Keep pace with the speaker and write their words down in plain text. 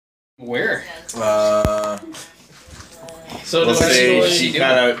Where? So let's say she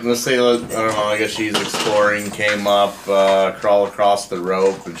kind of, I don't know, I guess she's exploring, came up, crawl across the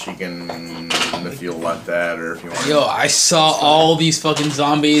rope, and she can, if you'll let that, or if you want. Yo, I saw all these fucking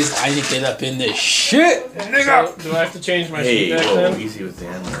zombies. I need to get up in this shit. So, do I have to change my Hey, sheet back whoa, then? easy with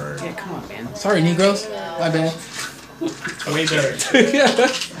them, or... Yeah, come on, man. Sorry, Negroes. My bad. Way better.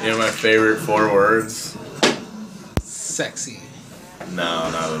 You know my favorite 4 words? Sexy. No,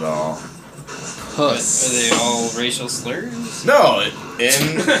 not at all. Puss. Are they all racial slurs? No,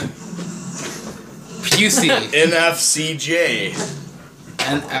 Pussy. NFCJ.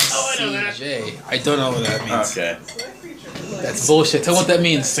 NFCJ. I don't know what that means. Okay. That's bullshit. Tell me what that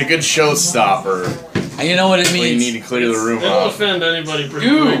means. It's a good showstopper. And you know what it When you means. need to clear the room It'll off. offend anybody pretty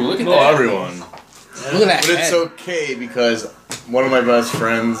Dude, quick. look at Well, that. everyone. Look at that But it's head. okay because one of my best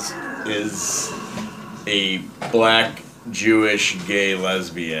friends is a black, Jewish, gay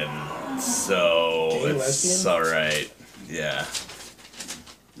lesbian. So Gay it's lesbian? alright. Yeah.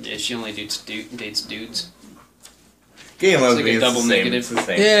 Yeah, she only dates dudes. Gay and It's like a lesbian is double the same, negative. it's the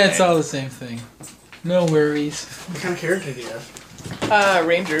same Yeah, it's thing. all the same thing. No worries. What kind of character do you have?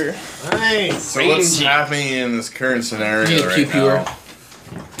 Ranger. Nice. So what's Rangy. happening in this current You scenario need to right keep now?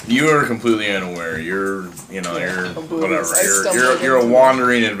 You are completely unaware. You're oblivious. whatever. I stumbled You're a into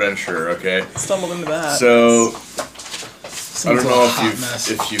wandering adventurer. Okay. Stumbled into that. So I Seems don't a know hot mess.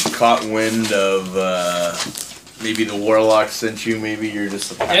 if you've caught wind of maybe the warlock sent you. Maybe you're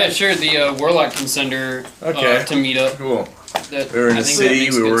just a Yeah, sure. The Warlock can send her Okay. to meet up. Cool. That, We were in I the think that city.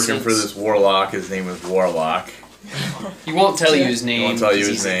 makes We were good working sense. for this warlock. His name was Warlock. He won't tell you his name. won't tell you 'cause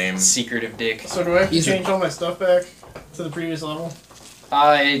his he's a name. Secretive dick. So do I have to He's a- change all my stuff back to the previous level?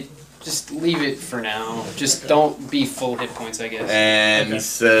 I just leave it for now. Just don't be full hit points, I guess. And Okay. he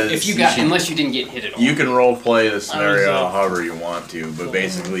says If you got, should- unless you didn't get hit at all. you can role play the scenario I was, however you want to, but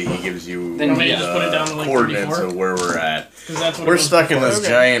basically he gives you Then we just put it down to, the like, coordinates 34? of where we're at. 'Cause that's what We're it was stuck in before. this Okay.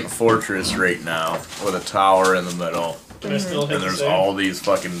 giant fortress right now with a tower in the middle, Do I still hit and the there's same? all these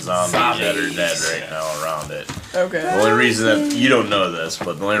fucking zombies that are dead right now around it. Okay. The only reason that you don't know this,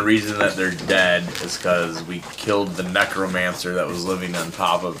 but the only reason that they're dead is because we killed the necromancer that was living on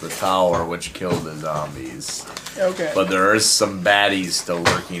top of the tower, which killed the zombies. Okay. But there is some baddies still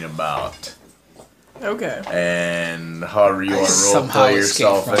lurking about. Okay. And however you want to somehow roleplay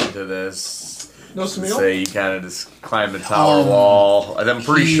yourself escaped from- into this, No Smeel? say you kind of just climb the tower wall. And I'm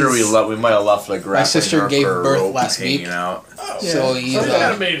pretty sure he's- we might have left like grappling sister hook gave or a birth rope last hanging week. out. Yeah. So he's So I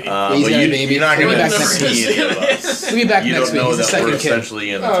got a baby. he's Well, got a you, baby. you're not He'll going be to back next see week. any of us. He'll be back You next don't week. know He's the that we're second kid.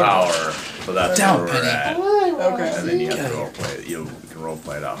 essentially in the Oh. tower, so that's Down, where we're Penny. at. Okay. And then you have Okay. to roleplay it. You can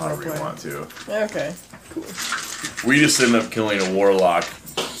roleplay it out however you Roleplay. want to. Okay. We just ended up killing a warlock.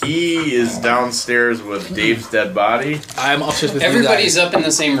 He is downstairs with Dave's dead body. I'm upstairs with Everybody's you guys. up in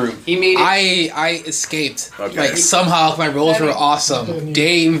the same room. He made it. I escaped. Okay. Like somehow my rolls were awesome.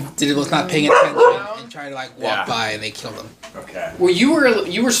 Dave was not paying attention and tried to like walk Yeah. by and they killed him. Okay. Well, you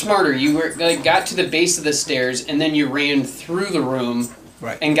were smarter. You were like, got to the base of the stairs and then you ran through the room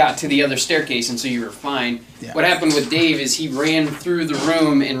Right. and got to the other staircase, and so you were fine. Yeah. What happened with Dave is he ran through the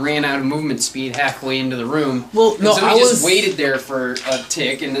room and ran out of movement speed halfway into the room. Well, And no, so I he just was waited there for a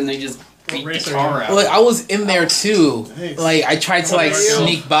tick, and then they just beat the Racer. car out. Well, like, I was in there too. Nice. Like I tried to like Dark elf.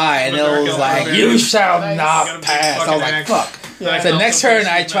 sneak by and I'm a it dark was elf like, barbarian. you shall Nice. not Got a big pass. I was fucking like, axe. fuck. Yeah. The next turn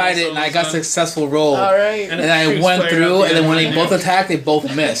I tried it and I got a successful roll. All right. And And I shoots went flared through, up the and then when end they right both attacked, they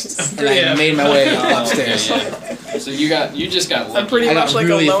both missed, and I Yeah. made my way Oh, upstairs. okay, yeah. So you just got lucky. I'm pretty I got much like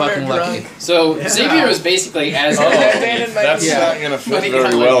really a loner fucking lucky. drunk. So Yeah. Xavier was basically as Oh, abandoned my that's Yeah. not going to But fit he very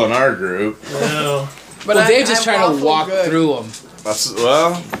got well in our group. No. But Well, I'm, Dave just I'm tried to lawful walk good. through them. That's,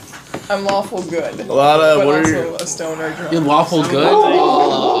 well, I'm lawful good. a lot of, But what are also your, a stoner drunk. You're lawful good.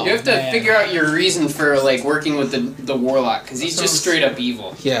 Oh, You have to man. figure out your reason for like working with the warlock, because he's just straight up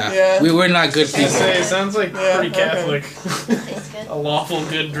evil. Yeah, Yeah. we're not good I people. say, it sounds like Yeah, pretty okay. Catholic. Tastes good. A lawful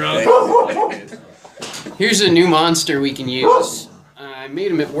good drunk. Here's a new monster we can use. I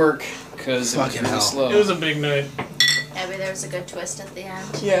made him at work because it was Fucking really hell. slow. It was a big night. Yeah, but there was a good twist at the end.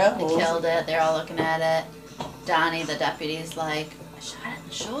 Yeah. They well, killed it. They're all looking at it. Donnie, the deputy's like, I shot it in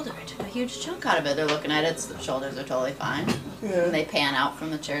the shoulder. I took a huge chunk out of it. They're looking at it. So the shoulders are totally fine. And Yeah. they pan out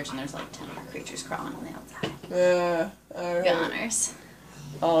from the church, and there's like 10 more creatures crawling on the outside. Yeah. All right. Goners.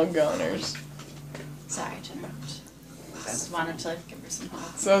 All goners. Sorry to interrupt. Just wanted to give her some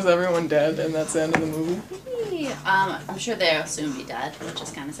hope. So is everyone dead, and that's the end of the movie? I'm sure they'll soon be dead, which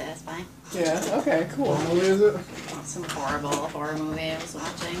is kind of satisfying. Yeah. Okay. Cool. What movie is it? Some horrible horror movie I was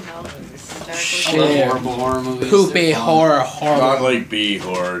watching. How dark was I it? love Yeah. horrible horror movies. Poopy They're fun. horror not horror. like B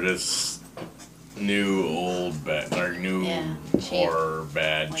horror, just new, old, bad, or new, Yeah, cheap. or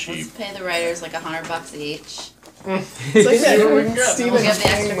bad, Like, cheap. let's pay the writers like $100 each. It's like that what we can get. Stephen We'll give the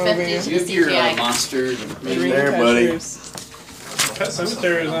King extra movie. 50. You have your CGI. monsters. Dreamcatchers. there, buddy. Pet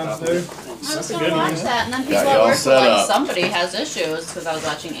Cemetery is on too. I was a gonna good watch one. that, and then Got people you at all work were set like, up. somebody has issues, because I was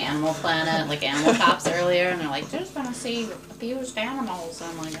watching Animal Planet, like Animal Cops earlier, and they're like, they're just gonna see abused animals. And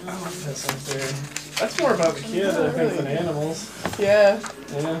I'm like, oh. Pet Cemetery. That's more about the kid, I think, than animals. Yeah.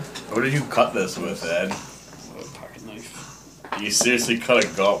 Yeah. What did you cut this with, Ed? Pocket knife. You seriously cut a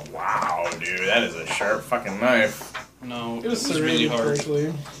gut? Wow, dude, that is a sharp fucking knife. No, It was really serrated hard.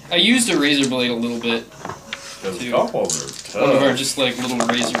 correctly. I used a razor blade a little bit. Those Dude. couples are tough. One of our just like little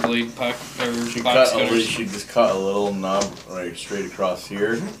razor blade She box cut a little, cutters. she just cut a little knob right straight across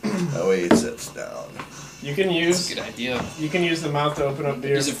here. That way it sits down. You can That's a use good idea. the mouth to open up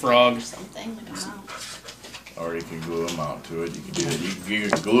beer. Use a frog. Something, like a mouse. Or you can glue a mount to it. You can do it. You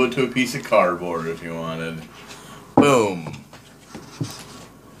can glue it to a piece of cardboard if you wanted. Boom.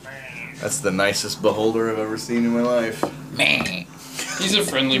 That's the nicest beholder I've ever seen in my life. Man. He's a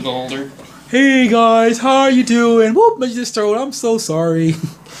friendly beholder. Hey guys, how are you doing? Whoop, I just throw it. I'm so sorry.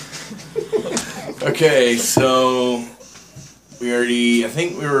 Okay, so we already. I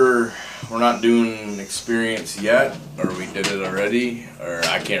think we're not doing experience yet, or we did it already, or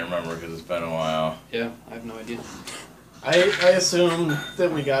I can't remember because it's been a while. Yeah, I have no idea. I assume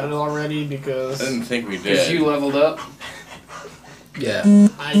that we got it already because I didn't think we Because did. you leveled up. Yeah. maybe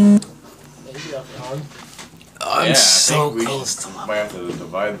I'm wrong. I'm Yeah, I so think we close to level. might have to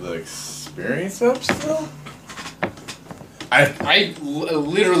divide the experience up still. I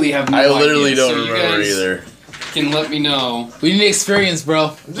Literally have no I idea. literally don't so you remember guys either. Can let me know. We need experience,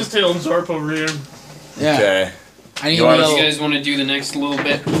 bro. I'm just tailing Zorp over here. Yeah. Okay. I need You wanna- level. You guys want to do the next little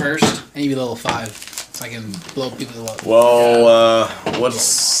bit first? I need level 5 so I can blow people up. Well,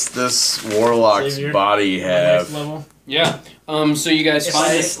 what's this warlock's Xavier, body My have? next level. Yeah. So you guys If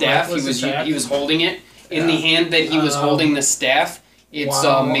find I the staff. He was was attacked- he was holding it in the hand that he was Um, holding the staff. It's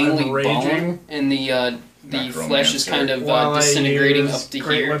while mainly I'm raging, bone, and the flesh is kind of While disintegrating I use up to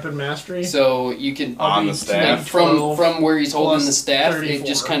Great here. Weapon Mastery. So you can On the like, staff? from where he's holding plus the staff, it 34.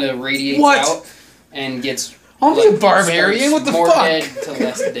 just kind of radiates What? out and gets I'll be a like, barbarian. starts What the more fuck? dead to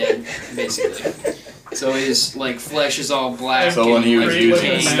less dead, basically. So his like flesh is all black. So when and, he was like, Great using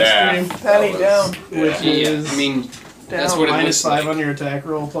Weapon the decaying. staff, Patty that down. was- Which yeah. Yeah, is I mean that's down what it minus looks 5 like. on your attack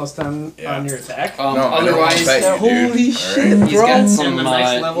roll, plus 10 Yeah. on your attack. No, I don't Otherwise, bet you, dude. Holy All shit. right? he's got Bro. some And the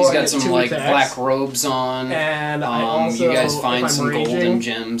next level, he's I got get some 2 like attacks. black robes on. And I also, you guys if find I'm some raging, golden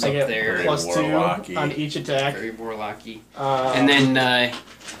gems I up get there. plus 2 warlocky. on each attack. Very warlocky. And And then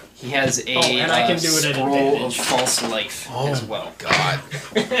he has a and I can do it at scroll of advantage. false life as well. God.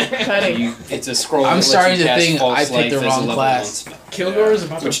 Patty. It's a scroll. I'm that lets starting you to cast think false I picked life the as a wrong level class. 1 spell, Kilgore is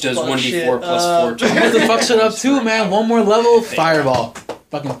about to which does fuck 1d4 shit plus up. 4. I have to fuck shit up too, man. One more level, fireball.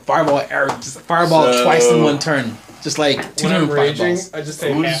 Fucking fireball arrow. Just fireball So- twice in one turn. Just like 2 When I'm different raging, fireballs. I just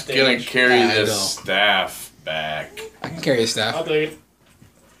take Who's half gonna damage. carry Yeah, I this know. staff back? I can carry a staff. I'll take it.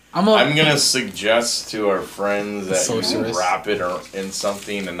 I'm gonna suggest to our friends that you Sorceress. wrap it in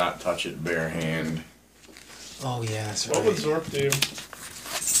something and not touch it bare hand. Oh yeah, that's What would right. Zorp do?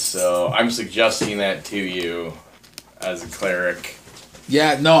 So I'm suggesting that to you as a cleric.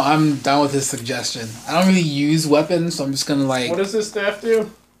 Yeah, no, I'm down with his suggestion. I don't really use weapons, so I'm just gonna like. What does this staff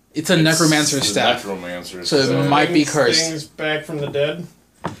do? It's a necromancer's It's the staff. Necromancer's So staff. it might be Brings cursed. Things back from the dead.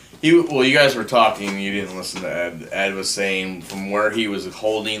 Well, you guys were talking. You didn't listen to Ed. Ed was saying from where he was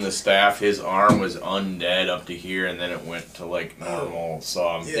holding the staff, his arm was undead up to here, and then it went to like normal. So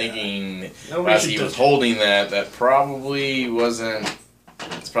I'm thinking, Nobody as should he was touch holding that probably wasn't.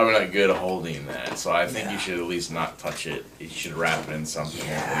 It's probably not good holding that. So I think you should at least not touch it. You should wrap it in something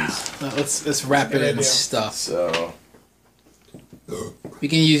at least. No, let's wrap it Good in idea. stuff. So We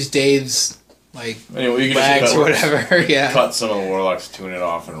can use Dave's like anyway, you can bags just or whatever. Yeah. cut some of the warlocks, tune it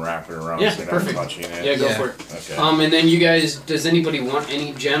off, and wrap it around Yeah, so you're perfect. not touching it. Yeah, go Yeah. for it. Okay. And then you guys, does anybody want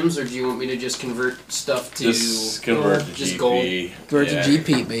any gems, or do you want me to just convert stuff to Just convert gold? to Just GP. gold? Convert Yeah. to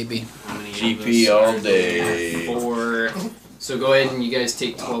GP, baby. How many of GP those all are day. there? 4. So go ahead and you guys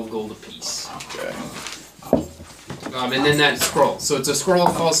take 12 gold apiece. Okay. And then that scroll. So it's a scroll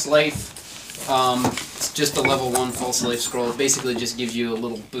of false life. It's just a level 1 false life scroll. It basically just gives you a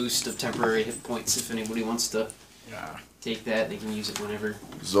little boost of temporary hit points. If anybody wants to take that, they can use it whenever.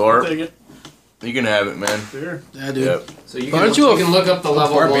 Zor, Take it. you can have it, man. Sure. Yeah, dude. Yep. So you Aren't can, you you a can look up the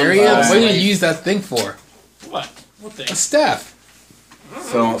level Barbarian? 1 What false are you gonna life. use that thing for? What? What thing? A staff.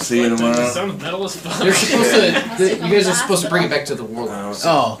 So see you That tomorrow. sounds metal as fuck. You're supposed to. You guys are supposed to bring it back to the warlocks.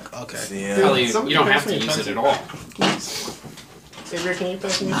 Oh, okay. See ya. Probably, Somebody you don't pass have to me a use it pencil. at all. Xavier, can you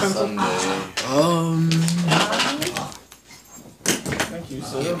pass me a pencil? Sunday. Thank you,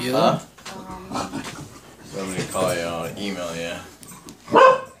 sir. Give you. Huh? Want me to call you on email you? A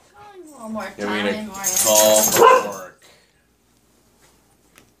little more Yeah, time. we're gonna or call from work.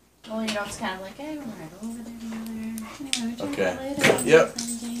 well, you know, it's kind of like, hey, we're gonna go over there together. Anyway, we'll Okay. talk about it later. Yep.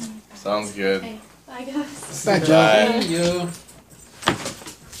 Playing a game. Sounds good. Okay, bye guys. Bye, Bye. Joe.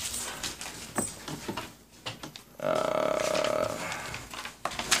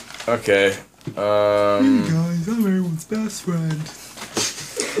 Okay. Guys, I'm everyone's best friend.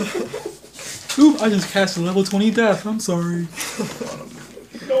 Ooh, I just cast a level 20 death. I'm sorry.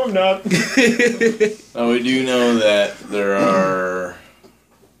 No, I'm not. Now we do know that there are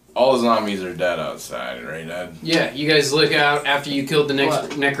all the zombies are dead outside, right, Ed? Yeah, you guys look out after you killed the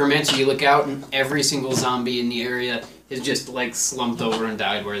What? necromancer. You look out, and every single zombie in the area is just like slumped over and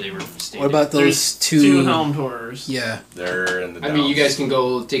died where they were standing. What about those There's two? two helmed horrors. Yeah. They're in the. I mean, you guys dumps. can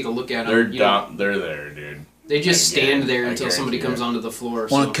go take a look at them. They're you know. down. They're there, dude. They just I guarantee- stand there I until somebody guarantee comes it. onto the floor.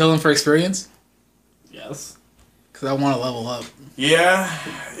 Want So. to kill them for experience? Yes. Because I want to level up. Yeah,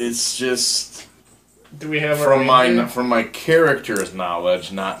 it's just Do we have from our ranger? from my character's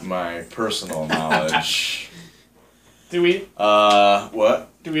knowledge, not my personal knowledge. Do we What?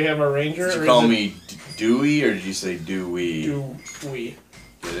 do we have our ranger? Did you or call is it me Dewey or did you say Dewey? Do we?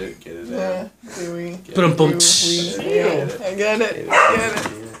 Get it? Get it? Yeah, Ed? do we? Get Boom, it? boom. I get it.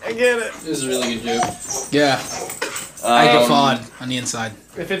 I get it. This is a really good joke. Yeah. I get Um, fawed on the inside.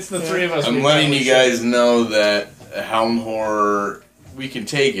 If it's the three of us, I'm we letting probably you should. guys know that Helm Horror, we can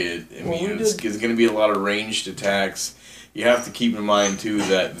take it. I Well, mean, we it's did- going to be a lot of ranged attacks. You have to keep in mind, too,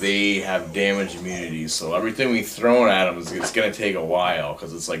 that they have damage immunity. So everything we throw at them, it's going to take a while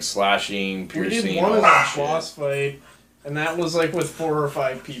because it's like slashing, We piercing, did one all in that a shit. boss fight, and that was like with 4 or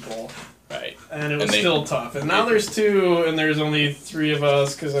 5 people, Right. and it was And they- still tough. And now there's 2, and there's only 3 of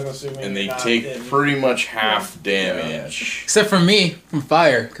us because I'm assuming. And they you're not take in. pretty much half damage. Except for me, from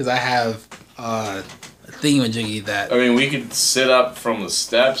fire, because I have a thingamajiggy that. I mean, we could sit up from the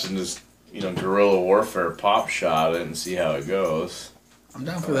steps and just, guerrilla warfare pop shot it and see how it goes. I'm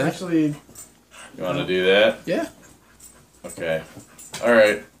down for that. Actually, You want to do that? Yeah. Okay.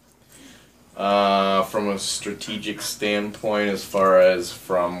 Alright. From a strategic standpoint, as far as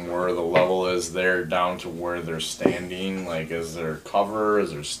from where the level is there down to where they're standing, like, is there cover?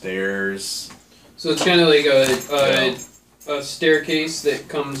 Is there stairs? So it's kind of like a staircase that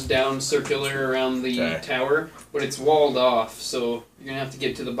comes down circular around the Okay. tower, but it's walled off. So you're gonna have to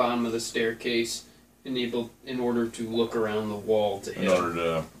get to the bottom of the staircase in order to look around the wall to In hit. order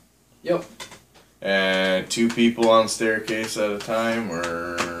to. Yep. And 2 people on staircase at a time,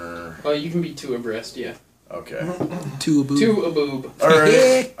 or. You can be 2 abreast. Yeah. Okay. Two a boob. 2 a boob.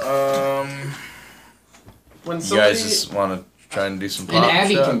 Alright. when You somebody, guys just want to try and do some pop And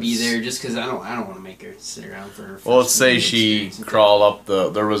Abby shots? can be there just because I don't want to make her sit around for her. Well, let's first say movie she experience and crawled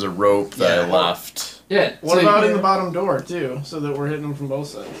up there was a rope that I Yeah. left. stuff. Yeah. what so about you- in the bottom door too, so that we're hitting them from both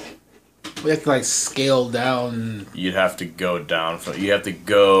sides? We have to like scale down You'd have to go down you have to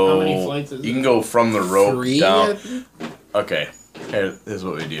go. How many flights is You it? can go from the rope 3. down. Okay, here's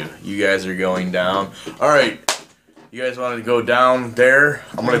what we do. You guys are going down. All right, you guys wanted to go down there.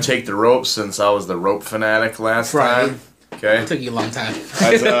 I'm gonna take the rope since I was the rope fanatic last Right. time. Okay. It took you a long time.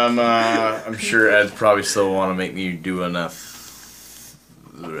 I'm sure Ed probably still want to make me do enough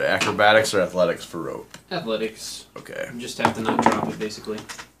acrobatics or athletics for rope. Athletics. Okay. You just have to not drop it, basically.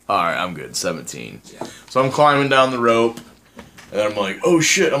 Alright, I'm good. 17. Yeah. So I'm climbing down the rope, and then I'm like, oh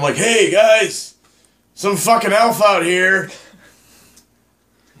shit. I'm like, hey guys, some fucking elf out here.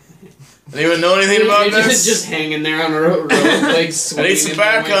 Anyone know anything about You're this? just hanging there on a rope, like swinging. some in the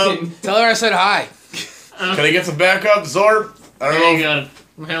backup. wind. Tell her I said hi. Can I get some backup, Zorp? I don't There you know.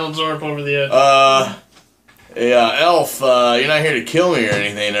 go. Hail Zorp over the edge. Yeah, elf, you're not here to kill me or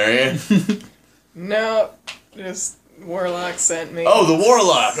anything, are you? No, just Warlock sent me. Oh, the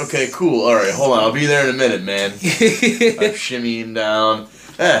warlock. Okay, cool. Alright, hold on. I'll be there in a minute, man. I'm shimmying down.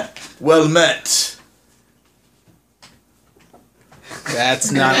 Well met.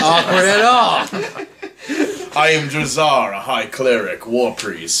 That's not awkward at all. I am Drazar, a high cleric, war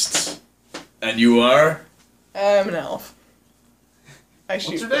priest. And you are? I'm an elf. I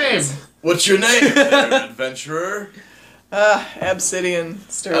shoot What's your name? things. What's your name, there, adventurer? Obsidian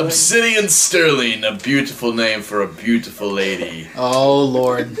Sterling. Obsidian Sterling, a beautiful name for a beautiful lady. Oh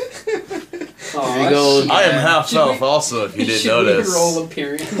Lord. Aw, There you go. I am Yeah. half Should elf we- also, if you didn't Should notice. we roll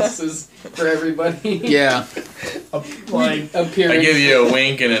appearances for everybody? Yeah. Like, Appearance. I give you a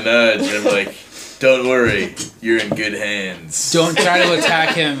wink and a nudge, and I'm like, don't worry, you're in good hands. Don't try to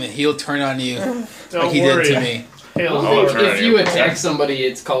attack him. He'll turn on you don't like he worry. did to me. Hail Oh, Thor. turn. If you attack somebody,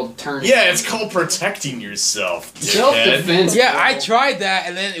 it's called turning. Yeah, it's called protecting yourself. Self-defense. Yeah, I tried that,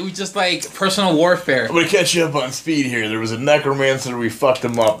 and then it was just like personal warfare. I'm gonna catch you up on speed here. There was a necromancer, we fucked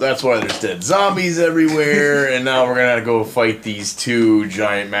him up. That's why there's dead zombies everywhere, and now we're gonna go fight these 2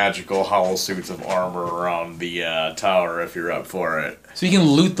 giant magical hollow suits of armor around the tower if you're up for it. So you can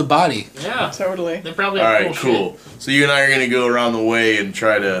loot the body. Yeah, Totally. they probably have Alright, cool. So you and I are gonna go around the way and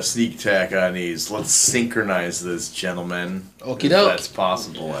try to sneak attack on these. Let's synchronize this, gentlemen. Okie If doke. that's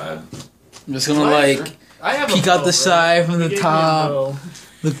possible, Ed. I'm just gonna like I have a peek out bow, the side from You the gave me a top, bow.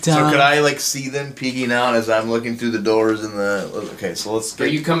 look So down. could I like see them peeking out as I'm looking through the doors in the? Okay, so let's Are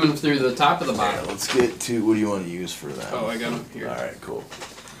get. you coming through the top of the Alright, bottom? let's get to. What do you want to use for that? Oh, I got them here. All right, cool.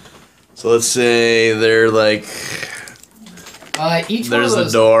 So let's say they're like. Each There's one the of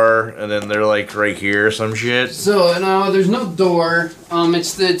those. door, and then they're like right here, or some shit. So no, there's no door.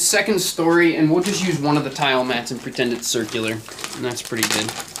 It's the second story, and we'll just use one of the tile mats and pretend it's circular, and that's pretty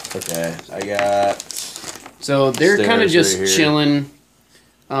good. Okay, I got. So they're kind of Stairs just right here. chilling.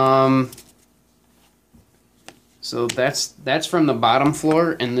 So that's from the bottom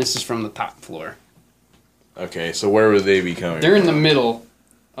floor, and this is from the top floor. Okay, so where would they be coming? They're in the middle,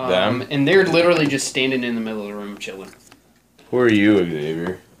 Them? and they're literally just standing in the middle of the room chilling. Who are you,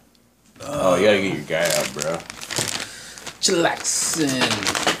 Xavier? Oh, you gotta get your guy up, bro. Chillaxin.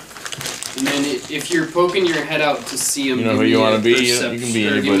 And then if you're poking your head out to see them, You know who you want to be? You can be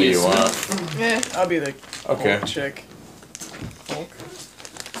anybody you want. I'll be the Okay. Hulk chick. Hulk.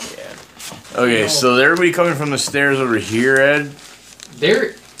 Yeah. Okay, so there everybody coming from the stairs over here, Ed.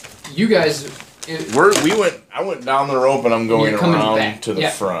 You guys. I went down the rope and I'm going You're coming around back. to the Yeah,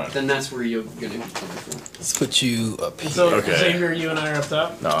 front. Then that's where you're gonna be coming from. Let's put you up here. So, Okay. Xavier, you and I are up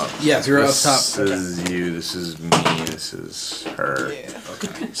top. No. Yes, you're up This top. is you, this is me, this is her. Yeah.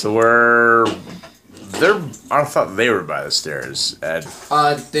 So I thought they were by the stairs, Ed.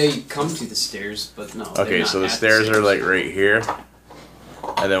 They come to the stairs, but no. they're Okay, not so the at stairs are like right here.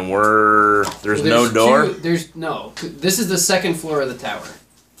 And then there's no door? This is the second floor of the tower.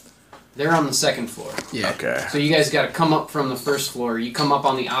 They're on the second floor. Yeah. Okay. So you guys got to come up from the first floor. You come up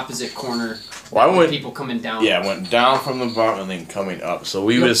on the opposite corner. Well, I went, People coming down. yeah, I went down from the bottom and then coming up. So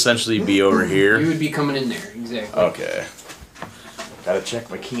we would essentially be over here. You would be coming in there, exactly. Okay. Gotta check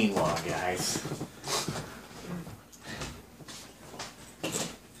my quinoa, guys.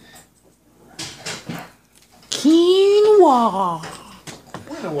 Quinoa.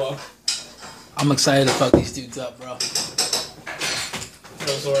 We're gonna walk. I'm excited to fuck these dudes up, bro.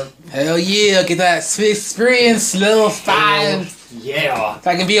 Go, Zor. Hell yeah, get that experience, level 5. Yeah. If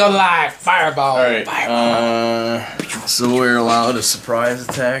I can be alive, fireball. Alright, Fireball. so we're allowed a surprise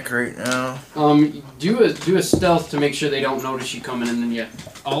attack right now? Do a stealth to make sure they don't notice you coming, and then yeah.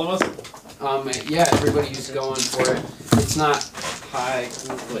 All of us? Yeah, everybody's going for it. It's not high,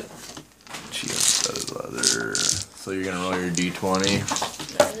 but Shield studded leather. So you're gonna roll your d20.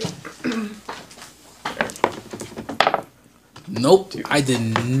 Nope, I did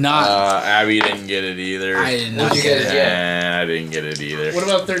not. Abby didn't get it either. I did not What'd you get get? it. Yeah, I didn't get it either. What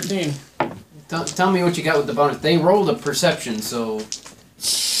about 13? tell me what you got with the bonus. They rolled a perception, so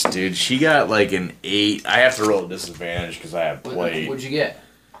Dude, she got like an 8. I have to roll a disadvantage because I have plate. what'd you get?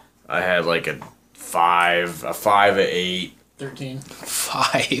 I had like a 5, a 8. 13.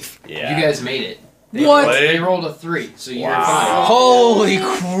 5. Yeah. You guys made it. What? They rolled a 3, so you're Wow. fine. Holy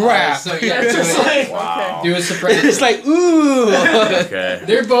crap. So yeah, Wow. do a surprise. It's like, ooh. Okay.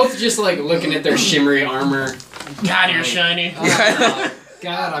 They're both just like looking at their shimmery armor. God, you're shiny. Oh,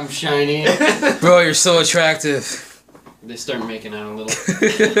 God, I'm shiny. Bro, you're so attractive. They start making out a little.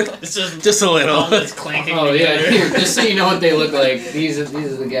 It's just a little. It's clanking Oh yeah, together. here, just so you know what they look like. These are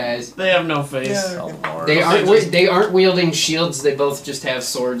the guys. They have no face. Yeah. Oh, Lord. They aren't wielding shields. They both just have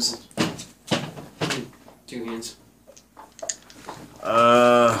swords. 2 hands.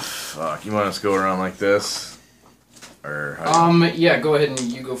 Fuck. You want us to go around like this? Or how Yeah, go ahead and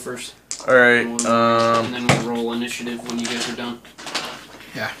you go first. Alright, And then we'll roll initiative when you guys are done.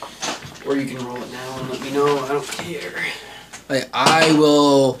 Yeah. Or you can roll it now and let me know. I don't care. Like, I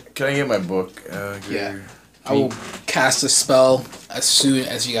will can I get my book? Yeah. I will cast a spell as soon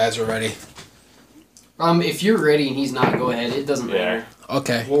as you guys are ready. If you're ready and he's not, go ahead. It doesn't Yeah. matter.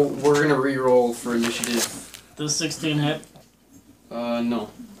 Okay. Well, we're gonna re-roll for initiative. Does 16 hit? No.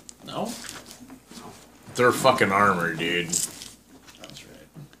 No? They're fucking armor, dude. That's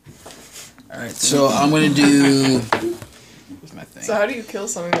right. Alright, so I'm gonna do. Where's my thing? So how do you kill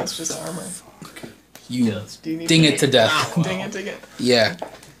something that's just armor? You Do you need ding it to death. Ding it to get. Yeah.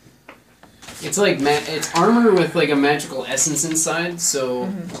 It's like it's armor with like a magical essence inside. So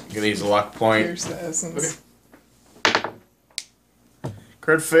You can use a luck point. Here's the essence.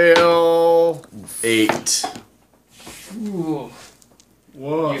 Crit fail. 8. Ooh.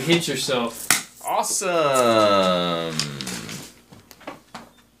 Whoa. You hit yourself. Awesome.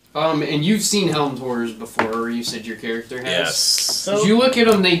 And you've seen Helm's Horrors before, or you said your character has. Yes. So, If you look at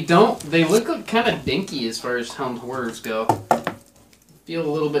them, they look kind of dinky as far as Helm's Horrors go. Feel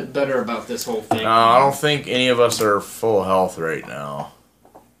a little bit better about this whole thing. No, I don't think any of us are full health right now.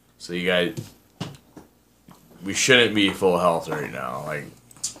 So you guys, we shouldn't be full health right now. Like,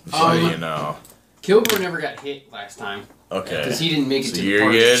 so you know. Kilgore never got hit last time. Okay. Because he didn't make it So to the you're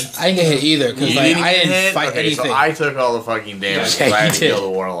party. good. I didn't get hit either because You I get didn't hit? fight Okay, anything. So I took all the fucking damage. Yeah, so I had you to kill did. the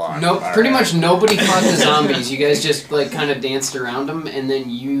warlock. Nope, All pretty right. much nobody fought the zombies. You guys just like kind of danced around them, and then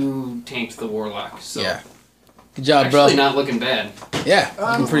you tanked the warlock. So Yeah. Good job, actually bro. not looking bad. Yeah,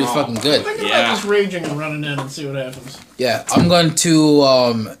 looking pretty fucking good. thinking Yeah. about just raging and running in and see what happens. Yeah, I'm going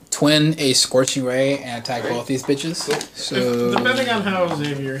to twin a Scorching Ray and attack both these bitches. So Depending on how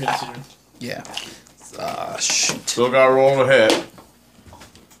Xavier hits you. yeah. Shoot. Still got rolling a hit.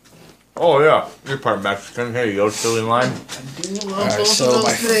 Oh yeah, you're part Mexican. Here you go, still in line. I do love Alright, both so of those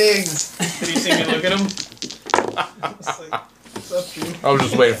my- things. Did you see me look at him? It's like, what's up, G? I was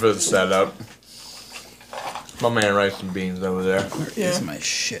just waiting for the setup. My man rice and beans over there. Where is my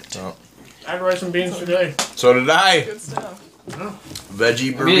shit? Oh. I had rice and beans today. So did I. Good stuff.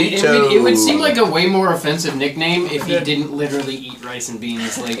 Veggie I mean, burrito. it would seem like a way more offensive nickname if he Yeah. didn't literally eat rice and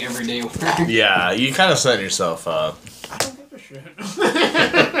beans like every day. Yeah, you kind of set yourself up. I don't give a shit.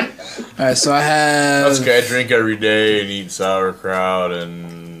 Alright, so I have. That's okay. I drink every day and eat sauerkraut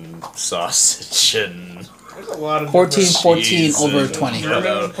and sausage and There's a lot of 14, different- 14 cheese over and 20.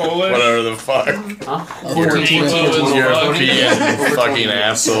 German, Polish. whatever the fuck. Huh? European, European fucking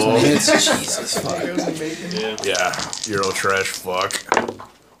asshole. It's Jesus fuck. Potatoes and bacon. Yeah. Yeah, Euro trash fuck.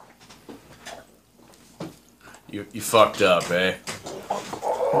 You fucked up, eh?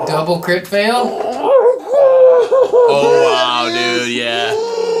 Double crit fail? Oh wow, dude, yeah.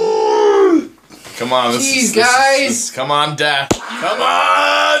 Come on, Jeez, guys. come on, Dad. Come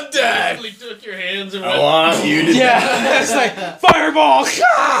on, Dad. Actually took your hands and I went. want you to. Yeah, it's like fireball.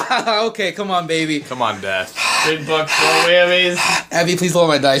 Okay, come on, baby. Come on, Dad. Big bucks, no whammies. Abby, please blow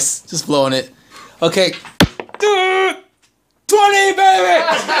my dice. Just blowing it. Okay. 20, baby. So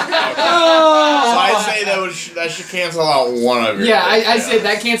I say that should cancel out one of your. Yeah, I crits, said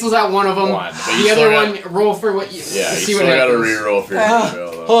that cancels out one of them. One, but you The still other got- one, roll for what you Yeah, you see still what got to happens. reroll for your crit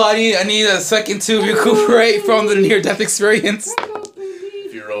fail, though. Hold on, I need a second to recuperate from the near-death experience.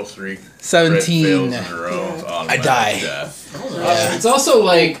 If you roll 3 crit 17. fails in a row, it's automatic die. death. Yeah. It's also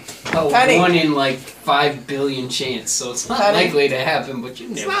like a Penny. 1 in like 5 billion chance, so it's not Penny. likely to happen, but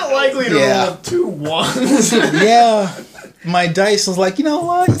you It's never not know. likely to Yeah. roll 2 ones. Yeah. My dice was like, you know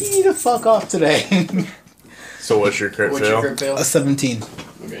what? You need to fuck off today. So what's your crit What's fail? your crit fail? A 17.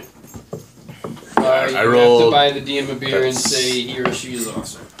 Okay. I You have rolled- to buy the DM a beer and That's- say he or she is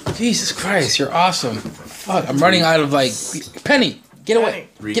awesome. Jesus Christ, you're awesome. Fuck, I'm running out of like Penny. Get away.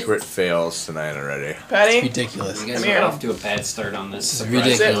 3 Get- crit fails tonight already. Penny? Ridiculous. You guys Come are here. off to a bad start on this. This is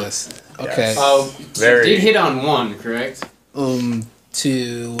surprise. ridiculous. Okay. Oh, Very. you did hit on 1, correct?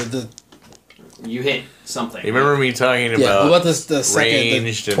 To the You hit something. You remember me talking yeah. about What about the second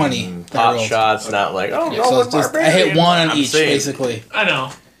ranged the 20 and that I pot rolled? shots? Not like Yeah, So it's just I hit one on I'm each saying- basically. I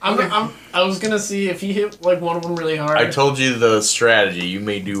know. I was gonna see if he hit like one of them really hard. I told you the strategy. You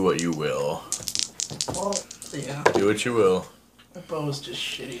may do what you will. Well, yeah. Do what you will. My bow is just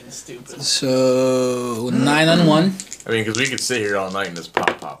shitty and stupid. So 9 on 1 I mean, because we could sit here all night and just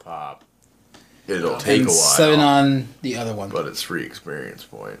pop, pop, pop. It'll take and a while. 7 on the other one. But it's free experience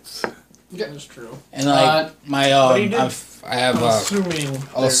points. That's true. And like my but he did- I have I'm assuming they're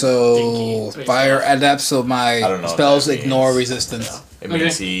also dinky based fire off- adept, so I my don't know what spells that ignore means. resistance. It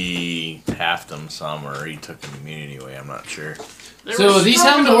means he halved them some, or he took an immunity away. I'm not sure. They So were these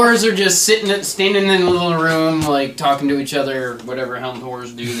strong Helm enough- Whores are just standing in a little room, like talking to each other, whatever Helm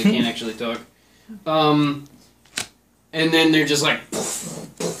Whores do. They can't actually talk. And then they're just like,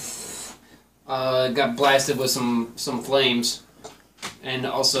 got blasted with some flames, and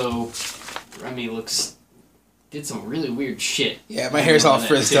also, Remy did some really weird shit. Yeah, my hair's all That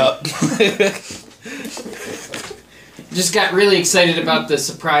frizzed too. up. Just got really excited about the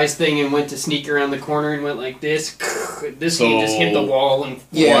surprise thing and went to sneak around the corner and went like this. This thing just hit the wall and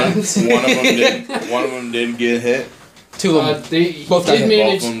Yeah. One of them did get hit. 2 of them. They Both got did hit.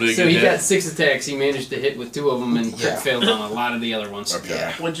 manage, Both of them did so get he hit. got 6 attacks. He managed to hit with 2 of them and Yeah. failed on a lot of the other ones.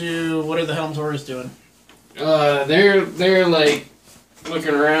 Okay. What are the Helms Horrors doing? They're like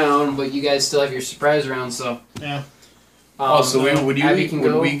looking around, but you guys still have your surprise round, so. Yeah. Would Abby can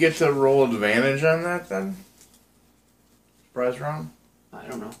go. we get to roll advantage on that then? Surprise round? I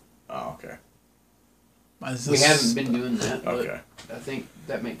don't know. Oh, okay. We haven't been doing that, but Okay. I think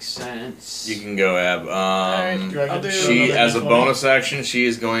that makes sense. You can go, Ab. I'll do She, another as a D20. bonus action, she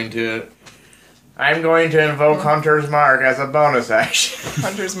is going to. I'm going to invoke Hunter's Mark as a bonus action.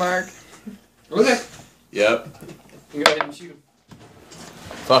 Hunter's Mark. Okay. Yep. You go ahead and shoot.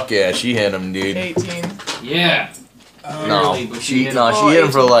 Fuck yeah, she hit him, dude. 18. Yeah. No, Barely, but she hit no, him. she hit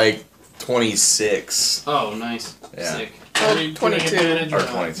him for like 26 Oh, nice. Yeah. Sick. Oh, 22. or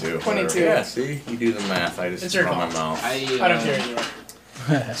 22. 22. whatever. Yeah, see, you do the math. I just It's your run my call. mouth. I I don't care anymore.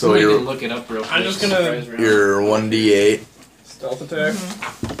 So So you you're can look it up real quick. I'm just gonna- Surprise round. you're 1d8. Stealth attack.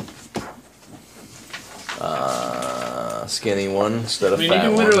 Skinny one instead I of mean, you fat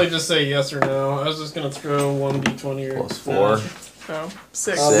can one. literally just say yes or no. I was just gonna throw 1d20 or Plus 4. Oh, 6.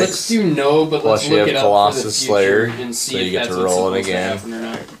 Six. Let's do no, but Plus let's you look have it up Colossus for the future Slayer, and see so you if get that's to what's roll it supposed to again. happen or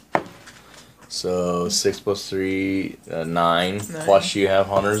not. So 6 plus 3, 9. Nine. Plus you have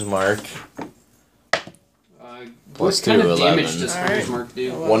Hunter's Mark. Plus what kind 2, of 11. damage does Alright. Hunter's Mark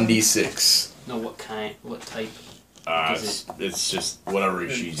do? 1d6. No, what kind? What type? It's just whatever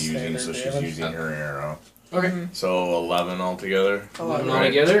It's she's using, so standard she's damage. using her arrow. Okay. So 11 altogether. 11. All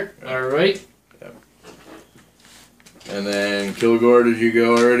together? Alright. And then Kilgore, did you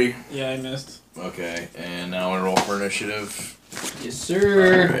go already? Yeah, I missed. Okay, and now we roll for initiative. Yes,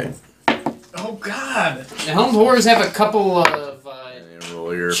 sir. Alright, Oh God! The Helmed Horrors have a couple of and then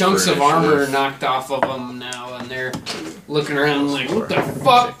roll your chunks for of armor initiative. knocked off of them now, and they're looking around like, what the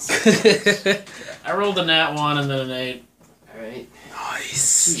fuck? I rolled a nat 1 and then an 8. Alright.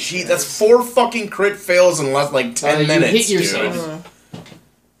 Nice. Gee, that's 4 fucking crit fails in less like 10 you minutes, hit yourself. dude.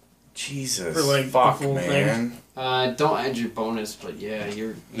 Jesus. For, like, the fuck, full man. Don't add your bonus, but yeah,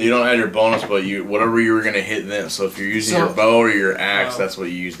 you're. You don't add your bonus, but you whatever you were gonna hit them. So if you're using So- your bow or your axe, Oh. that's what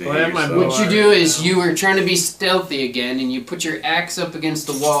you use to Well, I hit have my yourself. What you do is you were trying to be stealthy again, and you put your axe up against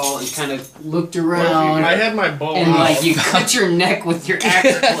the wall and kind of looked around, I had my bow and out. like you cut your neck with your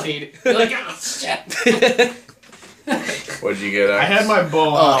axe blade. You're like, oh shit. What'd you get? I had my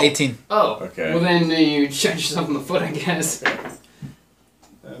bow Oh, out. 18. Oh. Okay. Well then you shot yourself in the foot, I guess.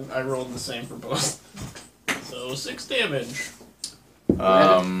 And I rolled the same for both. So 6 damage.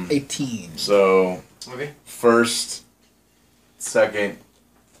 18. So Okay. first, second,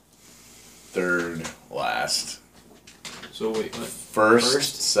 third, last. So wait, what?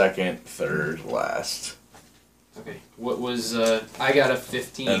 First, second, third, last. Okay. What was I got a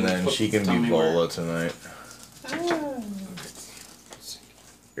 15. And then she can Tell be me where. Vola tonight.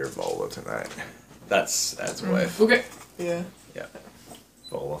 You're Vola tonight. That's wife. Okay. Yeah.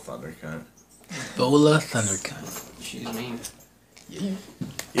 Vola Thundercunt. Bola Thundercut. She's mean.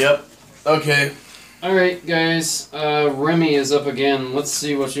 Yep. Okay. Alright, guys. Remy is up again. Let's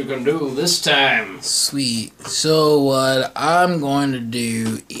see what you can do this time. Sweet. So what I'm going to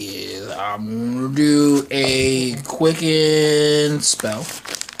do is I'm going to do a quicken spell.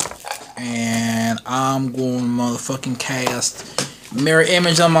 And I'm going to motherfucking cast mirror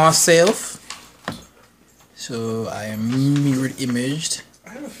image on myself. So I am mirrored imaged. I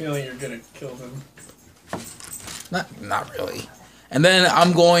have a feeling you're gonna kill him. Not really. And then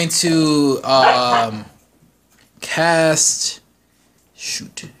I'm going to cast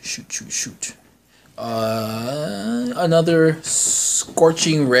shoot. Another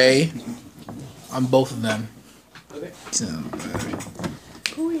scorching ray on both of them. Okay.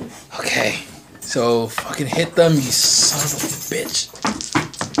 Okay. So fucking hit them, you son of a bitch.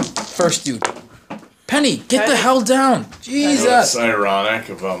 First dude. Penny, get the Penny. hell down. What's Jesus. ironic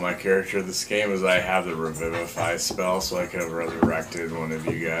about my character this game is I have the Revivify spell, so I could have resurrected one of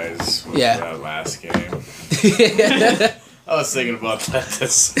you guys with Yeah. that last game. I was thinking about that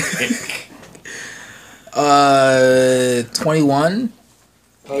this week. 21.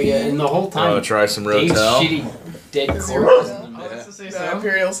 Oh yeah, and the whole time. Oh, try some Dave's Rotel. shitty dead Is he corpses. Rotel? in the Oh, back. that's to say The so.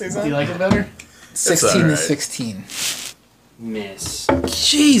 Imperial season. Do you like it better? 16 alright. and 16. Miss.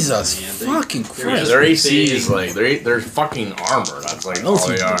 Jesus Yeah, they- fucking they're Christ. just Their AC is big. like they're fucking armor. That's like Those all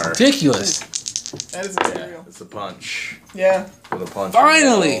they are are. ridiculous. That is Imperial. It's a punch. Yeah, With a punch.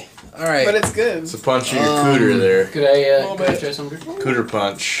 Finally. All right. but it's good. It's a punch in your cooter there. Could I Little could I bit. try something? Cooter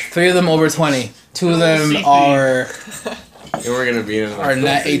punch. 3 of them over 20. 2 of them CP. are. And we're gonna be in Or like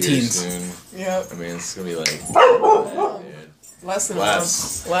nat figures 18s. soon. Yep. I mean, it's gonna be like Less than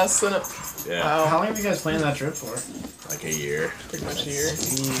Less. a month. Less than a. yeah, Wow. How long have you guys planned that trip for? like a year. Pretty much a year.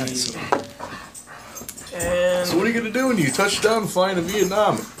 So And. what are you gonna do when you touch down flying to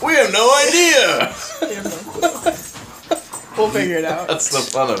Vietnam? We have no idea. We'll figure it out. That's the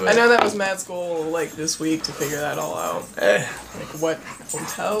fun of it. I know that was Matt's goal, like this week, to figure that all out. Eh, Like what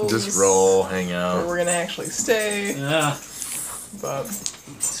hotels. just roll, hang Where out. we're gonna actually stay. Yeah. But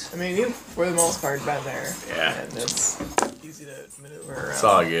I mean, you've for the most part been there. Yeah. And it's easy to maneuver around. It's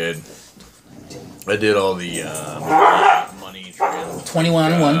all good. I did all the money trans.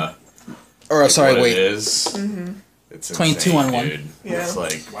 21 on 1. Or, sorry, what wait. It is. Mm-hmm. It's 22 insane, on 1. dude. Yeah. It's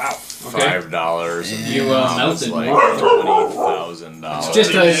like Wow. $5. And You, now melted it's like more. $20,000.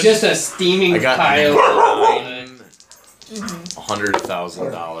 Just a steaming I got pile.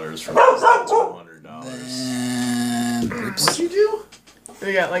 $100,000 from $200. And, oops. What'd you do?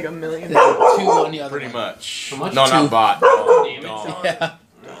 We got like $1 million. 2 on the other Pretty one. much. How much? No, Two. not bought. Damn it. Dong. Yeah,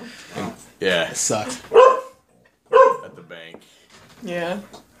 Yeah, it sucked. at the bank. Yeah.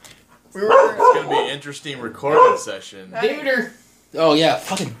 We It's were. gonna be an interesting recording session. Duder. Oh, yeah,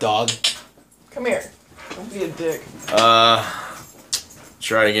 fucking dog. Come here. Don't be a dick.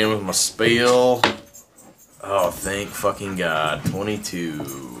 Try again with my spell. Oh, thank fucking God.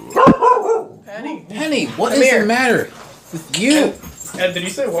 22. Penny. Penny, what Come is here. the matter with you? Ed, did you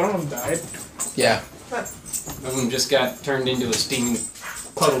say one of them died? Yeah. One of them just got turned into a steaming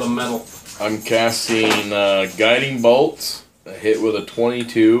puddle of metal. I'm casting Guiding Bolt. A hit with a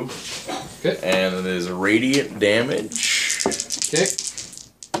 22. Good. And it is radiant damage. Okay.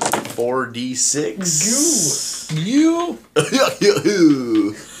 4d6. You?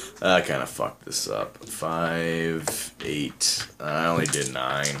 I kind of fucked this up. 5, 8. I only did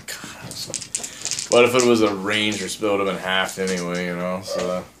 9. God. What if it was a ranger spell? It would have been halved anyway, you know?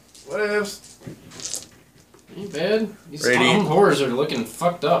 So. What ifs? Ain't bad. These Radiant. Helm horrors are looking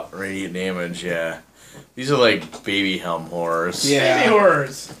fucked up. Radiant damage, yeah. These are like baby helm horrors. Baby Yeah.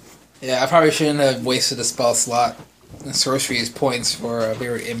 horrors. Yeah, I probably shouldn't have wasted a spell slot. And sorcery is points for a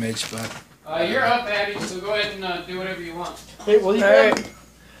mirror image, but. You're up, Abby, so go ahead and do whatever you want. Hey, will you Alright. grab?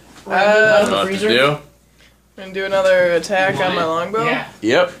 I don't know what to freezer? do. I'm gonna do another attack on my longbow. Yeah.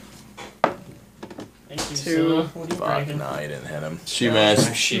 Yep. Thank you, Two. son. What are you Fuck, drinking? no, I didn't hit him. She Oh, missed.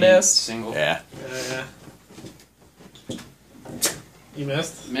 shitty Missed. Single. Yeah. Yeah. You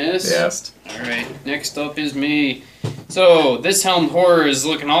missed? Miss? Yes. Alright, next up is me. So, this helm horror is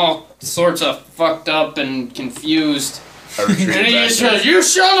looking all sorts of fucked up and confused. I retreated And he back just there. says, "You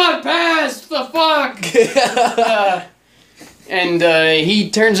shall not pass! The fuck!" And he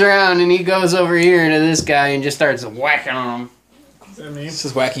turns around and he goes over here to this guy and just starts whacking on him. Is that me? This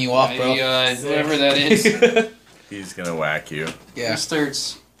is whacking you off, bro. Whoever that is. He's gonna whack you. Yeah. He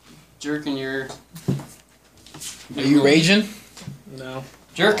starts jerking your... Are you raging? No.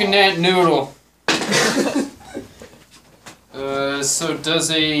 Jerking that noodle. So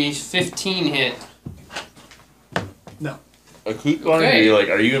does a 15 hit? I keep wanting to Okay. be like,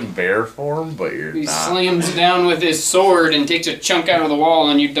 are you in bear form? But you're He not. slams down with his sword and takes a chunk out of the wall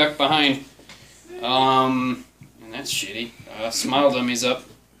and you duck behind. And that's shitty. Smile dummy's up.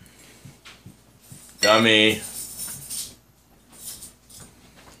 Dummy.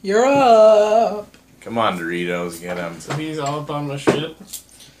 You're up. Come on, Doritos, get him. So he's all up on my shit.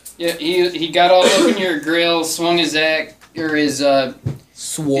 Yeah, he got all up in your grill, swung his axe or his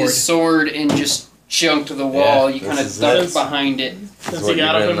Sword. sword and just chunked the wall. Yeah, you kind this of is ducked it. behind it. Since what he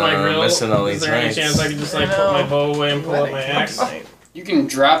got you've up in been, my grill, missing all is these there any nights. chance I can just like I put my know. bow away and pull out Let my it axe? come. You can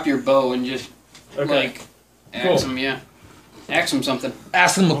drop your bow and just Okay. like axe him, yeah. Axe him something.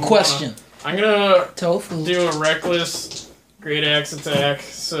 Ask him a question. I'm gonna Tofu. do a reckless great axe attack.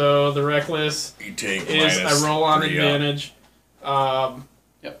 So the reckless You take is minus I roll on 3 up. advantage.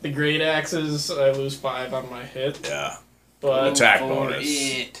 Yep. The great axes I lose 5 on my hit, Yeah. but Attack For bonus.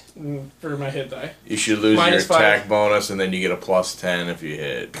 it. for my hit die. You should lose Minus your 5. attack bonus, and then you get a plus 10 if you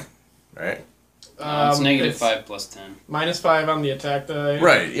hit. Right? It's negative it's 5 plus 10. Minus 5 on the attack die.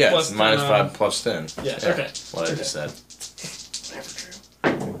 Right, yeah. Plus It's minus 10, 5 plus 10. Yeah, okay. What I Okay. just said.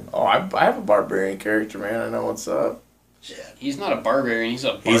 Oh, I have a barbarian character, man. I know what's up. He's not a barbarian, he's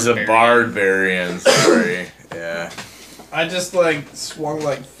a barbarian. He's a barbarian. Sorry. Yeah. I just like swung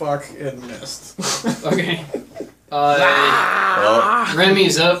like fuck and missed. Okay. Well,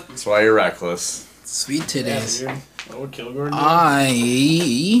 Remy's up. that's why you're reckless. Sweet titties. Yeah, dude. What would Kilgore do?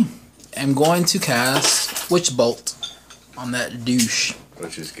 I am going to cast Witch Bolt on that douche.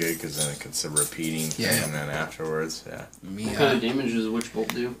 Which is good because then it gets a repeating thing, Yeah. and then afterwards, yeah. What kind of damage does Witch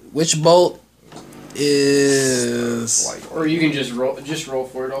Bolt do? Witch Bolt is. Or you can just roll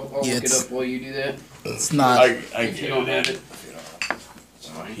for it. I'll Yeah, look it it's- up while you do that. It's not. I If you don't have it.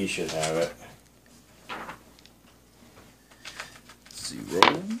 Oh, he should have it. 0.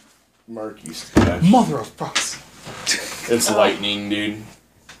 Mark used to catch. Mother of Frost. It's lightning, dude.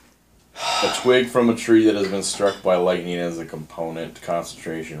 A twig from a tree that has been struck by lightning as a component.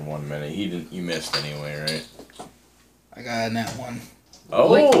 Concentration 1 minute. You missed anyway, right? I got in that one. Oh,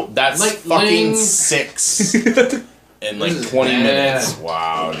 Like- that's like fucking laying- 6. in This like is 20 bad. minutes.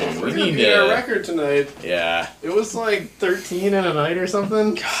 Wow, dude. We're We gonna need beat our to. record tonight. Yeah, It was like 13 in a night or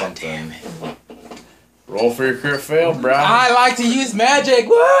something. something. Roll for your crit fail, bro. I like to use magic.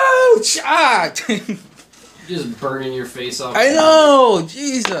 Woo! Shocked. Just burning your face off. I know.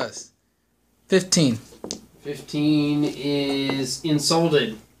 Jesus. 15. 15 is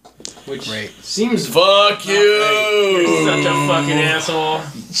insulted, which Great. seems Fuck You're you! such a fucking asshole.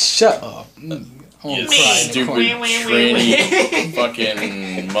 Shut up. I'm You gonna cry in the stupid corner. tranny fucking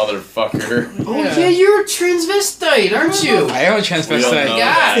motherfucker. Oh yeah, you're a transvestite, aren't you? I am a We don't know transvestite.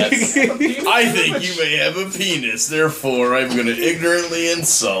 God. that. I think you may have a penis, therefore I'm gonna ignorantly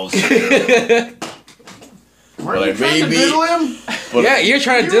insult you. Weren't But you I trying to may be- diddle him? But, Yeah, you're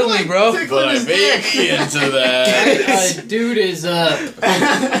trying to You diddle were me, like bro. tickling but I his may dick. be into that. Dude is Alright,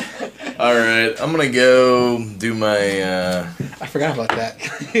 I'm gonna go do my I forgot about that.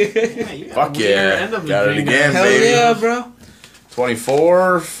 fuck Weird yeah. end of the Got it jingle. again, Hell baby. yeah, bro.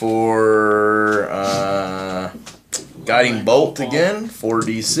 24 for guiding bolt again,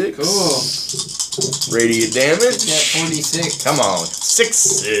 4d6. cool. Radiant Yeah, damage. 46. Come on,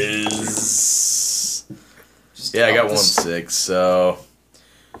 6s. Yeah, I got 1 6, so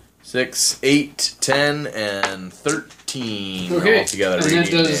 6, 8, 10, and 13 Okay, altogether. and that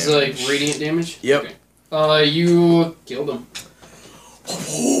radiant does damage. like radiant damage. Yep. Okay. You killed him.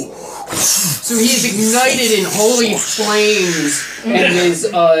 So he's ignited in holy flames, and his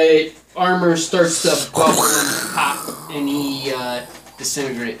armor starts to bubble and pop, and he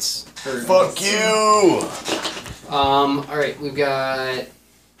disintegrates. Or- Fuck you! All right, we've got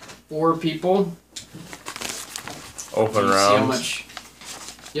 4 people. Open You see how round. much?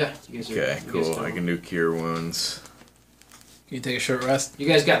 Yeah, you guys are. Okay, you guys cool. go. I can do cure wounds. Can you take a short rest? You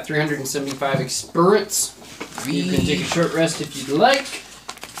guys got 375 experience. You can take a short rest if you'd like.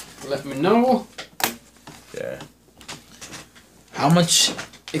 Let me know. Yeah. How much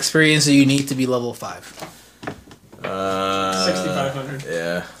experience do you need to be level 5? 6,500.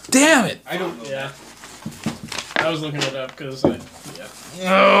 Yeah. Damn it! I don't know. Yeah. I was looking it up because yeah.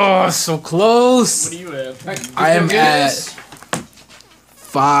 Oh, so close. What do you have? Alright, I am okay, at- guys.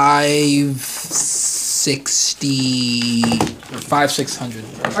 560 or 5,600.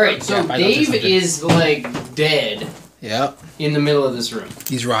 Alright, so Yeah, 5,600. Dave is like dead Yep, in the middle of this room.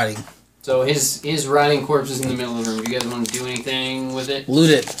 he's rotting. So his rotting corpse is in the middle of the room. You guys want to do anything with it? Loot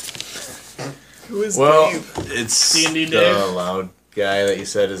it. Who is Well, Dave? it's D&D the Dave. loud guy that you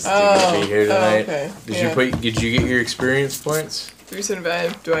said is Oh, going to be here tonight. okay. Did Yeah. Did you get your experience points?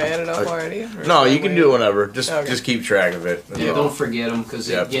 375. Do I add it up already? Or No, should I you can wait? do it whenever. Just Okay. keep track of it. That's Yeah, all. don't forget them because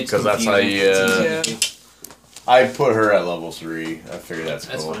Yeah, it gets 'cause that's how confusing. you, It's easy Yeah. to do. I put her at level 3. I figured that's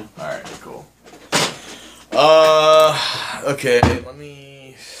That's cool. fine. All right, cool. Okay. Let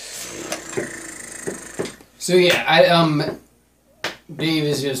me. So yeah, Dave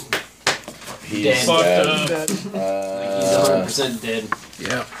is just He's Dead. Fucked dead. up. Dead. he's 100% dead.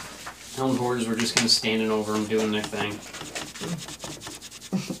 Yep. Hound Hordes were just kind of standing over him doing their thing.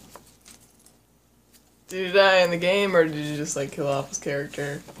 Did he die in the game, or did you just like kill off his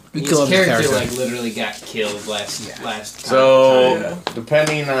character? We His kill his character character. like literally got killed last time. So, Yeah.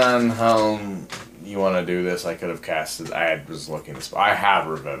 depending on how you want to do this, I could have casted. was looking. I have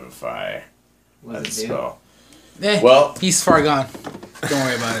Revivify What as a did it do? spell. Eh, Well, he's far gone. Don't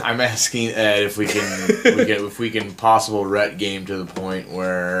worry about it. I'm asking Ed if we can, if we can possible ret game to the point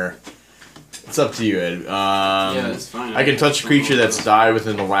where it's up to you, Ed. Yeah, it's fine. I can touch a creature that's died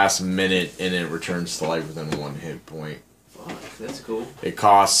within the last minute, and it returns to life within 1 hit point. Fuck, that's cool. It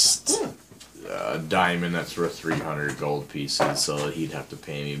costs a diamond that's worth 300 gold pieces, so he'd have to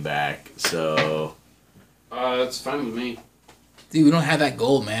pay me back. So It's fine with me. Dude, we don't have that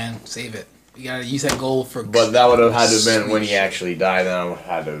gold, man. Save it. You gotta use that gold for. But that would have had to have been when he Sweet shit. actually died, and I would have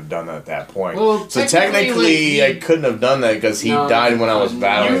had to have done that at that point. Well, So technically, technically, like, I couldn't have done that because he No, died when I was you-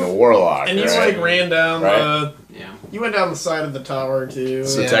 battling the warlock. And you right? like ran down Right. the. Yeah. You went down the side of the tower too.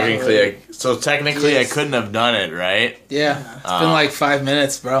 So Yeah. technically, I couldn't have done it, right? Yeah, it's been like 5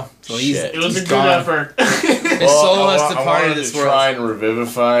 minutes, bro. So he's, Shit. It was he's a good gone. effort. His soul has I departed wanted this to world. try and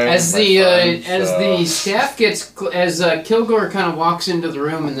revivify As my the friend, as so- the staff gets as Kilgore kind of walks into the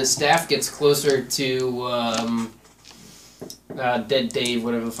room and the staff gets closer to Dead Dave,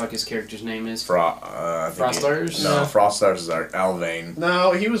 whatever the fuck his character's name is. I think Frostars? No, Frostars is our Alvain.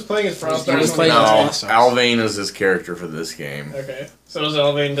 No, he was playing as Frost. He was Stars playing when as he No, died. Frostars. Alvain is his character for this game. Okay, so is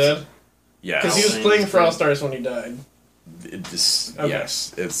Elvain dead? Yeah, Because he was Elvain's playing dead. Frost Stars when he died. Okay.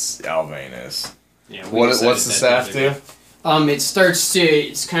 Yes, it's Alvain is. Yeah, we What's decided the that staff the other do? day. It starts to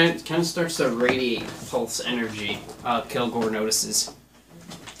it's kind of starts to radiate pulse energy. Kilgore notices.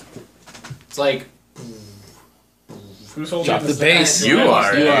 It's like Who's holding Drop the staff? base. You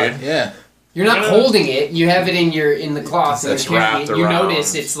are, You are, dude. yeah. You're not Yeah. holding it. You have it in the cloth and It's you're carrying wrapped it. You around.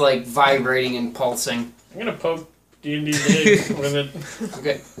 notice it's like vibrating and pulsing. I'm gonna poke D&D Dave with it.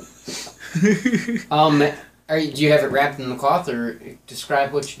 Okay. Do you have it wrapped in the cloth, or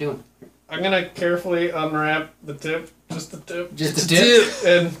describe what you're doing? I'm gonna carefully unwrap the tip, just the tip, Just the tip.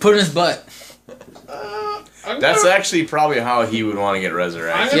 and Put it in his butt. I'm That's gonna, actually probably how he would want to get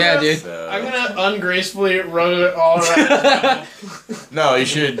resurrected. Yeah, dude. So- I'm gonna ungracefully run it all around. No, you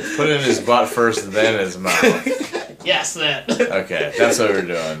should put it in his butt first and then his mouth. Yes, that. Okay, that's what we're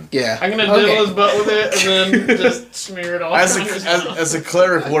doing. Yeah. I'm gonna Okay. diddle his butt with it and then just smear it all As around his as a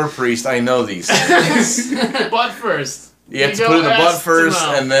clerik war priest, I know these things. butt first. You have to You put it in go the butt ass to first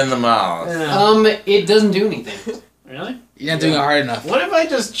mouth. and then the mouth. Yeah. It doesn't do anything. Really? You're not doing it hard enough. What if I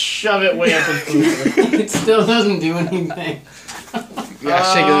just shove it way up his booty? It still doesn't do anything. You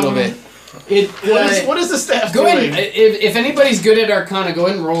gotta shake it a little bit. What is the staff Go doing? ahead. If anybody's good at Arcana, go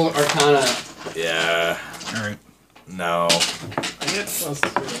ahead and roll Arcana. Yeah. Alright. No. I get plus 2.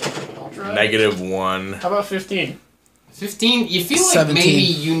 I'll try. -1. How about 15? 15. You feel like 17. maybe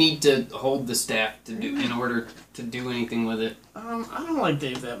you need to hold the staff to do in order to do anything with it. I don't like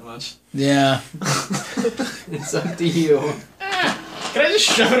Dave that much. Yeah. It's up to you. Can I just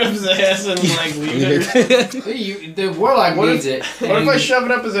shove it up his ass and like leave it? The warlock What needs if- it. What if I and shove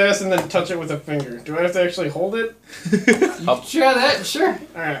it up his ass and then touch it with a finger? Do I have to actually hold it? you try that? Sure.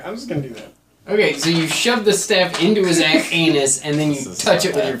 Alright, I'm just gonna do that. Okay, so you shove the staff into his anus and then you This is touch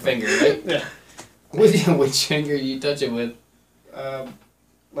it not with your finger, right? Yeah. Which finger do you touch it with?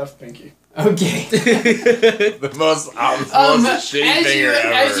 Left pinky. Okay. The most shitty finger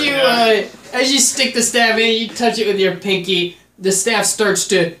ever. As you stick the staff in, you touch it with your pinky. The staff starts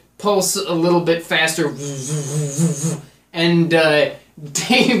to pulse a little bit faster, and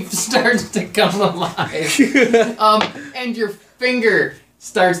Dave starts to come alive. And your finger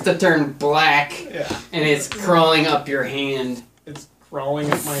starts to turn black, Yeah. and it's crawling up your hand. It's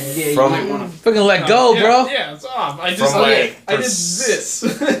crawling up my head. Yeah, you From- might want to. Fucking let go, yeah, bro. Yeah, it's off. I just From my- I did this.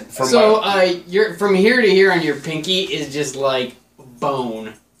 From So, my, you're from here to here on your pinky is just like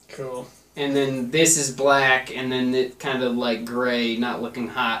bone. Cool. And then this is black, and then it kind of like gray, not looking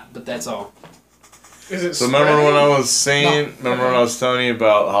hot, but that's all. Is it so remember when I spreading? was saying, remember when I was telling you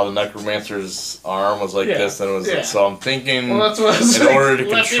about how the necromancer's arm was like Yeah, this, and it was yeah. so I'm thinking Well, that's what I was in saying. order to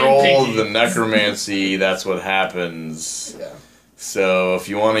Left hand control pinky. the necromancy, that's what happens. Yeah. So if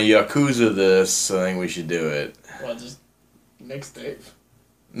you want to Yakuza this, I think we should do it. Well, just mix Dave.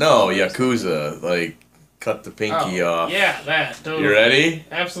 No, Yakuza, like cut the pinky Oh, off. Yeah, that. Totally. You ready?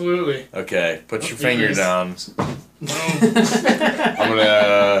 Absolutely. Okay, put your Okay, finger please. down. Boom. I'm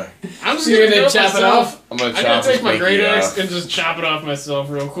gonna I'm just So you're gonna gonna do it chop it myself. off? I'm gonna I gotta chop his take my great pinky axe off. and just chop it off myself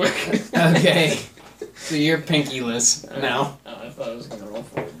real quick. Okay. So you're pinkyless now. Oh, I thought I was gonna roll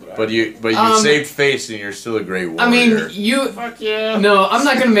for it, But you Um, saved face and you're still a great warrior. I mean, you. Fuck yeah. No, I'm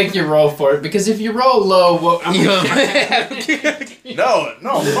not gonna make you roll for it because if you roll low, well, I'm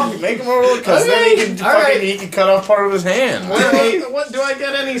no, fucking make him roll because then he can Alright. he can cut off part of his hand. What do I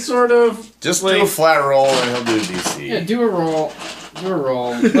get any sort of Just like, do a flat roll and he'll do a DC. Yeah, do a roll. Do a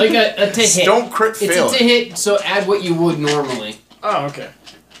roll. Like a to hit. Don't crit It's fail. a to hit, so add what you would normally. Oh, okay.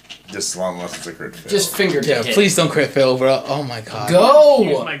 Just as long as it's a crit fail. Just finger to Yeah, hit. please don't crit fail, bro. Oh my god. Use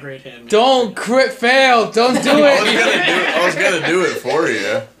Go! my great hand. Don't crit fail. Don't do I it. was gonna do it for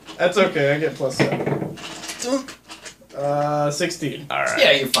you. That's okay. I get plus 7. 16. All right.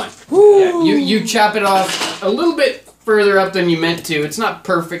 Yeah, you're fine. Yeah, you chop it off a little bit further up than you meant to. It's not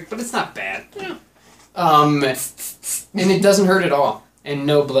perfect, but it's not bad. Yeah. And it doesn't hurt at all, and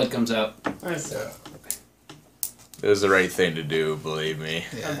no blood comes out. Nice. It was the right thing to do, believe me.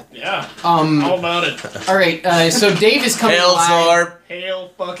 Yeah. All about it. All right. So Dave is coming Hail alive. Zorp! Hail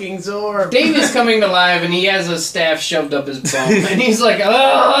fucking Zorb. Dave is coming to life, and he has a staff shoved up his bum, and he's like,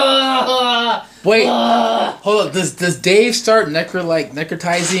 ah! Wait, hold up. Does Dave start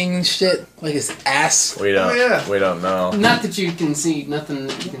necrotizing shit like his ass? We don't. Oh, yeah. We don't know. Not that you can see, nothing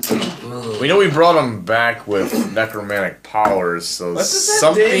that you can see. We know we brought him back with necromantic powers, so Let's just have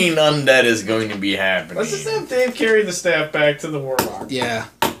something Dave- undead is going to be happening. Let's just have Dave carry the staff back to the warlock. Yeah,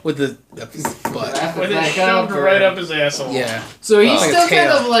 with the up his butt. With it Back shoved up, or- right up his asshole. Yeah. So he's Like still it's kind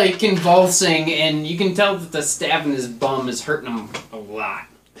chaos. of like convulsing, and you can tell that the stab in his bum is hurting him a lot.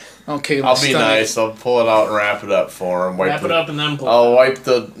 I'll kick him in I'll the be stomach. nice. I'll pull it out and wrap it up for him. Wrap it up and then pull I'll wipe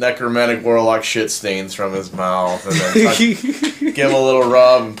the necromantic warlock shit stains from his mouth, and then give him a little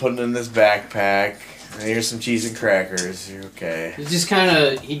rub and put it in his backpack. Here's some cheese and crackers. You're okay. It's just kind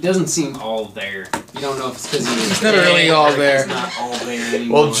of, he doesn't seem all there. You don't know if it's because He's never really all there. He's not all there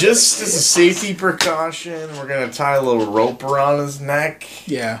anymore. Well, just as a safety precaution, we're gonna tie a little rope around his neck.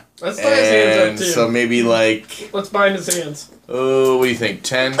 Yeah. Let's tie his hands And up too. so maybe like, Let's bind his hands. oh, what do you think?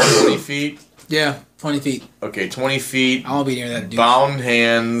 10, 20 feet? Yeah. 20 feet. Okay, 20 feet. I won't be near that dude. Bound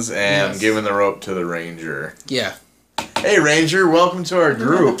hands and Yes. giving the rope to the ranger. Yeah. Hey, Ranger, welcome to our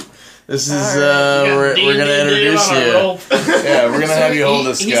group. This is, we're gonna introduce you. Yeah, we're gonna have you hold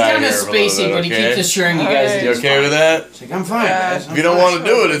this He's guy kind of here for a little spacey, bit, but he okay? keeps assuring you guys that You he's okay fine. with that? He's like, I'm fine, guys. If you don't want to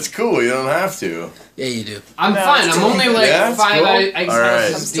do it, it's cool. You don't have to. Yeah, you do. I'm No, fine. it's I'm cool. only like Yeah, it's 5 cool. eggs Alright.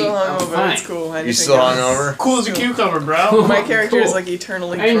 I'm deep. still I'm hungover. fine. It's cool. You Anything still else? hungover? Cool as a cucumber, bro. My character is Cool. like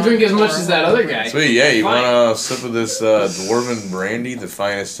eternally. I didn't drunk drink as much or as that other guy. Sweet, yeah. You Fine. want a sip of this dwarven brandy, the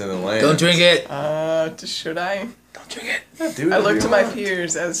finest in the land? Don't drink it. Should I? Don't drink it. Yeah, do I it look if to you my want.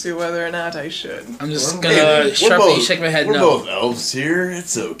 peers as to whether or not I should. I'm just Hey, gonna we're sharply both- shake my head We're no. both elves here.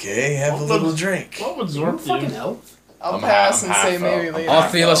 It's okay. Have a What little the- drink. What would You're a Zorp fucking do? elf. I'll I'm pass half- and I'm say half maybe elf. later. All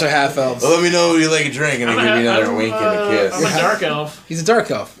three of us are half elves. Well, let me know when you like a drink, and I'll give you another wink and a kiss. I'm a dark elf. He's a dark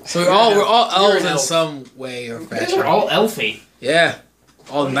elf. So we're all You're elves an in elf. some way or You guys fashion. are all elfy. Yeah.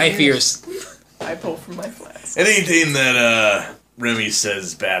 All knife ears. I pull from my flask. Anything that Remy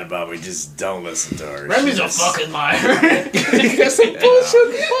says bad about me, just don't listen to her. Remy's a She's- fucking liar. That's some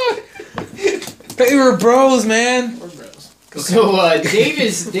bullshit. Fuck. They were bros, man. We're bros. So Dave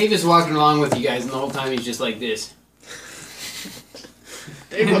is walking along with you guys, and the whole time he's just like this.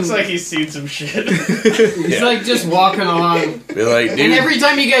 Dave looks like he's seen some shit. He's Yeah. like just walking along, Be like, and dude, every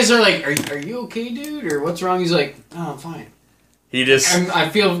time you guys are like, "Are you okay, dude?" or "What's wrong?" He's like, "No, I'm fine. he just. I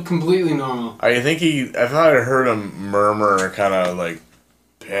feel completely normal." I thought I heard him murmur, kind of like,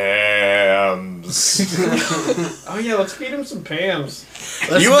 Pams. Oh yeah, let's feed him some Pams.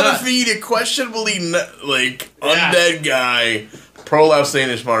 Let's You want not- to feed a questionably Yeah. undead guy prolapse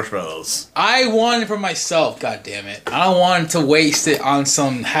Danish marshmallows? I want it for myself, god damn it. I don't want to waste it on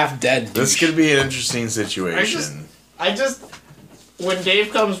some half dead This douche. could be an interesting situation. I just when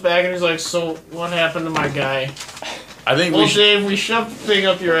Dave comes back and he's like, "So what happened to my guy?" I think Well, we should. Dave, we shoved the thing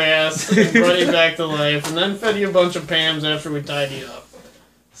up your ass and brought you back to life, and then fed you a bunch of Pams after we tied you up.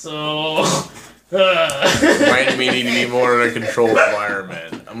 So. Might we need to be more in a controlled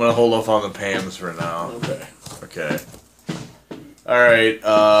environment. I'm gonna hold off on the Pams for now. Okay. Okay. Alright,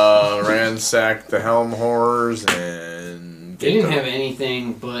 ransack the Helm Horrors and They didn't have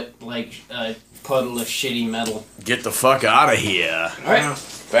anything but like a puddle of shitty metal. get the fuck out of here. All right.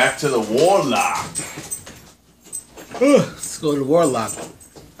 Back to the Warlock. Let's go to Warlock.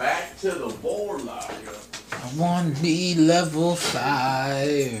 Back to the Warlock. I want to be level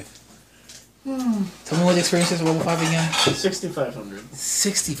 5. Tell me what the experience is for level 5 again. 6,500.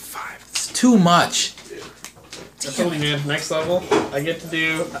 65. It's too much. I told you, man. Next level, I get to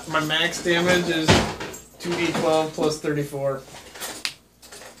do my max damage is 2d12 plus 34.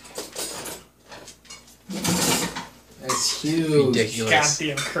 That's huge. Ridiculous.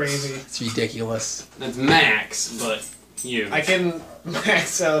 Goddamn crazy. It's ridiculous. That's max, but huge. I can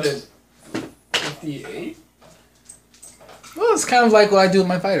max out at 58. Well, it's kind of like what I do with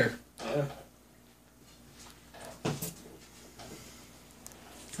my fighter. Yeah.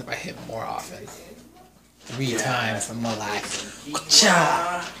 If I hit more often. 3 times, I'm more like,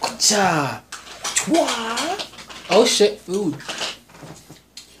 cha, cha, chwa. Oh shit, food.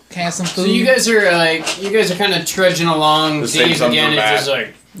 Can I have some food? So you guys are kind of trudging along. The same Dave something again is back. just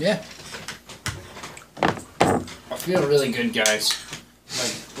like, Yeah. I feel really good, guys.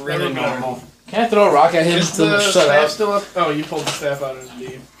 Like really Never normal. Can I throw a rock at him? Is to the shut staff up. still up? Oh, you pulled the staff out of the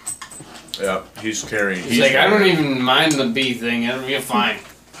D. Yeah, he's carrying. He's like, I don't even mind the bee thing. It'll be fine.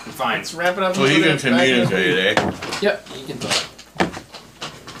 I'm fine. Let's wrap it up. So and you put can it back in the- communicate, eh? Yep, you can throw it.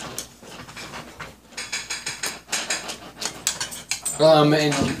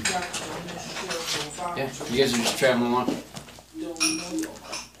 And yeah, you guys are just traveling along.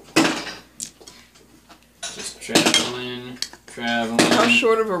 Just traveling. How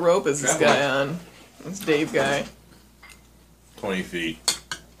short of a rope is this Travel. guy on? This Dave guy. 20 feet.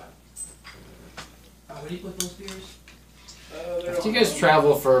 After you guys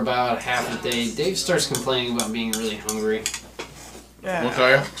travel for about half a day, Dave starts complaining about being really hungry. Yeah.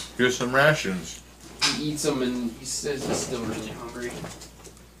 Okay, here's some rations. He eats them and he says he's still really hungry.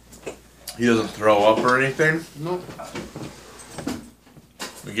 He doesn't throw up or anything. Nope.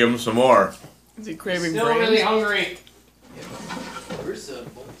 We give him some more. Is he craving Still brains? really hungry.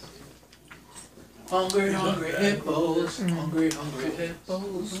 Hungry, hungry hippos. Hungry, hungry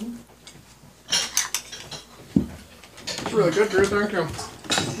hippos. It's really good, Drew. Thank you.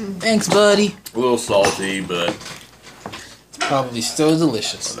 Thanks, buddy. A little salty, but Probably still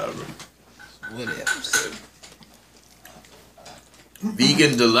delicious. whatever. Whatever.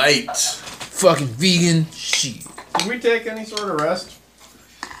 Vegan delight. Fucking vegan shit. Did we take any sort of rest?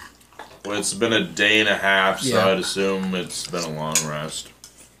 Well, it's been a day and a half, so Yeah. I'd assume it's been a long rest.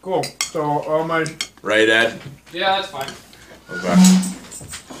 Cool. So all my Right, Ed? Yeah, that's fine. Okay.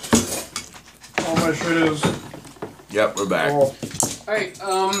 shit is Yep, we're back. full. Alright,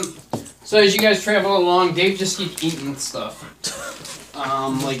 so as you guys travel along, Dave just keeps eating stuff.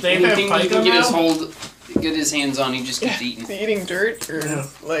 Like Dave have anything he can pica get his hands on, he just keeps eating. Is he eating dirt or Yeah.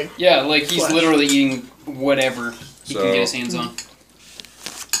 like? Yeah, like he's Flesh. literally eating whatever he can So- get his hands on.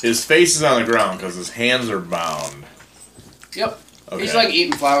 His face is on the ground because his hands are bound. Yep. Okay. He's like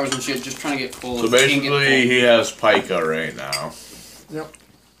eating flowers and shit, just trying to get full. So He can't get basically, he has pica right now. full.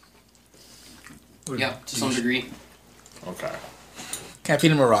 Yep, to some degree. Okay. Can I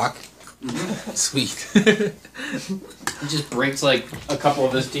feed him a rock? Mm-hmm. Sweet. He just breaks like a couple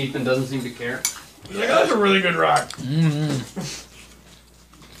of his teeth and doesn't seem to care. Like, that's a really good rock. Can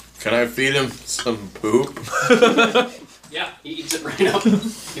I feed him some poop? Yeah, he eats it right up.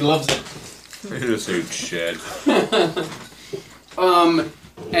 He loves it. He just eats shit.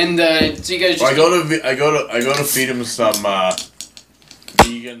 And so you guys just Well, I go to feed him some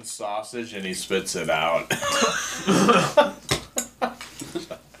vegan sausage, and he spits it out.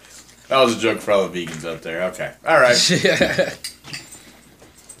 That was a joke for all the vegans out there. Okay, all right.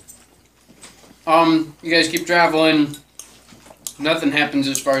 you guys keep traveling. Nothing happens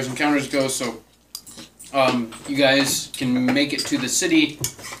as far as encounters go, so you guys can make it to the city,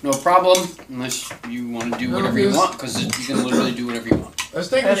 no problem, unless you want to do whatever you want, because you can literally do whatever you want. Let's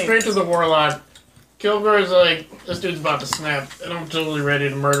take him straight to the warlock. Kilgore's like, this dude's about to snap, and I'm totally ready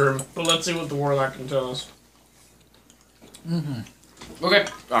to murder him. But let's see what the warlock can tell us. Okay.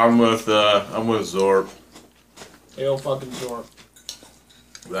 I'm with Zorp. Hail fucking Zorp.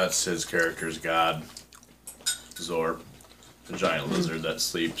 That's his character's god. Zorp, the giant lizard that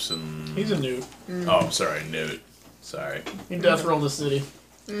sleeps in. He's a noob. Oh, sorry, Newt. Sorry. He death rolled the city.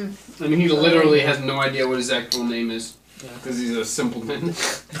 And he literally has no idea what his actual name is, because he's a simpleton.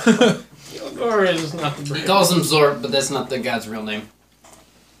 Kilgore is not the He brand. calls him Zorp, but that's not the god's real name.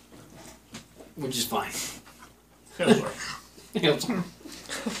 Which is fine. Kilgore.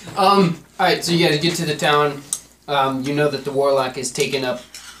 Alright, so you guys get to the town. You know that the warlock has taken up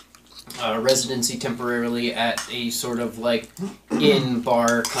residency temporarily at a sort of like inn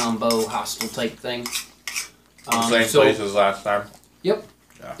bar combo hostel type thing. Same place as last time. Yep.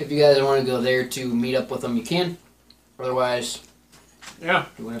 Yeah. If you guys want to go there to meet up with them, you can. Otherwise, Yeah,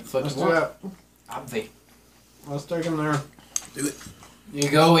 do whatever the fuck let's you do want. that. Obvi. Let's take him there. You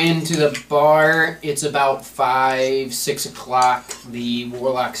go into the bar. It's about 5, 6 o'clock. The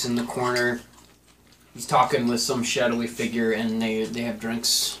warlock's in the corner. He's talking with some shadowy figure, and they have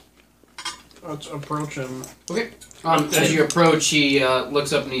drinks. Let's approach him. Okay. As you approach, he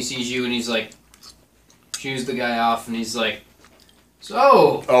looks up and he sees you, and he's like, shoos the guy off, and he's like,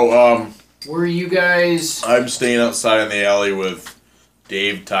 "So, Oh, were you guys?" I'm staying outside in the alley with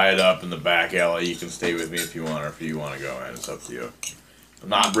Dave tied up in the back alley. You can stay with me if you want, or if you want to go in. It's up to you. I'm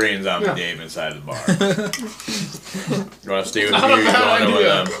not bringing zombie Dave inside the bar. You want to stay with me, or you going in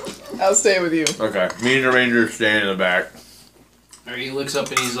with them? I'll stay with you. Okay. Me and the ranger staying in the back. Or he looks up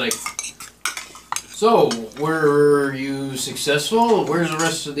and he's like, "So, were you successful? Where's the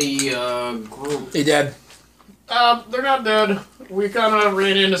rest of the group?" Hey, Dad. They're not dead. We kind of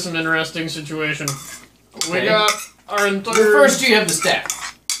ran into some interesting situation. Okay. We got our entire... But first, you have the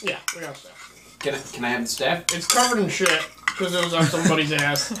staff. Yeah, we got stuff. Can I have the staff? It's covered in shit, because it was on somebody's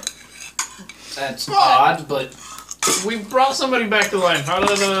ass. That's odd, but We brought somebody back to life. How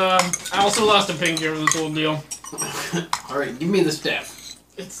did, I also lost a pinky over this whole deal. all right, give me the staff.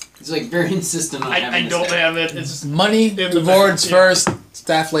 He's like very insistent on having I the don't staff. have it. It's Money, the rewards back, first,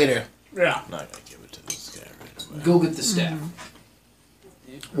 staff later. yeah. I'm not gonna give it to this guy right away. Go get the staff.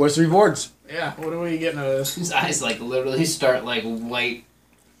 Where's the rewards? Yeah, what are we getting out of this? His eyes like literally start like white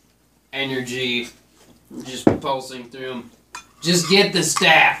energy just pulsing through him. Just get the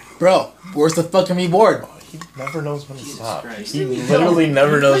staff. Bro, where's the fucking reward? He never knows when to Jesus stop. Christ. He literally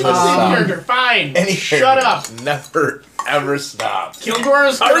never knows when to Same stop. character, fine. Any Shut up. character Never ever stops.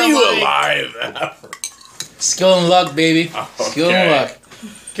 Kilgore's How are kinda you like, alive? Skill and luck, baby. Skill and Okay. luck.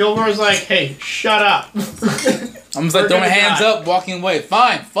 Kilgore's like, hey, shut up. I'm just like We're throwing my gonna hands die. up, walking away.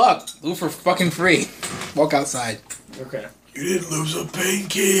 Fine, fuck. Loot for fucking free. Walk outside. Okay. You didn't lose a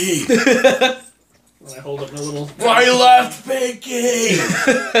pinky. I hold up my little... Why left pinky?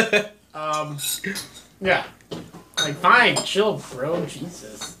 Yeah. Like, fine, chill, bro.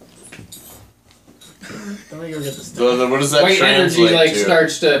 Jesus. Let me go get this stuff. So, what does that White energy translate like to?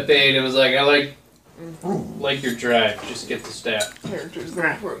 starts to fade. It was like, I like your drive. Just get the staff. Characters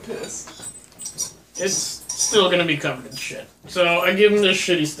Right. were pissed. It's still gonna be covered in shit. So I give him this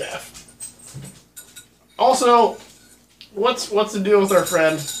shitty staff. Also, what's the deal with our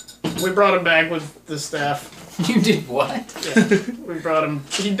friend? We brought him back with the staff. You did what? Yeah, we brought him.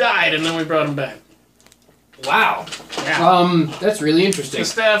 He died, and then we brought him back. Wow. Yeah. That's really interesting. The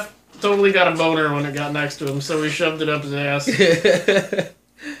staff totally got a boner when it got next to him, so we shoved it up his ass.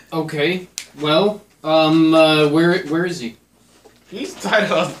 Okay. Well, where is he? He's tied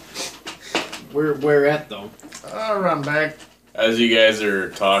up. Where at though? I'll run back. As you guys are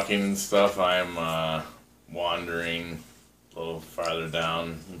talking and stuff, I'm wandering a little farther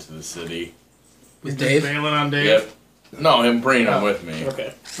down into the city. With Just Dave? bailing on Dave. Yep. No, him bringing him with me.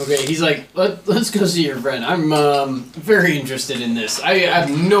 Okay. Okay, he's like, let's go see your friend. I'm very interested in this. I have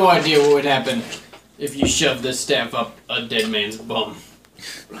no idea what would happen if you shoved this staff up a dead man's bum.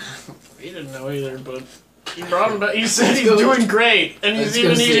 He didn't know either, but he brought him back. He said he's doing great, and he's Let's go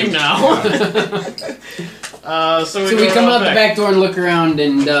even see eating him. now. So So we come out the back door and look around,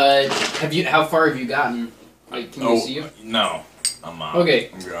 and how far have you gotten? Like, can you see him? No. I'm out. Okay.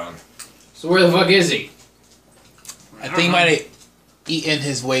 I'm gone. So where the fuck is he? I think he might have eaten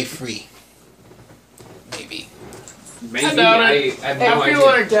his way free. Maybe. Maybe. I doubt it. I have I no feel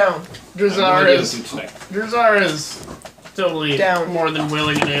idea. like Down. I have no Drazar idea what is to expect. Drazar is totally Down. more than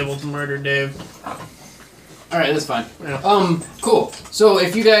willing and able to murder Dave. Alright, that's fine. Yeah. Cool. So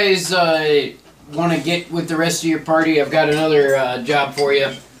if you guys want to get with the rest of your party, I've got another job for you.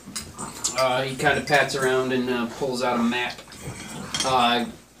 He kind of pats around and pulls out a map.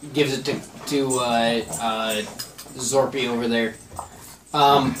 Gives it to Zorpy over there.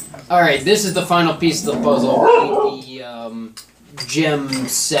 Alright, this is the final piece of the puzzle. The gem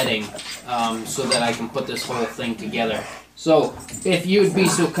setting, so that I can put this whole thing together. So, if you would be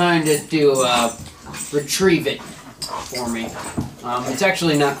so kind as to retrieve it for me. It's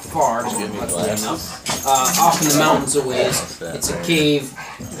actually not far, luckily enough. Off in the mountains a ways. It's a cave.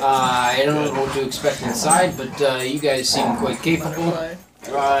 I don't know what to expect inside, but you guys seem quite capable.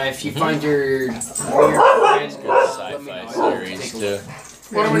 If you find your weird friend, let me know. Sci-fi series too.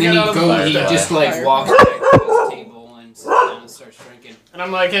 What do And we then get out of the he fire? just like walks back to his table and sits down and starts drinking. And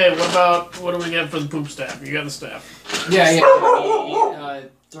I'm like, hey, what do we get for the poop staff? You got the staff. Yeah, he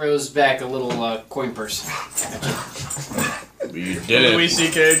throws back a little coin purse. You did it. Louis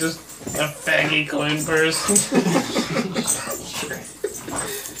C.K. just a faggy coin purse.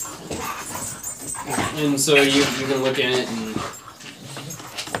 And so you can look at it and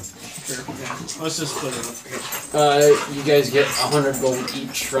Sure, yeah. Let's just split it up. you guys get 100 gold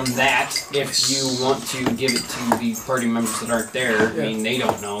each from that. If you want to give it to the party members that aren't there, I mean they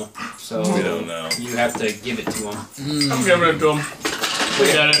don't know, so We don't know. you have to give it to them. I'm giving it to him.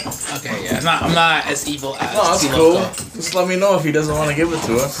 We got it. Okay, yeah. I'm not as evil as Oh, that's T-Loco. cool. Just let me know if he doesn't want to give it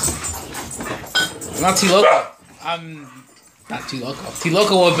to us. I'm not T-Loco. I'm not T-Loco.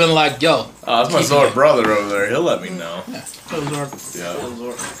 T-Loco would have been like, yo. Oh, that's my Zord brother over there. He'll let me know. Those are.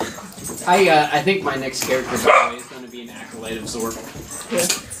 Yeah. I think my next character by the way, is going to be an acolyte of Zorp.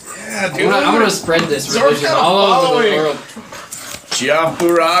 Yeah, I'm gonna spread this Zorp's religion got a all over the following. world.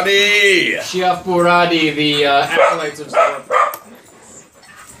 Chiapurati! Shiaf Buradi, the acolytes of Zorp.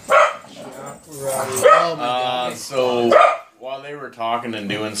 Oh my god. So while they were talking and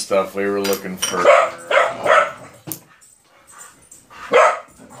doing stuff, we were looking for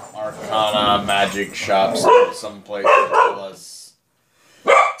Arcana magic shops someplace to tell us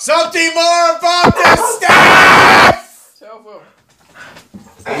something more about this staff. Tofu.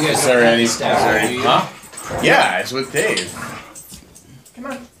 You guys Sorry, have Eddie. staff, Sorry. do you? Huh? Yeah, it's with Dave. Come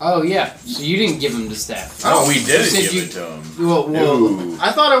on. Oh yeah, so you didn't give him the staff. Oh, we did said give you- it to him. Well, No.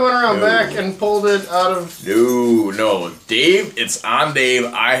 I thought I went around No. back and pulled it out of. No. Dave, it's on Dave.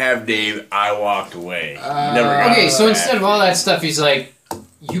 I have Dave. I walked away. Never got okay, it so back. instead of all that stuff, he's like,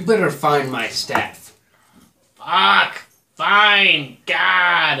 "You better find my staff." Fuck. Fine.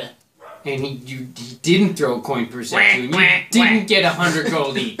 God. And he didn't throw a coin purse at you, and you didn't get 100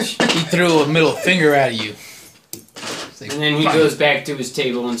 gold each. He threw a middle finger at you. It's like, And then he fine. goes back to his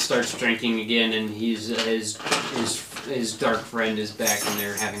table and starts drinking again, and his dark friend is back, and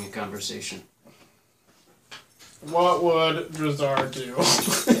they're having a conversation. What would Drazar do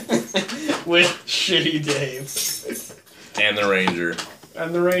with shitty Dave And the Ranger.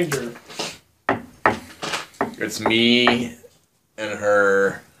 and the Ranger? It's me and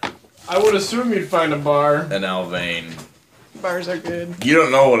her I would assume you'd find a bar. and Alvain. Bars are good. You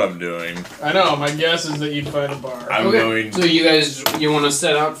don't know what I'm doing. I know. My guess is that you'd find a bar. I'm going. So you guys, you want to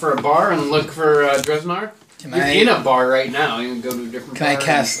set out for a bar and look for Dresnar? You're in a bar right now. You can go to a different bar. Can I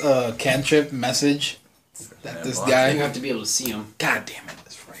cast a cantrip message that this guy? You have to be able to see him. God damn it,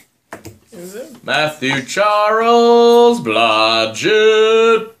 that's right. Is it? Matthew Charles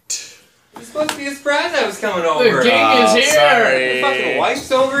Blodgett. It's supposed to be a surprise I was coming over. The king is here. Sorry. The fucking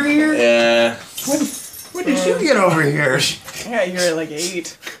wife's over here? Yeah. When did you get over here? I got here at like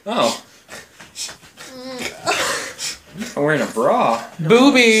 8. Oh. I'm wearing a bra.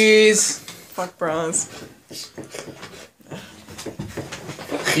 Boobies! Fuck bras.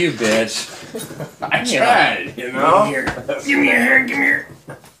 You bitch. I tried, you know? Give me your hair, give me your...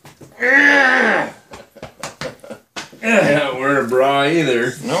 I'm not wearing a bra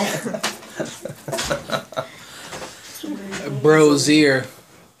either. Nope. Brozier.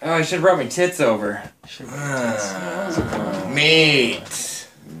 Oh, I should have brought my tits over. Meat.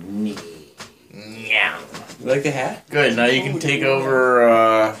 Yeah. You like the hat? Good, now you can take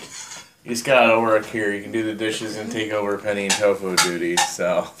over, you just got work here. You can do the dishes and take over Penny and Tofu duties,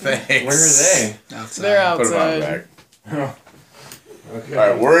 so thanks. Where are they? Outside. They're Put them on outside. back. Okay.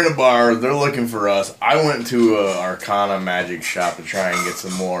 Alright, we're in a bar. They're looking for us. I went to a Arcana magic shop to try and get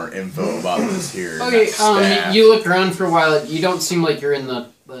some more info about this here. Okay, staff. you look around for a while. You don't seem like you're in the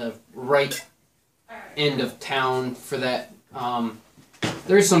right end of town for that.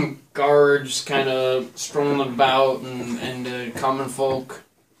 There's some guards kind of strolling about and common folk,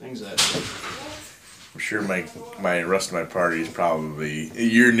 things like that. I'm sure my rest of my party is probably,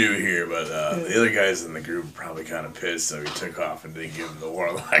 you're new here, but the other guys in the group are probably kind of pissed, so we took off and didn't give them the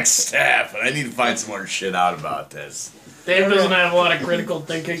warlock staff. And I need to find some more shit out about this. Dave doesn't have a lot of critical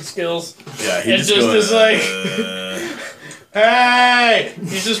thinking skills. Yeah, he It just just goes, is like, hey!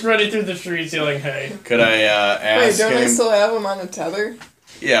 He's just running through the streets yelling, hey. could I Wait, ask don't I him? still have them on a tether?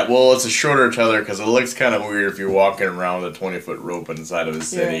 Yeah, well, it's a shorter tether because it looks kind of weird if you're walking around with a 20-foot rope inside of a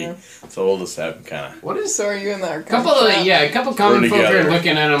city. Yeah. So we'll just have him kind of. What is So are you in the a couple of common folk together. are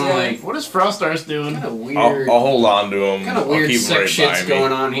looking at him Yeah. like, What is Frostars doing? kind of weird, I'll hold on to him. kind of I'll weird keep him sex right shit's by going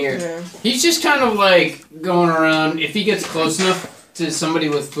me. on here. Yeah. He's just kind of like going around. If he gets close enough to somebody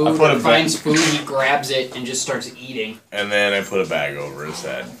with I food put or him finds food, he grabs it and just starts eating. And then I put a bag over his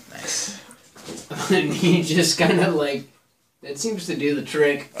head. Nice. And he just kind of like, that seems to do the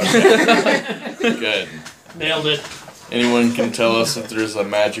trick. Good. Nailed it. Anyone can tell us if there's a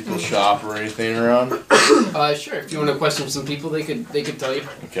magical shop or anything around? Sure. If you want to question some people, they could tell you.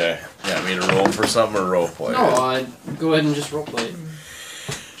 Okay. Yeah, me to roll for something or role play? No, go ahead and just roleplay it.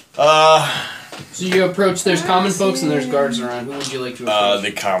 So you approach. There's common folks and there's guards around. Who would you like to approach?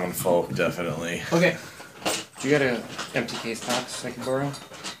 The common folk, definitely. Okay. You got a empty case box I can borrow?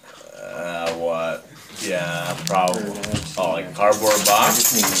 What? Yeah, probably. Or, Oh, like a cardboard I box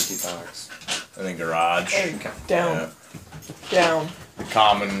just need an empty box. in the garage. There you go. Down. Yeah. Down. The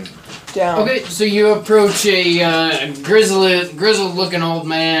common. Down. Okay, so you approach a grizzled looking old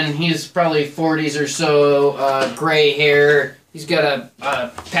man. He's probably 40s or so, gray hair. He's got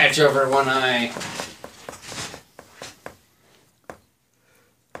a patch over one eye.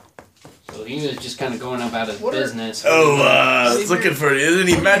 So he was just kind of going about his business. Oh, it's looking for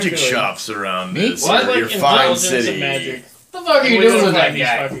any magic shops around Me? this. Well, I or like your fine intelligence and city. magic. What the fuck are you We doing gotta with that find these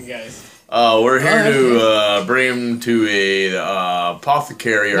guy? fucking guys. We're here to bring him to a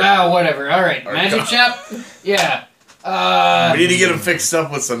apothecary. Ah, whatever. All right, Or magic co- shop. Yeah. We need to get him fixed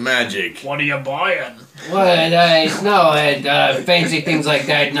up with some magic. What are you buying? Fancy things like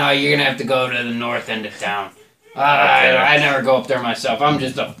that. No, you're gonna have to go to the north end of town. I never go up there myself. I'm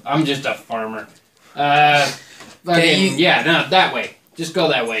just a farmer. That way. Just go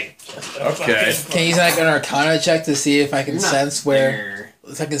that way. Okay. Can you like an Arcana check to see if I can You're not sense where? there.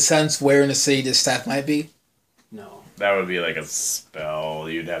 If I can sense where in the city this staff might be. No. That would be like a spell.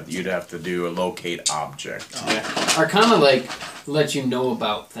 You'd have to do a locate object. Yeah. Arcana like let you know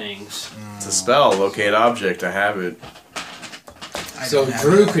about things. It's a spell. Locate object. I have it. I So don't have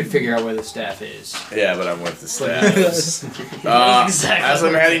Drew it. could figure out where the staff is. Yeah, but I'm with the staff. Exactly. As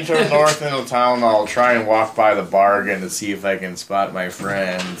I'm heading toward north end of town, I'll try and walk by the bar again to see if I can spot my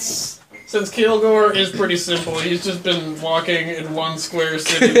friends. Since Kilgore is pretty simple, he's just been walking in one square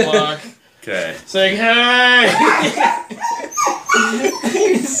city block, Okay. saying, hey!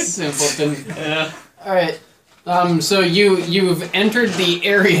 Simpleton. Yeah. All right. So you've entered the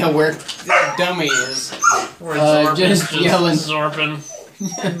area where the dummy is. We're Just yelling. Zorping.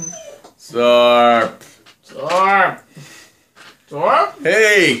 Zarp. Zorp! What?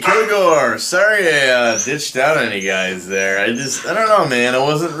 Hey, Kilgore. Sorry I ditched out on you guys there. I don't know, man. I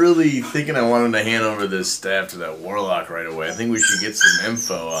wasn't really thinking I wanted to hand over this staff to that warlock right away. I think we should get some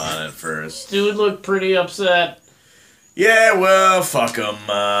info on it first. Dude looked pretty upset. Yeah, well, fuck him.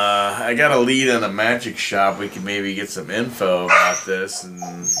 I got a lead on a magic shop. We can maybe get some info about this, and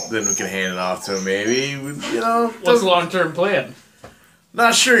then we can hand it off to him, maybe. You know. What's the long-term plan?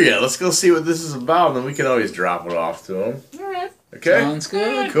 Not sure yet. Let's go see what this is about, and then we can always drop it off to him. Alright. Okay? Sounds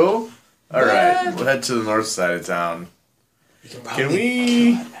good. Cool? Alright, we'll head to the north side of town. Can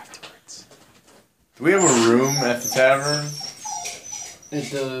we... Do we have a room at the tavern? At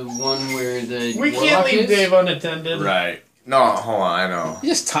the one where the We can't warlock leave is? Dave unattended. Right. No, hold on, I know. You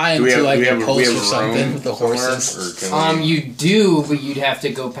just tie him Do we to have- like do we a have a- post we have or a something room with the somewhere, horses. or can we- You do, but you'd have to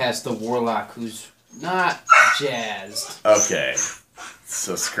go past the warlock who's not jazzed. Okay.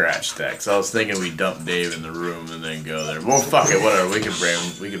 So scratch that. 'Cause I was thinking we dump Dave in the room and then go there. Well, fuck it, whatever. We can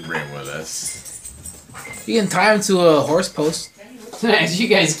bring him with us. You can tie him to a horse post. As you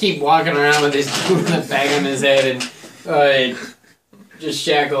guys keep walking around with this dude with a bag on his head and just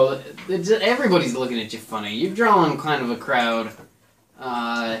shackled, everybody's looking at you funny. You're drawing kind of a crowd.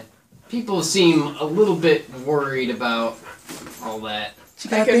 People seem a little bit worried about all that. You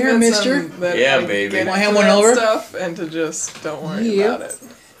got there, mister? Yeah, baby. Get Wanna into hand one that over? stuff and to just don't worry Yeah. about it.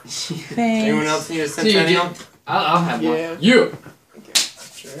 Anyone else need a So you centennial? do- I'll have Yeah. one. You.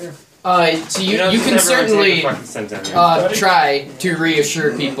 Sure. So you don't can just never certainly take a fucking centennial. try to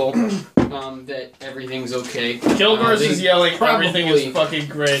reassure people that everything's okay. Kilgore's They is yelling, probably- everything is fucking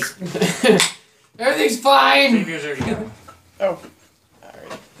great. Everything's fine. Savior's already gone. Oh.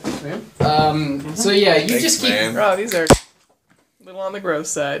 So yeah, you Thanks, just keep. man. Wow, these are a little on the gross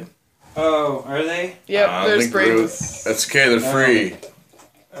side. Oh, are they? Yep, I they're think sprayed we're- with... That's okay, they're free.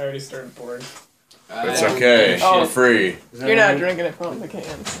 I already started pouring. It's okay, Oh. they're free. You're not drinking it from the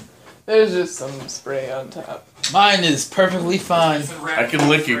cans. There's just some spray on top. Mine is perfectly fine. I can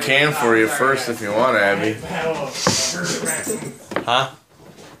lick your can for you first if you want, Abby. Huh?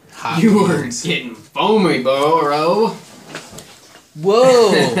 Hot You were beans. getting foamy, bro.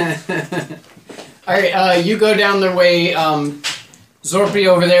 Whoa! Alright, you go down their way. Zorpy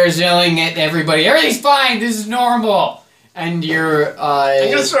over there is yelling at everybody, everything's fine, this is normal! And you're, I'm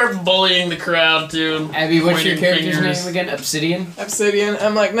gonna start bullying the crowd, too. Abby, what's your pointing character's fingers. name again? Obsidian? Obsidian.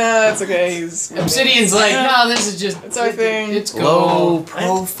 I'm like, nah, it's okay. He's... Obsidian's like, no, this is just... It's our thing. It's Low cool.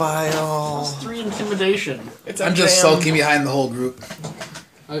 profile. 3 intimidation. It's our I'm just jam. sulking behind the whole group.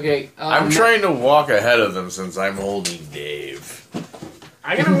 Okay, I'm trying to walk ahead of them since I'm holding Dave.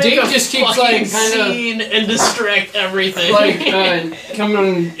 I'm gonna make Dave a just keeps, fucking like, kinda- scene and distract everything. like,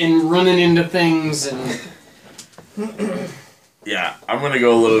 coming and running into things and... Yeah, I'm gonna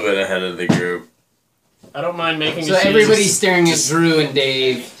go a little bit ahead of the group. I don't mind making So a scene. everybody's staring at Drew and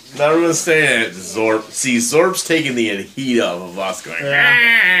Dave. Not everyone's staring at Zorp. See, Zorp's taking the heat off of us going.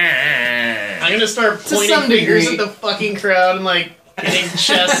 I'm gonna start To pointing some fingers degree. at the fucking crowd and like hitting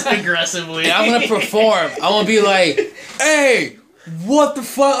chests aggressively. And I'm gonna perform. I'm gonna be like, hey, what the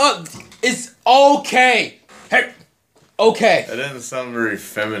fuck? It's okay. Hey, okay. That doesn't sound very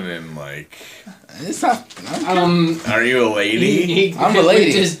feminine. Like, It's not. are you a lady? He I'm a lady.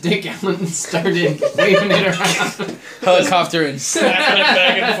 whipped his dick out and started waving it around. Helicopter and Snapping it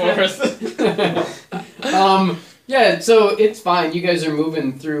back and forth. Yeah, so it's fine. You guys are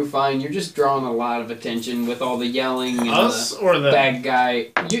moving through fine. You're just drawing a lot of attention with all the yelling and Us the or them? bad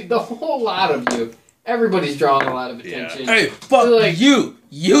guy. The whole lot of you. Everybody's drawing a lot of attention. hey, fuck You're like, you.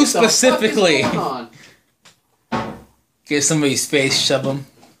 You What the fuck is specifically. going on? Get somebody's face, shove them.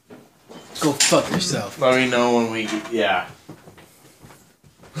 Go fuck yourself. Let me know when we. Yeah.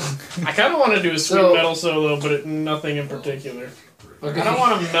 I kind of want to do a sweet So- metal solo, but nothing in particular. Okay. I don't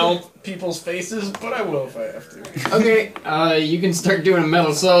want to melt people's faces, but I will if I have to. Okay, you can start doing a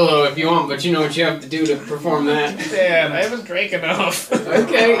metal solo if you want, but you know what you have to do to perform that. Dad, I haven't drank enough.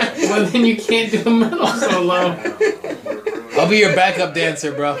 Okay, well then you can't do a metal solo. I'll be your backup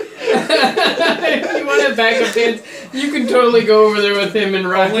dancer, bro. If you want to backup dance, you can totally go over there with him and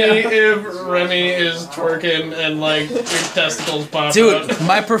rock Only out. if Remy is twerking and like your testicles pop Dude, out.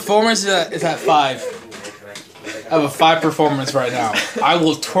 my performance is at 5. I have a 5 performance right now. I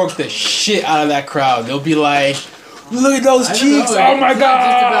will twerk the shit out of that crowd. They'll be like, look at those I don't cheeks. know, Oh my it's not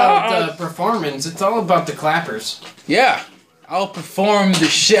just about god. the performance, it's all about the clappers. Yeah. I'll perform the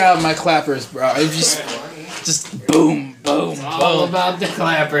shit out of my clappers, bro. It just boom, boom, All boom. about the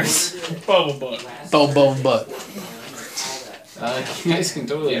clappers. Bubble butt. Boom, boom, butt. You guys can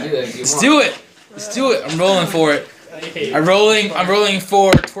totally do that if you Let's want. do it. Let's do it. I'm rolling for it. I hate I'm rolling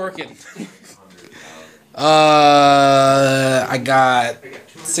for twerking. I got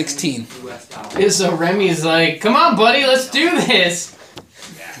 16. So Remy's like, come on, buddy, let's do this.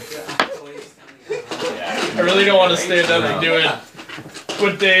 I really don't want to stand up and do it.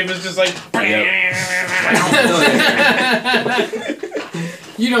 But Dave is just like.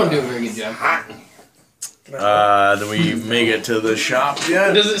 You don't do a very good job. Do we make it to the shop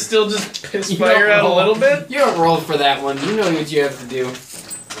yet? Does it still just piss You fire don't out a roll. little bit? You don't roll for that one. You know what you have to do.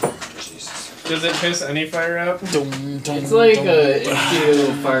 Does it piss any fire out? It's like a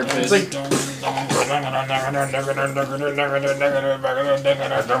little fire pit. It's like.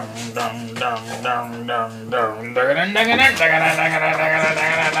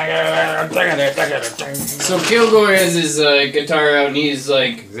 So Kilgore has his guitar out and he's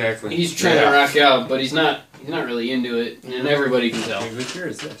like, Exactly. he's trying to rock out, but he's not really into it, and everybody can tell. Which year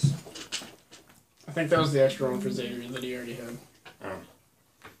is this? I think that was the extra one for Xavier that he already had.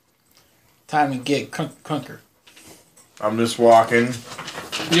 Time to get crunker. I'm just walking.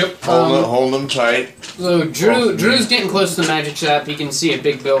 Yep. Hold him tight. So Drew's getting close to the magic shop. He can see a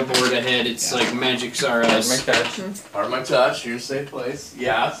big billboard ahead. It's like Magics R Us. My touch. Heart my touch. You're in a safe place.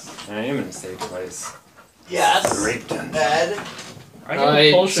 Yes. I am in a safe place. Yes. Great done. Ed. I got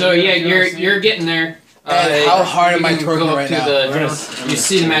a potion So here yeah, if you wanna see you're it. getting there. And how hard am I you can twerking go up right to now? You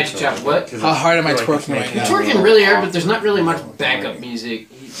see the magic shop. What? How hard am I twerking right You're now? twerking really hard, but there's not really much backup music.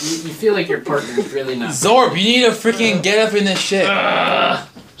 You feel like your partner's really not. Zorb, you need to freaking get up in this shit. Can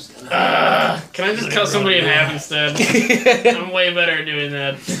I just cut somebody in half instead? I'm way better at doing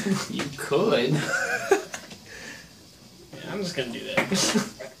that. You could. Yeah, I'm just gonna do that.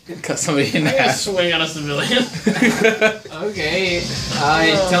 Cut somebody in I'm gonna half. swing on a civilian. Okay.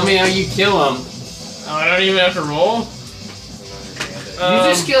 Tell me how you kill him. Oh, I don't even have to roll? You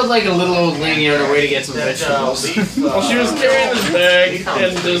just killed like a little old lady on her way to get some vegetables. Well, she was carrying this bag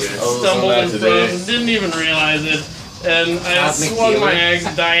and just stumbled in front, today. didn't even realize it. And I Cosmic swung my healer.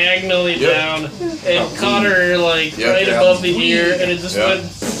 axe diagonally Yep. down and caught her like Yep. right above the ear, and it just Yep. went.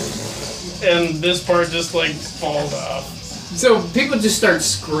 And this part just like falls off. So people just start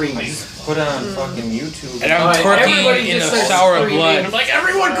screaming. Put on fucking YouTube. And I'm Everybody twerking in a just starts shower of screaming. And I'm blood. like,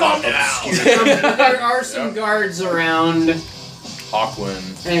 everyone calm down! There are some guards around,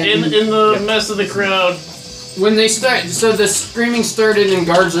 Hawkwind. and In the mess of the crowd, when they start, so the screaming started, and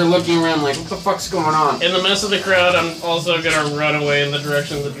guards are looking around like, "What the fuck's going on?" in the mess of the crowd, I'm also gonna run away in the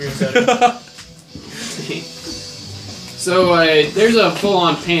direction that Drew's headed. So there's a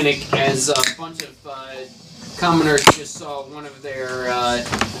full-on panic as a bunch of commoners just saw one of their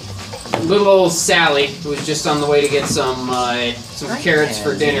little old Sally, who was just on the way to get some carrots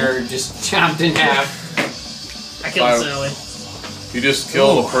for dinner, just chopped in half. I killed Fire. Sally. You just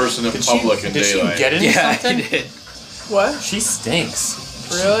killed a person in public in Did she daylight. get into Yeah, something? he did. What? She stinks.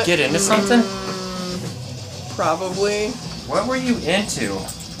 Did Really? she get into something? Probably. What were you into?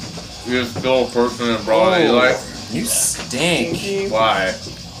 You just killed a person in broad daylight. You stink. Stinky. Why?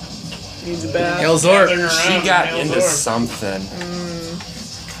 Needs a bath. Hail Gathering Zorb. around, She got nails into over. something.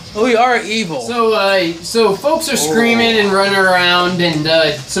 We are evil. So folks are screaming and running around,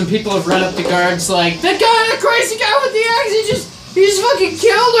 and some people have run up to guards like, "The crazy guy with the axe, he just fucking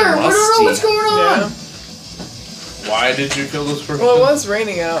killed her. I don't know what's going on." Yeah. Why did you kill this person? Well, it was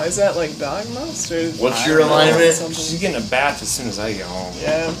raining out. Is that like dogmouse or? What's I your don't know, alignment? something. She's getting a bath as soon as I get home.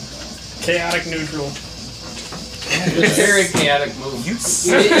 Yeah. Chaotic neutral. It's a very chaotic move. You He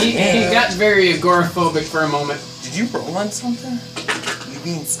stink. got very agoraphobic for a moment. Did you roll on something? You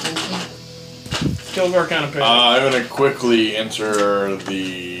being stinky? Kilgore kind of pissed. I'm gonna quickly enter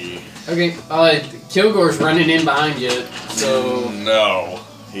the. Okay, Kilgore's running in behind you, so No,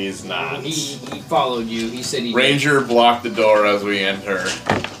 he's not. he followed you. He said he. Ranger blocked the door as we enter.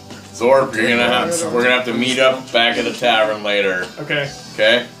 Zorp, we're gonna have to meet up back at the tavern later. Okay.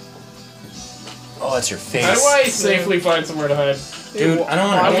 Okay? Oh, that's your face. How do I safely find somewhere to hide? Dude, I don't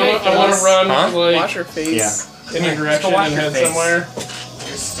I want want to. to run Huh? like Wash her face. in a Here, direction go wash and your head face. somewhere,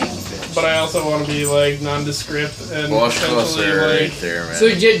 You're stinky bitch. but I also want to be like nondescript and Wash potentially closer like. right there, man. So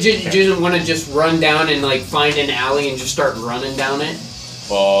you want to just run down and like find an alley and just start running down it?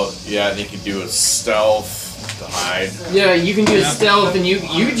 Well, yeah, I think you do a stealth to hide. Yeah, you can do a stealth, and you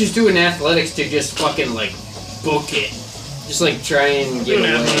could just do an athletics to just fucking like book it, just like try and get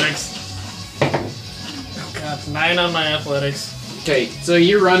Doing away. athletics. Oh god, 9 on my athletics. Okay, so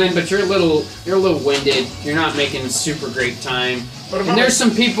you're running, but you're a little winded. You're not making super great time. What And about there's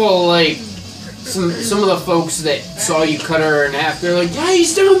some people like some of the folks that saw you cut her in half. They're like, "Yeah,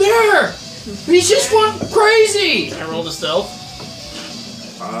 he's down there. He's just went crazy." I rolled a stealth?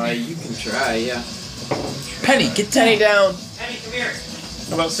 You can try, yeah. Penny, get Penny down.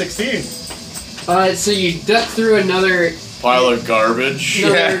 down. About 16. So you duck through another Pile of garbage.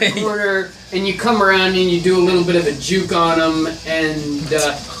 corner, and you come around and you do a little bit of a juke on them, and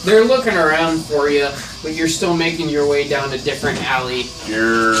they're looking around for you, but you're still making your way down a different alley.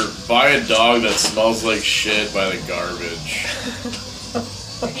 You're by a dog that smells like shit by the garbage.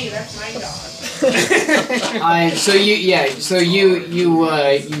 Hey, that's my dog. So you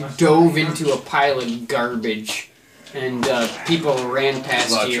dove into a pile of garbage, and people ran I'm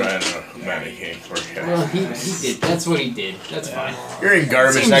past not you. trying to medicate for you. Well, he did. That's what he did. That's fine. You're in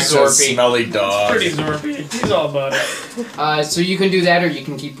garbage Seems next to a zorpy. smelly dog. Pretty Zorpy. He's all about it. So you can do that, or you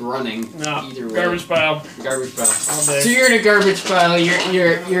can keep running. No, Either way. garbage pile. Garbage pile. All day. So you're in a garbage pile.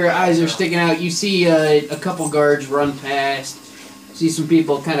 Your eyes are sticking out. You see a couple guards run past. See some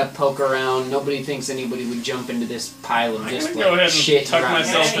people kind of poke around. Nobody thinks anybody would jump into this pile of I'm just gonna like go ahead and shit. tuck rotten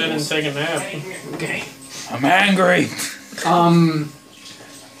myself in and vegetables. take a nap. Okay. I'm angry.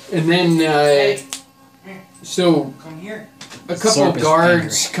 And then so Come here. a couple Sorp of is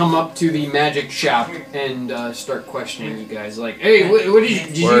guards come up to the magic shop and start questioning you guys. Like, hey, what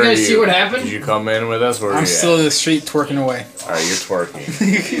did you Where are guys see what happened? Did you come in with us? Where are I'm you still in the street twerking away. Alright, you're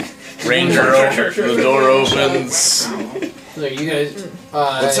twerking. Ranger, the door opens. So you guys.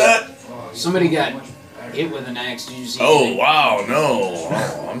 What's that? Somebody got hit with an axe. Did you see? Oh anything? wow, no.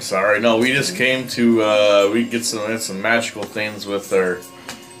 Oh, I'm sorry. No, we just came to we had some magical things with our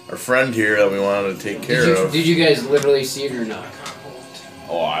friend here that we wanted to take care of. Did you guys literally see it or not?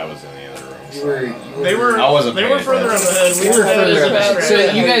 Oh, I was in the other room. You were. They were. I wasn't They were paying further up attention. ahead. We were further bad. ahead. So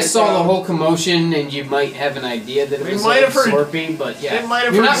Yeah. you guys saw the whole commotion, and you might have an idea that it We was might have heard- Slurpee, but yeah, they might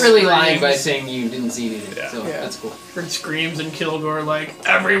have you're heard not really lying by screams. saying you didn't see anything. Yeah. So Yeah. that's cool. Heard screams and Kilgore like,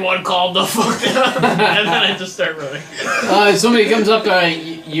 everyone calm the fuck down. And then I just start running. Somebody comes up to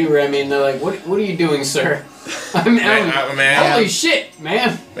you, Remy, and they're like, "What are you doing, sir?" I'm Ma'am, holy shit,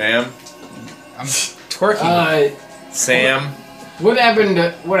 man. ma'am, I'm twerking. Sam. What happened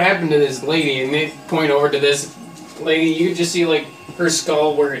to this lady? And they point over to this lady. You could just see like her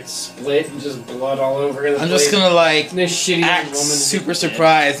skull where it's split and just blood all over the I'm place. just gonna like This shitty act woman. is super dead.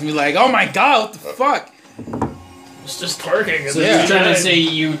 surprised and be like, "Oh my god, what the fuck?" It's just twerking. So Yeah. you're trying to say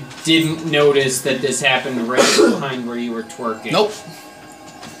you didn't notice that this happened right behind where you were twerking? Nope.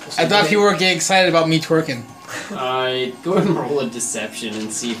 I thought people were getting excited about me twerking. Go ahead and roll a deception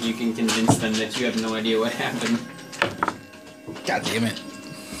and see if you can convince them that you have no idea what happened. God damn it.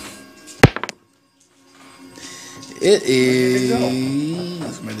 It is.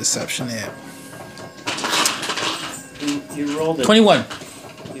 Where's my deception at? You rolled it. 21.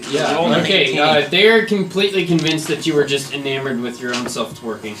 Yeah. rolled an Okay. 18. They're completely convinced that you were just enamored with your own self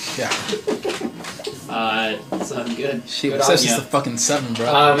twerking. Yeah. So good. Shit, Good what's on that? ya. Just a fucking 7,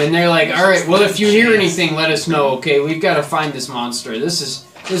 bro. And they're like, all right, well, if you hear anything, let us know. Okay, we've got to find this monster. This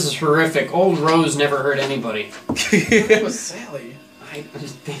is horrific. Old Rose never hurt anybody. It was Sally.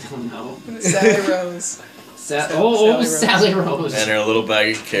 They don't know. Sally Rose. Old Sally Rose. And her little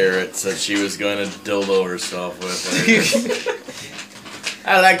bag of carrots that she was going to dildo herself with.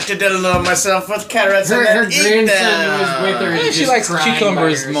 I like to dildo myself with carrots Her and then eat grandson was them. with her. And Yeah, she just likes crying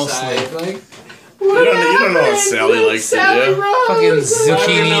cucumbers by her mostly. side, like, You don't know what Sally likes to do. Fucking I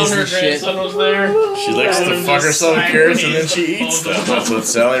zucchinis her and shit. grandson was there. She likes to Yeah, fuck herself with just carrots and then side she eats pieces. them. That's what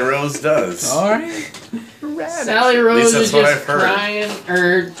Sally Rose does. Alright. Sally Rose that's is what just I've heard. crying.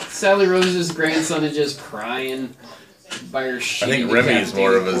 Or Sally Rose's grandson is just crying by her shitty I think Remy's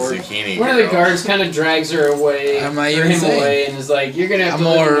more of a decapitated zucchini One of the girl. guards kind of drags her away, I might or even him say. away, and is like, "You're gonna have I'm to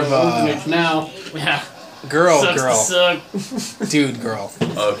live more in of an a- orphanage now." Yeah. Girl, Sucks to girl. suck. Dude, girl.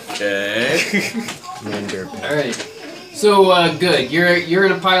 Okay. All right. So good. You're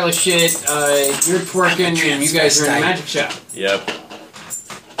in a pile of shit. You're twerking, and you guys are in a magic shop. Yep.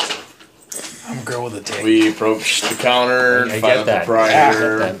 I'm a girl with a dick. We approached the counter, I find get the that.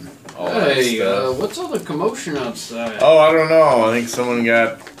 proprietor, Yeah. all that Hey, stuff. what's all the commotion outside? Oh, I don't know. I think someone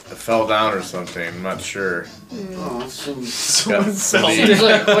fell down or something. I'm not sure. Oh, seems Got somebody- seems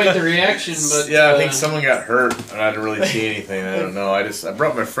like quite the reaction, but Yeah, I think someone got hurt, and I didn't really see anything. I don't know. I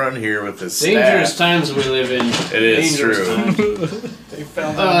brought my friend here with his dangerous staff. times we live in. It is Dangerous true. times. They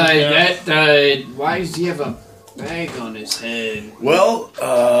fell down. Why does he have a bag on his head? Well,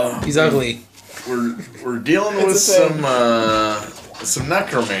 He's ugly. we're dealing with It's a thing. some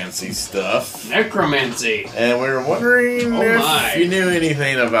necromancy stuff, Necromancy. and we were wondering Oh my. if you knew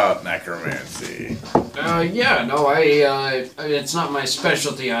anything about necromancy. Yeah, no, it's not my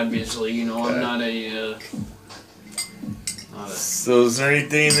specialty, obviously. You know, I'm Okay. not a. So, is there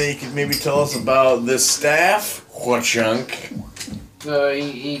anything that you could maybe tell us about this staff? Chunk.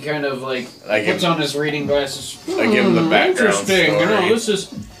 He kind of like I give puts on his reading glasses. I give him the background Interesting. You know,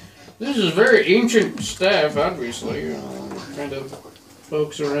 story. This is a very ancient staff, obviously. Kind of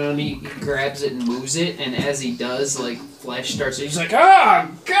pokes around. He grabs it and moves it, and as he does, like, flesh starts. He's like, "Oh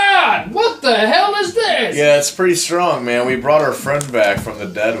God! What the hell is this?" Yeah, it's pretty strong, man. We brought our friend back from the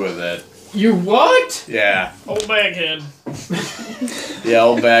dead with it. You what? Yeah. Old baghead. Yeah,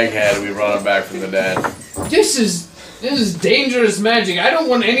 old baghead. We brought him back from the dead. This is dangerous magic. I don't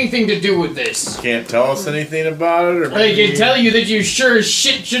want anything to do with this. Can't tell us anything about it, or I can tell you that you sure as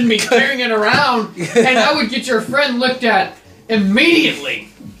shit shouldn't be carrying it around, and I would get your friend looked at immediately.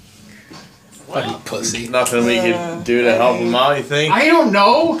 Fucking pussy. nothing we could do to help him out. You think? I don't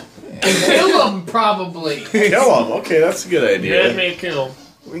know. Kill him, probably. Kill him. Okay, that's a good idea. Red may kill.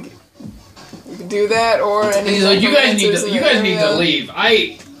 We could do that, or any. He's like, you guys need necromancers to. in You the guys need to area." leave.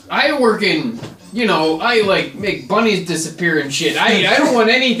 I work in. You know, I like make bunnies disappear and shit. I don't want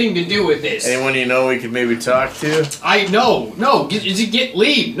anything to do with this. Anyone you know we could maybe talk to?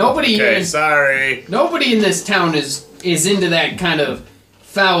 Leave. Nobody here Okay, is. sorry. Nobody in this town is into that kind of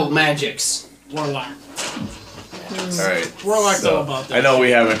foul magics. Warlock. Alright. Warlock's all about that. I know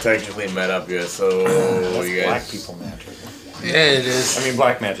we haven't technically met up yet, so That's you black guys. people magic. Yeah, it is. I mean,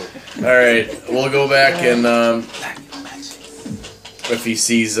 black magic. Alright, we'll go back and if he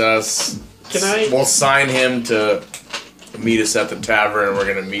sees us, Can I? we'll sign him to meet us at the tavern, and we're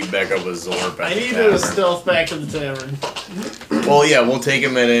gonna meet back up with Zorp at I the need tavern. to stealth back to the tavern. Well, yeah, we'll take a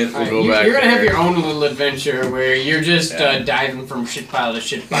minute. We'll go back. You're gonna have there. your own little adventure where you're just diving from shit pile to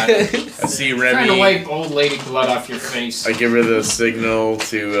shit pile, I see trying to Remy. wipe old lady blood off your face. I give her the signal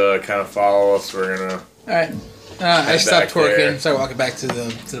to kind of follow us. We're gonna. Alright. I Head stopped back there. twerking, started walking back to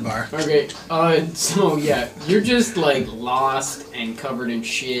the bar. Okay, so yeah, you're just like lost and covered in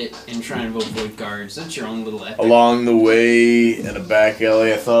shit and trying to avoid guards. That's your own little epic. Along the way in a back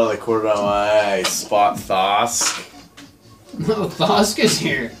alley, I thought of the corner of my eye. I spot Thosk. No, Thosk is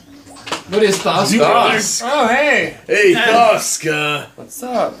here. What is Thosk? Thosk. Oh, hey! Hey, Thosk. What's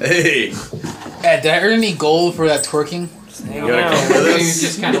up? Hey. Did I earn any gold for that twerking? You gotta come with He's us.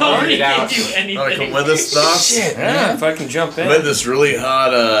 just kind of Nobody it out. can do You wanna come anything. with us, Thosk? Shit, Yeah, man. if I can jump I in. met this really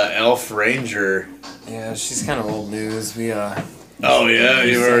hot elf ranger. Yeah, she's kind of old news. We Oh yeah,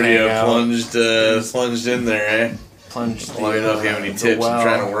 you Used to already hang out. plunged in there, eh? plunged. Let me know if you have any the tips. well. I'm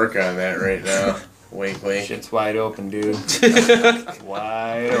trying to work on that right now. Wink, wink. Shit's wide open, dude.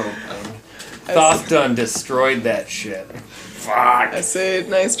 Wide open. Thoth done destroyed that shit. Fuck. I say,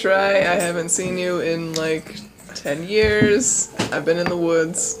 nice try. I haven't seen you in like 10 years. I've been in the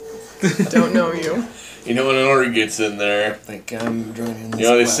woods. Don't know you. You know when an orc gets in there, I think I'm joining this you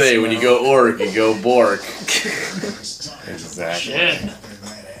know what they class say, when now. you go orc, you go bork. Exactly. Shit.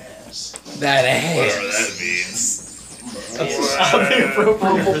 That Whatever ass. that means. I'll be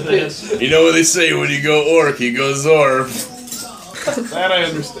appropriate for this. You know what they say, when you go orc, you go Zorf. That I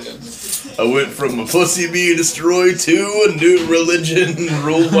understand. I went from a pussy being destroyed to a new religion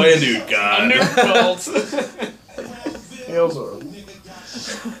ruled by a new A god. new cult. Hails are.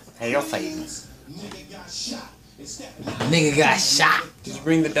 Hey, you'll fight. Nigga got shot. Did you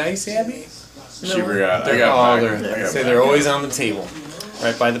bring the dice, Abby? She forgot. I Oh, got they're, back. I got say back. they're always on the table,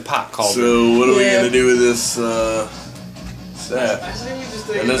 right by the pot cauldron. So what are we Yeah. gonna do with this staff?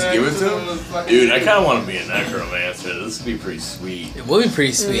 And let's give it to him? Dude, I kinda wanna be a necromancer. This would be pretty sweet. It would be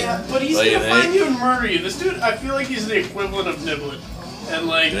pretty sweet. But he's What do you gonna find think? you and murder you. This dude, I feel like he's the equivalent of Niblet. And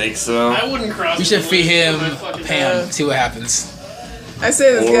like, You think so? I wouldn't cross. We should the feed line him with my fucking Pam, see what happens. I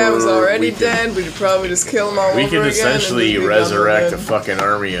say this guy was Or already we could- dead. We should probably just kill him all We over could again. essentially and then be done with resurrect a it. fucking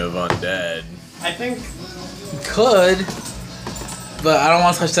army of undead. I think Could, but I don't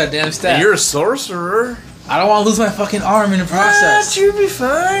want to touch that damn staff. You're a sorcerer. I don't want to lose my fucking arm in the process. you'll be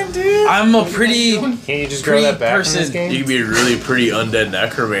fine, dude. I'm a pretty Can't you just grow that back in this person. game? You could be a really pretty undead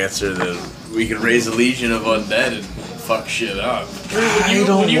necromancer. Then we could raise a legion of undead and fuck shit up. I when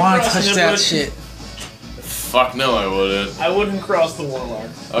don't you want to cross touch that Niblet, shit. Fuck no, I wouldn't. I wouldn't cross the warlock.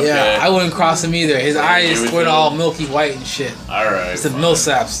 Okay. Yeah, I wouldn't cross him either. His eyes Give it went to all him. milky white and shit. Alright. It's the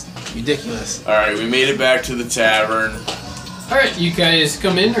millsaps. Ridiculous. Alright, we made it back to the tavern. Alright, you guys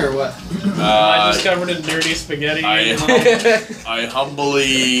come in or what? I just covered in dirty spaghetti. I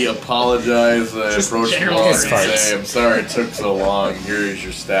humbly apologize. I Just approached the general bar and farts. say, I'm sorry it took so long. Here is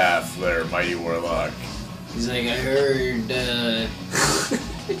your staff there, Mighty Warlock. He's like, I heard a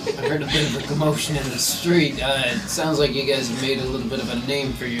bit of a commotion in the street. It sounds like you guys have made a little bit of a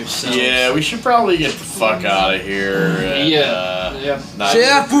name for yourselves. Yeah, we should probably get the fuck out of here. And, Yeah. not-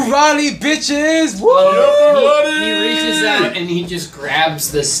 Chef Burrani, bitches! He Woo! reaches out and he just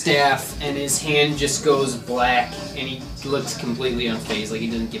grabs the staff and his hand just goes black and he looks completely unfazed, like he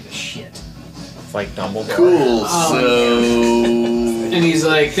doesn't give a shit. Like Dumbledore. Cool, Oh, so... And he's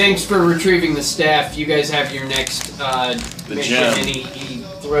like, "Thanks for retrieving the staff. You guys have your next mission." gem. And he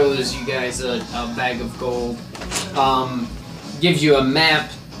throws you guys a bag of gold. Gives you a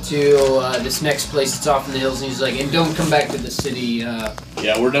map to this next place that's off in the hills, and he's like, "And don't come back to the city.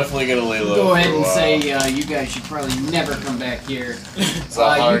 Yeah, we're definitely gonna lay low. Go ahead for a and while. say you guys should probably never come back here. It's a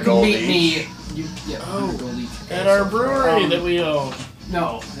You hard can gold meet each. me. Yeah, 100 gold each. At our brewery Um, that we own.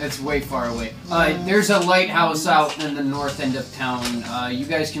 No, that's way far away. There's a lighthouse out in the north end of town. You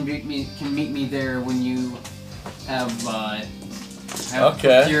guys can meet me there when you have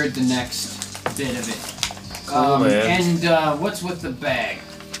Okay. procured the next bit of it. Cool, man. And what's with the bag?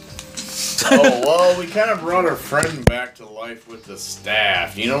 Oh, well, we kind of brought our friend back to life with the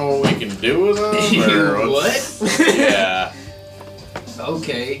staff. You know what we can do with him? Or what's- Yeah.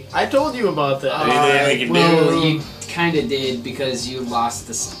 Okay. I told you about that. Anything we can well, do? you kind of did because you lost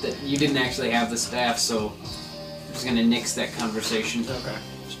you didn't actually have the staff, so I'm just gonna nix that conversation. Okay.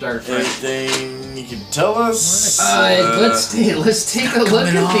 Start fresh. Anything you can tell us? Let's take a look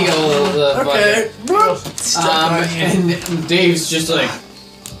at the old Okay. and Dave's just like,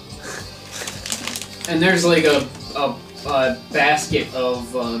 and there's like a basket of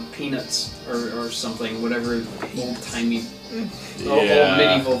peanuts or something, whatever old timey, old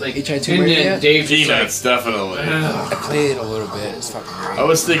medieval thing. HI2 and ready then yet? Dave's just like, Peanuts, definitely. I played a little bit. It's fucking great. I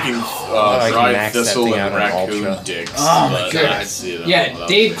was thinking I can dried max that thistle thing and out on raccoon Ultra. dicks. Oh my but God. I see them yeah, without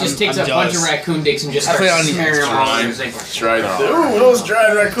Dave that. just takes I'm a bunch of jealous. raccoon dicks and just I play starts on the smearing them all over. Dried, He's like, dried ooh, those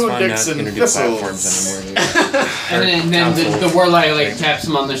dried raccoon Fine, dicks not and gonna do platforms thistles. anymore. and then the warlock like taps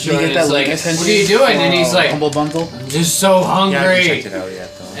him on the Did shoulder you and get it's that like, link I sent what are you doing? And he's like, Humble Bundle. I'm just so Yeah, I haven't hungry. checked it out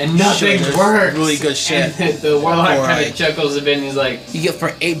yet, though. And nothing Shit, works. really good shit. And the warlock For, kind of chuckles a bit and he's like, You get for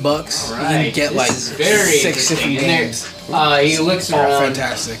 $8. Right, You can get this like is very 6 interesting. different And games. he looks Oh, around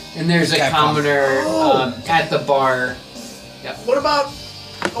fantastic. and there's a Capcom. commoner at the bar. What about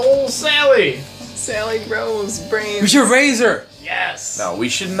old Sally? Sally Rose brains. Where's your razor? Yes. No, we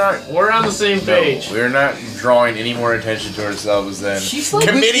should not. We're on the same page. No, we're not drawing any more attention to ourselves than She's like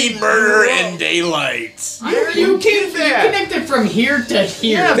committing murder in daylight. You connected from here to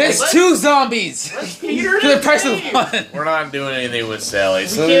here. Yeah, There's let's- 2 zombies! Peter For the price of Dave. 1! We're not doing anything with Sally.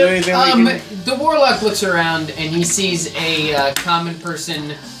 So can't- anything we can. The warlock looks around and he sees a common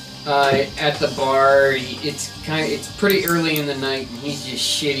person at the bar. It's pretty early in the night and he's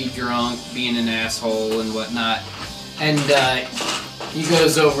just shitty drunk, being an asshole and whatnot. And he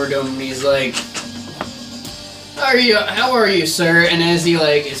goes over to him and he's like, "How are you, sir?" And as he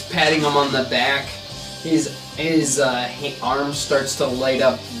like is patting him on the back, his arm starts to light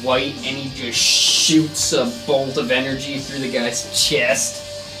up white and he just shoots a bolt of energy through the guy's chest.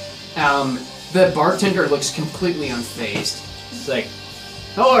 The bartender looks completely unfazed. He's like,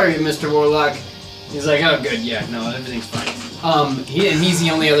 "How are you, Mr. Warlock?" He's like, "Oh, good, yeah, no, everything's fine." He's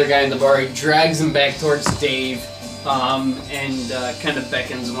the only other guy in the bar. He drags him back towards Dave, and kind of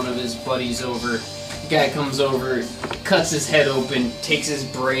beckons one of his buddies over. The guy comes over, cuts his head open, takes his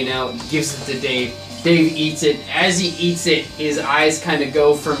brain out, gives it to Dave. Dave eats it. As he eats it, his eyes kind of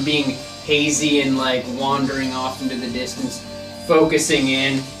go from being hazy and like wandering off into the distance, focusing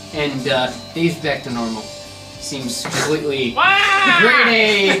in, and Dave's back to normal. Seems completely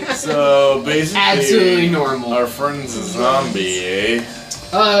great. So basically, Absolutely normal. Our friend's a zombie, eh?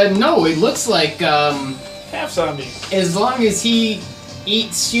 No, it looks like Half zombie. as long as he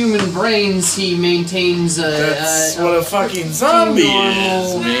eats human brains, he maintains That's what a fucking zombie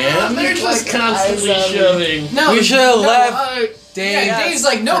is, man. They're just like constantly eyes on me. shoving. No, We should've left Dave. Yes. Dave's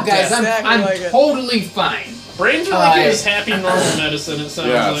like, no, guys, Exactly I'm like it. totally fine. Brains are like his happy normal medicine, it sounds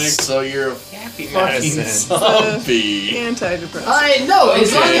Yeah, like. so you're a Happy fucking medicine. zombie. Antidepressant. No,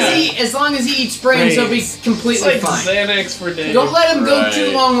 Okay. as long as he eats brains, he'll be It's completely like fine. Xanax for days. Don't let him go Right.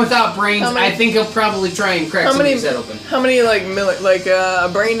 too long without brains. How many- I think he'll probably try and crack How many- somebody's head open. How many like a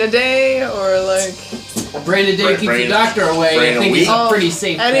brain a day or like Brain a day keeps brain- the doctor away. brain I a think it's week? a pretty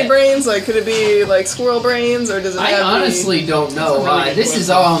safe any bet. brains? Like could it be like squirrel brains or does it I have to be- honestly don't know. That's a really good This is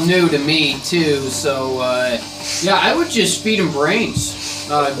question. all new to me too, so yeah, I would just feed him brains.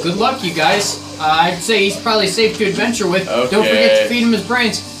 Good luck, you guys. I'd say he's probably safe to adventure with. Don't forget Okay. to feed him his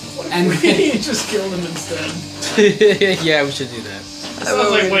brains. And You just killed him instead. Yeah, we should do that.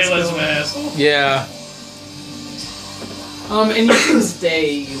 Sounds like way less fast. Yeah. and you can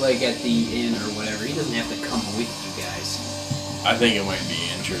stay like at the inn or whatever. He doesn't have to come with you guys. I think it might be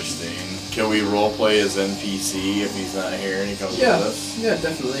interesting. Can we roleplay as NPC if he's not here and he comes Yeah. with us? Yeah,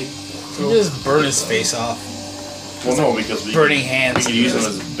 definitely. You just burn his face off. Well, no, because we Burning could, hands. we could use him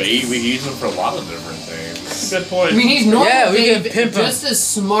as bait. We could use him for a lot of different things. Fox. Good point. I mean, he's normally Yeah, we can pimp him. just as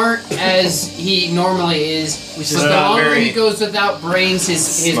smart as he normally is. Which But is the not longer very he goes without brains, his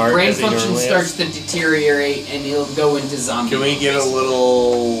smart brain as he function normally starts to deteriorate, and he'll go into zombie. Can we get a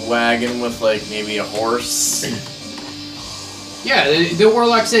little wagon with like maybe a horse? Yeah, the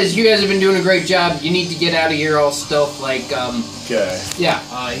warlock says you guys have been doing a great job. You need to get out of here all stealth. Like, Okay. yeah,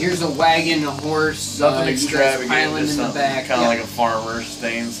 here's a wagon, a horse. Nothing you guys extravagant, piling just in the something back. kind of Yeah. like a farmer's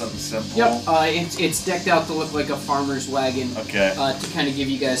thing, something simple. Yep, it's decked out to look like a farmer's wagon. Okay. To kind of give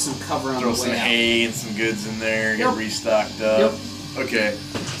you guys some cover on Throw the some way out. hay and some goods in there, get Yep. restocked up. Yep. Okay,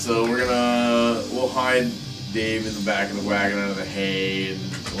 so we'll hide Dave in the back of the wagon under the hay, and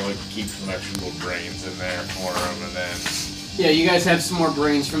we'll keep some extra little brains in there for him, and then Yeah, you guys have some more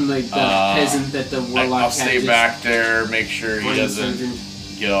brains from the peasant that the warlock I'll had. stay just back there, make sure he brain doesn't surgeon.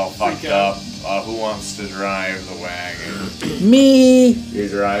 get all fucked up. Who wants to drive the wagon? Me. You're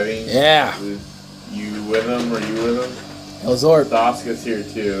driving? Yeah. You with him, or you with him? Elzor. Doska's here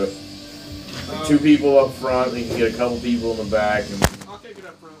too. Two people up front, you can get a couple people in the back, and I'll take it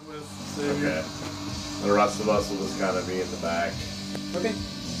up front with Xavier. okay. The rest of us will just kind of be in the back, Okay.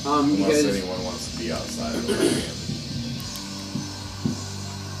 You unless guys. anyone wants to be outside of the wagon.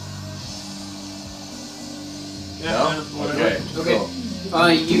 Yeah, No? whatever. Okay. Okay. Cool.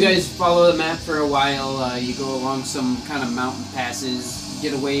 You guys follow the map for a while. You go along some kind of mountain passes,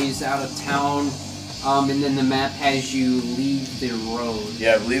 get a ways out of town, and then the map has you leave the road.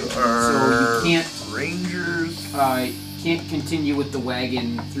 Yeah, I believe So you can't Rangers. can't continue with the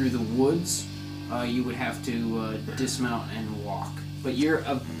wagon through the woods. You would have to dismount and walk. But you're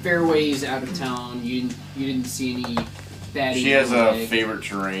a fair ways out of town. You didn't see any baddies. She has on the a way. favorite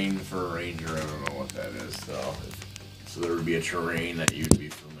terrain for a ranger. I don't know what that is though. So there would be a terrain that you'd be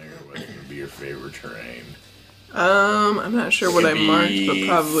familiar with. It would be your favorite terrain. I'm not sure what I Could be marked, but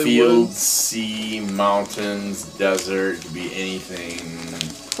probably fields, woods. sea, mountains, desert. It could be anything.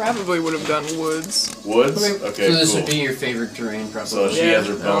 Probably would have done woods. Woods. Okay, So this cool. would be your favorite terrain, probably. So she Yeah, has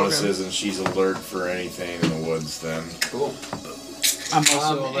her okay. bonuses and she's alert for anything in the woods. Then. Cool. I'm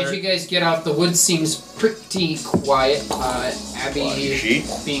also As alert. you guys get out, the woods seems pretty quiet. Abby, Sheep?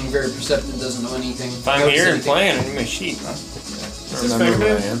 being very perceptive, doesn't know anything. If I'm Notice here and anything. playing, I'm a sheep, huh? Is I this remember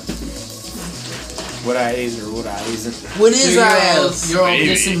fair what I am. What I is or what I isn't. What So is you're all, ass? you're all Maybe.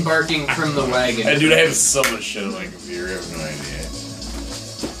 disembarking from the wagon. And dude, I have so much shit on my computer. I have no idea.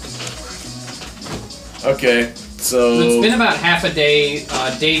 Okay, so. So it's been about half a day.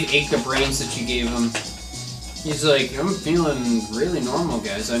 Dave ate the brains that you gave him. He's like, I'm feeling really normal,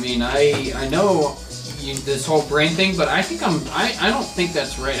 guys. I mean, I know this whole brain thing, but I think I don't think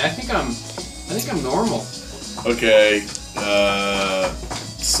that's right. I think I'm normal. Okay,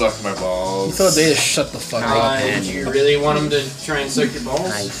 suck my balls. You told Dave to shut the fuck up. Do you really want him to try and suck your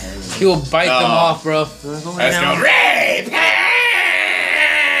balls? He will bite them No. off, bro. Let's go rape!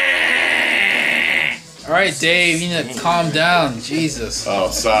 Alright, Dave, you need to calm down. Jesus. Oh,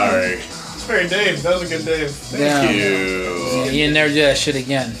 sorry. It's very Dave. That was a good Dave. Yeah. Thank you. You never do that shit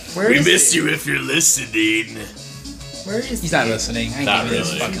again. We miss you if you're listening. Where is He's not listening. I ain't Not giving him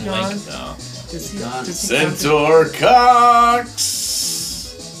really. this fucking link. No. Gone. Centaur Cox!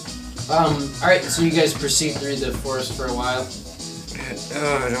 Alright, so you guys proceed through the forest for a while.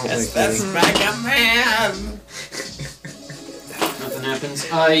 Oh, I don't like That's that. Mega Man! Nothing happens.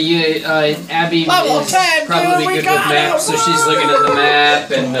 Abby Level is 10, probably dude, we good with got maps, it! so she's looking at the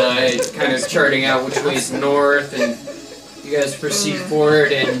map and kind of charting out which way's north, and you guys proceed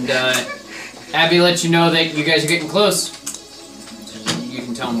forward, and Abby lets you know that you guys are getting close. You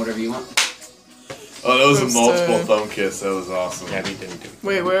can tell them whatever you want. Oh, that was a Close multiple to- thumb kiss. That was awesome. Yeah, we didn't do it.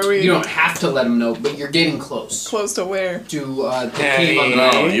 Wait, where are we? You don't have to let them know, but you're getting close Close to where? to the Hey. cave on the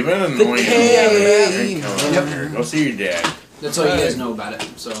No, mountain. you've been annoying cave. him. Come on here. Go see your dad. That's all you guys know about it.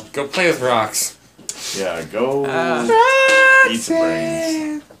 So Go play with rocks. Yeah, go eat some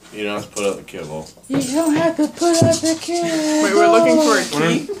brains. You don't have to put up the kibble. You don't have to put up the kibble. Wait, we're looking for a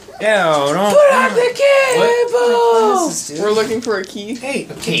key. Ew, don't. Put up the kibble. We're looking for a key. Hey,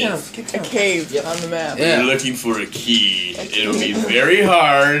 a cave. A cave Yep. on the map. Yeah. You're looking for a key. It'll be very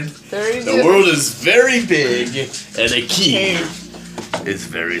hard. Very The different. world is very big, and a key Cave. is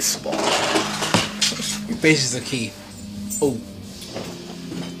very small. Your base is the key. Oh.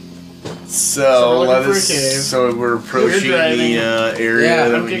 So, we're let looking for us. a cave. So we're approaching driving. the area Yeah,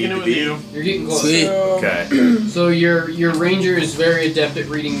 that I'm we kicking need it to with be. you. You're getting close. Sweet. So, Okay. So your ranger is very adept at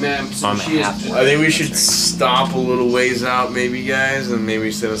reading maps. I'm And she is halfway. I think we should stop a little ways out, maybe, guys, and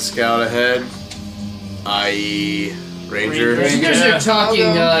maybe send a scout ahead. I.e., Ranger. You guys are talking.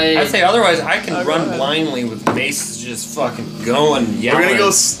 I'd say otherwise I can I'll go run ahead. blindly with maces just fucking going, yelling. We're gonna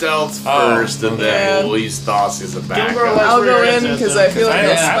go stealth first, and Yeah. then we'll use thoughts as a backup. Gilbert, I'll where go your in head's at, because then, I feel like I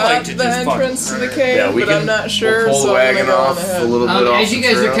I like spot to the just fucking- entrance to the cave, Yeah, we but can. I'm not sure, We'll pull so the I'm wagon gonna go on off a ahead. little bit off As you the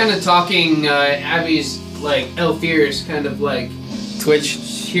guys are trail. kind of talking, Abby's like elf ears, kind of like Twitch.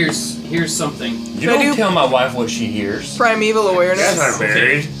 here's something. You Should I don't do- tell my wife what she hears. Primeval You awareness. guys aren't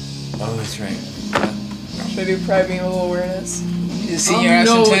married. Oh, that's right. Should I do primeval awareness? You seen your ass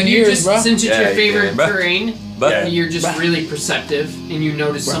no, in 10 you years, just, bro. since it's Yeah, your you favorite can. terrain, Yeah. you're just Bruh. really perceptive, and you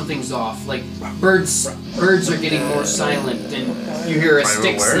notice something's off. Like birds are getting more silent, and you hear a Primal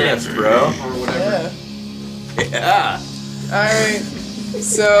stick snap, awareness, bro. or whatever. Yeah. Yeah. Alright.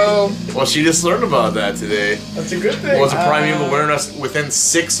 So, Well, she just learned about that today. That's a good thing. Well, it's a primeval awareness. Within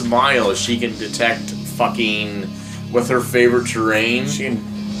 6 miles, she can detect fucking with her favorite terrain. She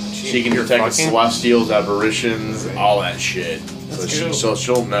can hear detect fucking? celestials, apparitions, all that shit. cool. So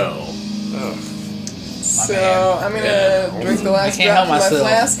she'll know. so I'm gonna Yeah. drink the last can't drop help from my myself.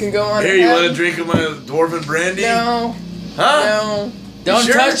 flask and go on Here, you ahead. want a drink of my dwarven brandy? No, Huh? no. Don't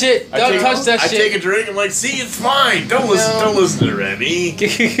Sure? touch it. I Don't take- touch that I shit. take a drink. I'm like, see, it's fine. Don't listen. No. Don't listen to Remy.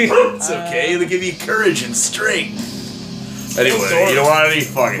 It's okay. It'll give you courage and strength. Anyway, you don't want any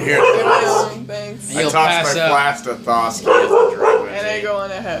fucking here. Get my own, thanks. I You'll toss pass my out. flask to Thosky as a drink. And I go on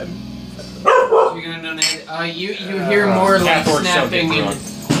ahead. So you're gonna donate. You hear more like Catforks don't snapping, get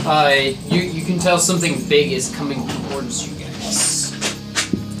and you can tell something big is coming towards you guys.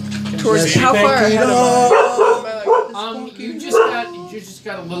 Towards Yeah, how far pick it ahead am I? You just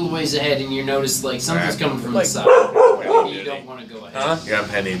got a little ways ahead, and you notice like something's coming from Like- the side. You don't want to go ahead. Huh? You got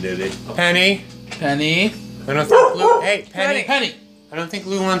Penny, did he? Penny? Penny. I don't think Lou. Hey, Penny. Penny. I don't think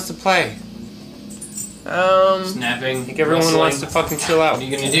Lou wants to play. Snapping. I think everyone wants to fucking chill What out. are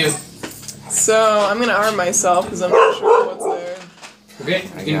you gonna do? So I'm gonna arm myself because I'm not sure what's there. Okay,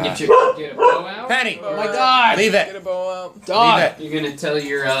 you gonna get a bow out. Penny! Oh my God. Leave Get it. a bow out. Dog. Leave it. You're gonna tell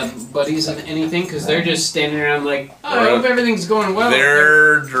your buddies anything because they're just standing around like, oh, I hope everything's going well.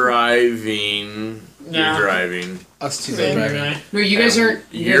 They're driving. Nah. You're driving. Us two. Same. baby. No, you guys aren't.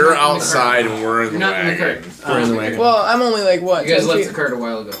 you guys You're aren't in the outside cart. and we're in You're the not in the wagon. cart. We're in the okay. wagon. Well, I'm only like what? You guys 10 left feet, the cart a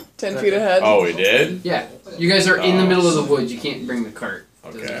while ago. 10 feet ahead. Oh, we did? Yeah, you guys are in the Oh. middle of the woods. You can't bring the cart.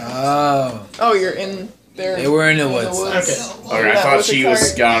 Okay. Oh. Oh, you're in there. They were in the in woods. Okay. Okay, I Not thought with the she was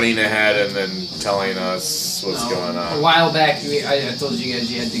cart. scouting ahead and then telling us what's going A on. while back, I told you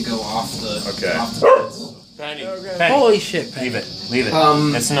guys you had to go off the. Okay. Off the woods. Penny. Okay. Penny. Holy shit, Penny. Leave it. Leave it.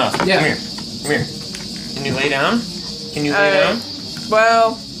 Um, That's enough. yeah. Come here. Come here. Can you lay down? Can you lay Alright. down?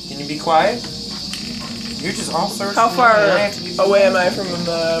 Well, Can you be quiet? You're just all sorts how of far I have to be away am I from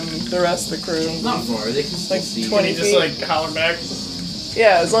the rest of the crew? Not far. They can still Like see you. 20 You just like holler back.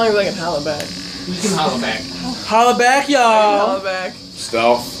 Yeah, as long as I can holler back. You can holler back. Holla back, I can y'all. holler back.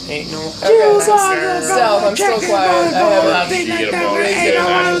 Stealth. Ain't no. Okay. Stealth, I'm still quiet. I You haven't. get a bonus. Ain't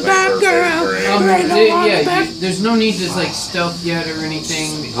no That's my perfect brain. There's no need to like stealth yet or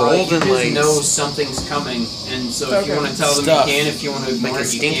anything. Roll You them just like- know something's coming, and so if you Okay. want to tell them Stuff. you can. If you want to ignore Like a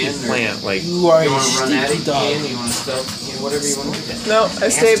it, you stinky can. Or plant. Like. You are you a want to run at it, stinky you dog. can. You want to stealth, whatever you want to do. No, I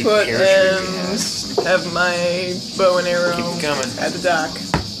stay Nasty put parachute, and have my bow and arrow Keep it coming. at the dock.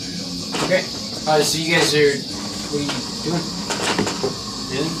 Okay. So you guys are. What are you doing?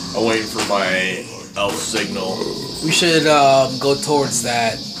 Anything? I'm waiting for my elf signal. We should go towards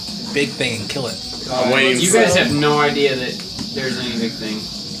that big thing and kill it. I'm waiting You for- guys have no idea that there's any big thing.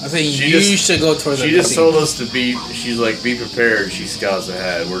 I think She you just- should go towards that She big just thing. told us to be. She's like, be prepared. She scouts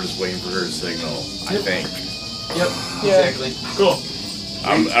ahead. We're just waiting for her signal. I think. Yep. Yeah. Exactly. Cool.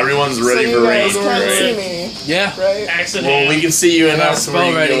 Everyone's So ready you for guys range, can't see right? me, Yeah. right? Accident. Well, we can see you I got enough a so where spell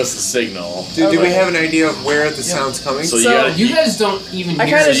you can ready. give us the signal. Do we Okay. have an idea of where the sound's coming? So you So, gotta, You guys don't even I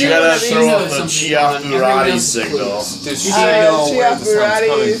hear kinda it. you know gotta that throw means up the something's Chia going on. Everyone Furati else is signal. clueless. Does she Uh, know Chia where the sound's Furati.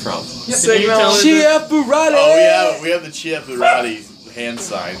 coming from? Signal. Chia Furati. Oh, we have the Chia Furati hand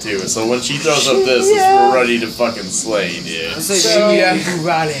sign too. So when she throws up this, it's, we're ready to fucking slay, dude. I say So- Chia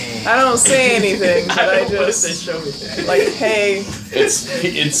Furati. I don't say anything, but I What if they just show me? like, hey, It's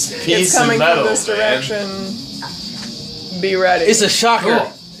peace it's coming and metal, from this man. direction. Be ready. It's a shocker.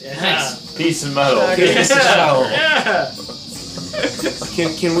 Cool. Nice. Peace and metal. Okay. It's a shocker. Yeah.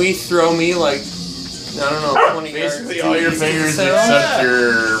 Can we throw me like I don't know 20 yards? Basically, all your fingers So- except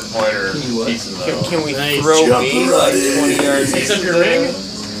your pointer. Can you what? Peace and metal. Can we Nice. throw Jump me right like 20 yards? Except into your the- ring?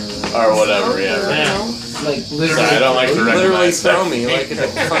 Or whatever, yeah. Yeah. Like Sorry, literally. I don't like to Literally recognize throw that. me like a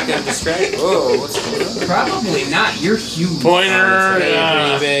fucking distract. Whoa, what's going on? Probably not. You're huge. Pointer, honestly.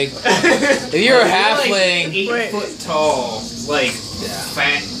 yeah. Pretty big. If you're a Like halfling, 8 Wait. foot tall, like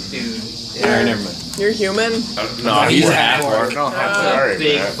fat dude. Yeah, never mind. You're human? No, he's He's half half-orc. orc. No, half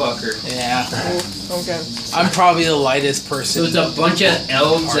Big man. fucker. Yeah. Okay. I'm probably the lightest So person. it's a bunch of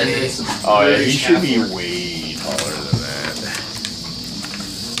elves and this. Oh yeah, he brutish should be half-orc. way taller than that.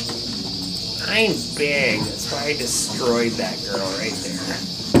 I'm big. That's why I destroyed that girl right there.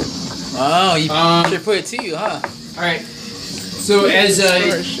 Oh, you Um, should put it to you, huh? All right. So as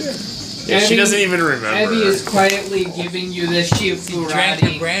Oh, shit. Yeah, she Abby- doesn't even remember. Abby is quietly giving you this cheap Drank your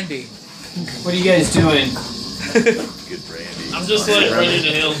Furati. brandy. What are you guys doing? Good brandy. I'm just like ready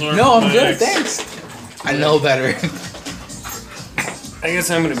to hail Zork. No, I'm with good, my axe. thanks. I know better. I guess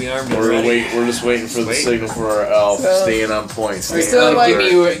I'm gonna be armed. and We're ready. just waiting for the Wait. signal for our elf. So- Staying on point. All Staying still on like-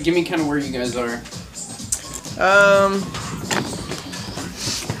 point. give me kind of where you guys are.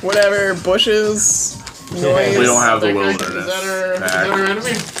 Whatever, bushes, noise. We don't have the Is wilderness. that our pack.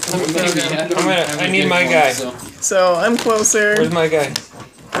 enemy? I need my guy. So I'm closer. Where's my guy?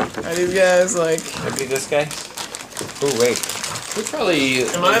 Are these guys like? Could be this guy. Oh wait. We're probably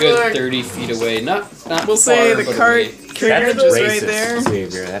Am a I good the- 30 feet away. Not We'll say far, the but cart away. carriage is right there.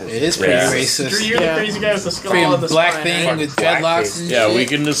 Xavier. That It is pretty Yeah. racist. You're Yeah. the crazy guy with the skull Freaking and the black spine, thing right? with Black dreadlocks face. and Yeah, shit. we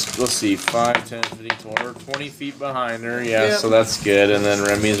can just, let's see, 5, 10, 15, 20, we're 20 feet behind her. Yeah, Yeah. so that's good. And then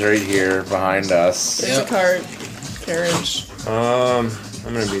Remy's right here behind us. There's a Yep. cart carriage. I'm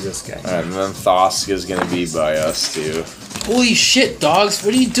gonna be this guy. And then Thosk is going to be by us too. Holy shit, dogs!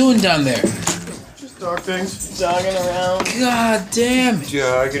 What are you doing down there? Just dog things. Jogging around. God damn it!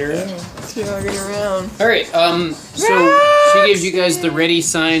 Jogging around. Jogging around. All right. So she gives you guys the ready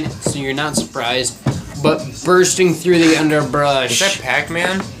sign, so you're not surprised. But bursting through the underbrush Is that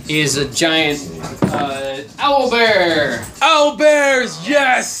Pac-Man? is a giant owlbear. Owlbears,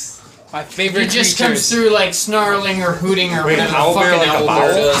 yes! My favorite He just creatures. comes through like snarling or hooting or Wait, whatever an the fucking owlbear like a owlbear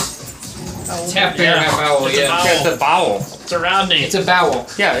bowel? does. It's half bear, Yeah. half owl. It's a Yeah, bowel. It's a bowel. It's a Rodney. it's a bowel.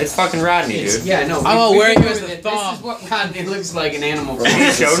 Yeah, it's fucking Rodney, dude. Yeah, no. I'm we wearing went you as over the this. thumb. This is what Rodney looks like an animal.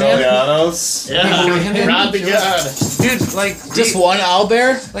 You showed him? Solianos. Yeah. Rod the God. Dude, like, Just one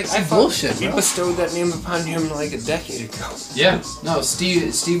owlbear? like That's bullshit, We bro. bestowed that name upon him like a decade ago. Yeah. No,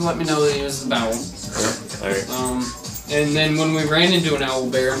 Steve let me know that he was the bowel. Alright. And then when we ran into an owl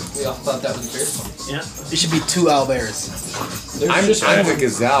bear, we all thought that was a bear. Yeah. It should be two owlbears. I'm the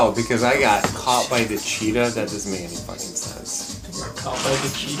gazelle because I got caught by the cheetah. That doesn't make any fucking sense. Caught by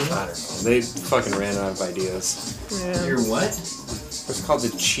the cheetah. I don't know. They fucking ran out of ideas. Yeah. You're what? It's called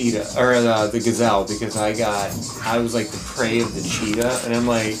the cheetah or the gazelle because I was like the prey of the cheetah, and I'm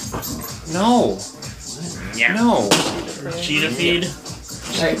like, no, no. Or cheetah feed.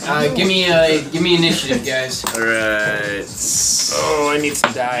 Alright, give me initiative, guys. Alright. Oh, I need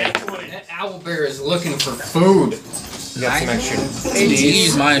some dye. That owl bear is looking for food. Got some extra. You can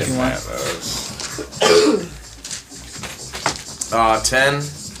use mine if you want. 10.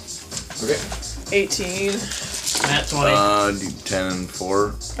 18. Nat 20. Do 10 and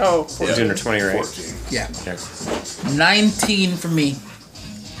 4. Oh, Yeah. 14 or 20, right? 14. Yeah. Yeah. 19 for me.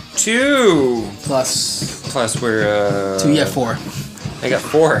 2 Plus we're 2, yeah, 4. I got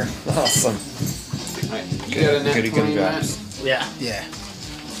 4. Awesome. Alright, you got a nat Goody 20, Matt? vibes. Yeah. Yeah.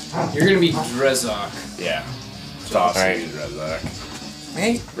 You're gonna be Drezok. Yeah. Thosk Alright. is Razak.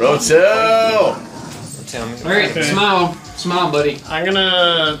 Hey. Roto! Tell me. Alright, Okay. smile, buddy. I'm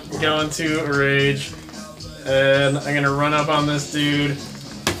gonna go into a rage, and I'm gonna run up on this dude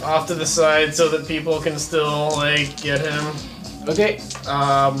off to the side so that people can still like get him. Okay,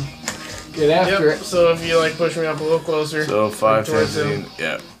 get after Yep. So if you like push me up a little closer. So 5, 10, towards him. 15.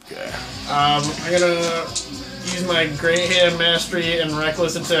 Yeah. Okay. I'm gonna use my Great Hand Mastery and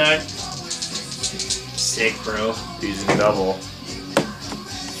Reckless Attack. Sick, bro. Using double.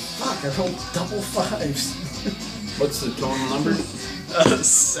 Fuck, I rolled double 5s. What's the total number?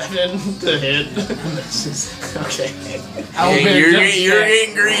 7 to hit. Okay. Hey, you're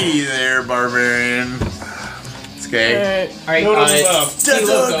getting greedy there, barbarian. It's okay. alright. Alright, Notice left.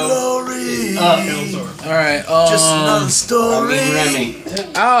 T-Loco glory. is up. Killzor. Alright, I story. mean,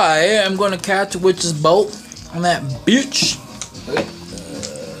 Remy. I am gonna catch a witch's bolt on that bitch. Okay.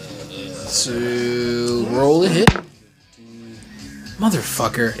 So roll a hit.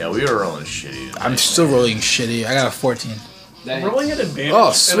 Motherfucker. Yeah, we were rolling shitty. tonight. I'm still rolling shitty. I got a 14. That I'm rolling at advantage. Oh,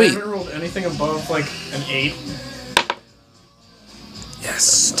 And sweet. I haven't rolled anything above like an 8.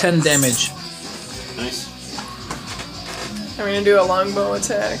 Yes. 10 damage. nice. I'm gonna do a longbow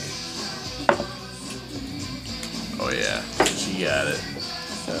attack. Oh yeah, she got it.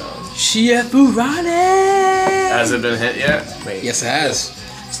 Shiafurane! Has it been hit yet? Wait. Yes, it has.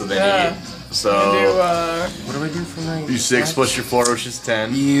 So then Yeah. So What do I do for my? you 6 plus your 4, which is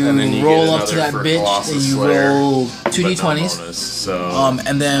 10. You and then you roll get up to another that for bitch Colossus and you Slayer, roll but 2d20s. no bonus. So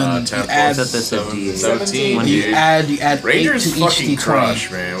And then 10 you add plus That's a 17. 17. you Dude. add Rangers 8 to each fucking d20. crush,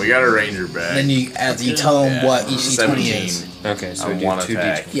 man. We got a Ranger back. Then you tell them what each d20 17. is. Okay, so I we do want 2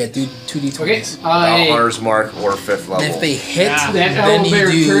 attack. d20. Yeah, do 2 d20s. Okay. Hunter's Mark or 5th level. And if they hit, Yeah. That then you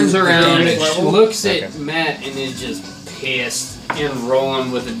owlbear do turns the around, damage. it looks at Okay. Matt, and is just pissed and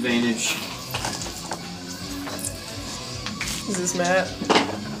rolling with advantage. Is this Matt?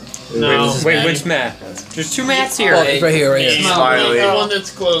 No. Wait, which Matt? There's 2 Matts here. Oh, it's right here, right here. Smiley. The one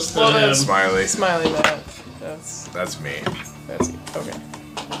that's close to him. Smiley. Smiley Matt. That's me. That's okay.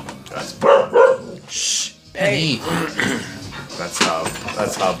 That's Penny, that's Hub.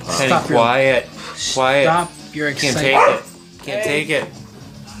 That's Hub. Huh? Penny, Stop your- quiet. Quiet. stop your Can't excitement. take it. Can't take it.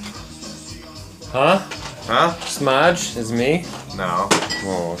 Huh? Huh? Smudge is me. No.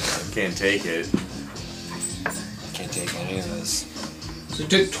 Whoa. Can't take it. Can't take any of this. So it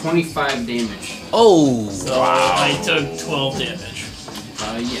took 25 damage. Oh, So I took 12 damage.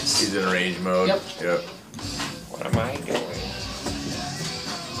 Yes. He's in rage mode. Yep. What am I doing?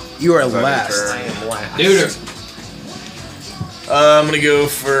 you are Is that your last. turn? am last. Dude. I'm gonna go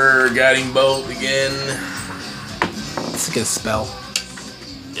for Guiding Bolt again. It's a good spell.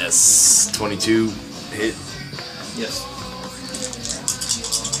 Yes. 22 hit. Yes.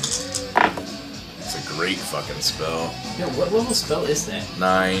 It's a great fucking spell. Yeah, what level spell is that?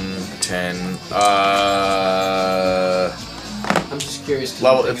 9, 10. I'm just curious. 'cause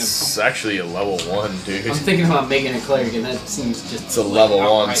Level. I'm thinking It's actually a level 1, dude. I'm thinking about making a cleric, and that seems just. It's a level like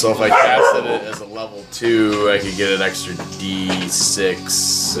 1, outright so if I bullshit. casted it as a level 2, I could get an extra d6.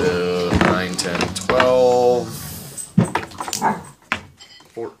 So 9, 10, 12.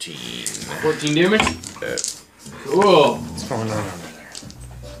 14. 14 damage? Uh, Cool. What's going on over there?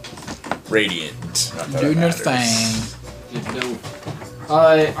 Radiant. Not that it Doing your matters. thing. You don't.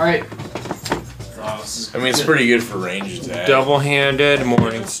 Alright. Oh, this is I mean, it's pretty good for ranged attack. Double-handed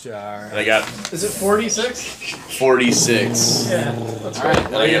Morning Star. And I got Is it 46? 46. Yeah. Alright,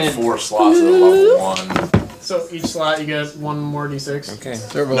 And I get then 4 slots at level 1. So each slot you get 1 more d6. Okay.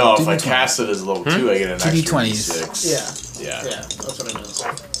 No, if I cast it as level 2, I get an extra 2d20s. d6. Yeah. Yeah. Yeah, that's what I meant.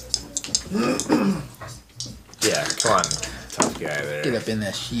 Yeah, come on. Tough guy there. Get up in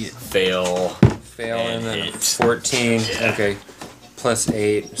that shit. Fail. Fail and then hit. 14. Yeah. Okay. Plus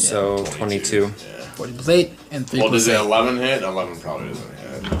 8, so 22. Yeah. 40 plus 8 and 3 Well, plus does it 8. 11 hit? 11 probably doesn't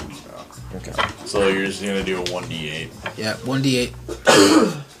hit. No. Okay. So you're just gonna do a 1d8. Yeah, 1d8.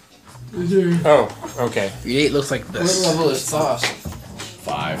 Oh, okay. Your 8 looks like what this. level is Thoth?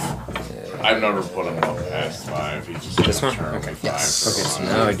 5. I've never put him up past 5. He's just This gonna one? turn Okay. with 5. Yes. Okay, so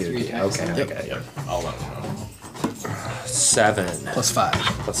now I do. Okay. Yep. I'll let him know. 7 Plus 5.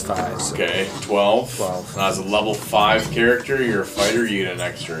 plus 5. So Okay, 12. 12. Now, as a level 5 character, you're a fighter, you get an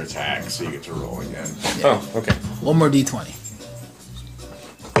extra attack, so you get to roll again. Oh, okay. One more d20.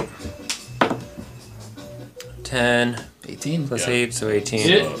 10 18. plus Yeah. 8, so 18.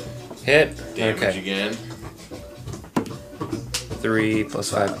 Hit. Hit. Damage Okay. again. 3 plus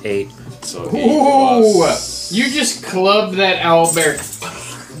 5, 8. So 8 Ooh! plus... You just clubbed that owlbear.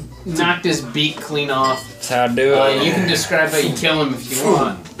 Knocked his beak clean off. That's how I do it. You can describe how you kill him if you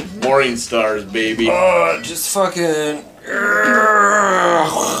want. Morning stars, baby. Oh, just fucking.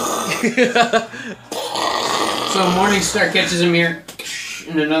 So Morningstar catches him here,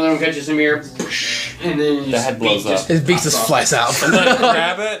 and another one catches him here, and then his head blows beak up. just His beak just pops off. flies out.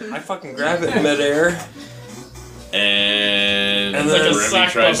 grab it. I fucking grab it in midair. And And then then a Remy sock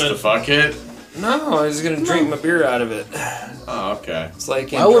tries puppet. to fuck it. No, I was gonna drink my beer out of it. Oh, okay. It's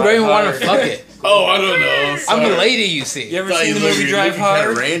like. Why would Raymond want to fuck it? Oh, I don't know. I'm a Sorry. lady, you see. You ever Thought seen you the movie Drive kind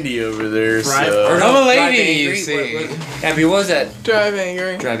Hard? of Randy over there. Drive so. Hard? I'm a lady, Drive you Angry. see. Abby, what was that? Drive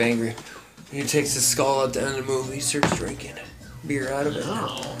angry. Drive Angry. He takes his skull at the end of the movie, starts drinking beer out of it.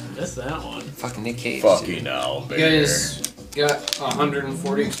 Oh, missed that one. Fucking Nick Cage. Fucking hell, You guys got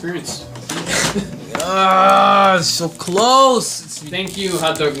 140 experience. Ah, so close. Thank you,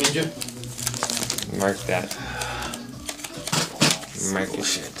 Hot Dog Ninja. Mark that. Mark your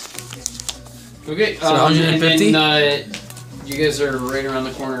shit. Okay, So and 150? then you guys are right around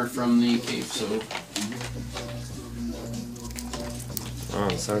the corner from the cave, so Oh,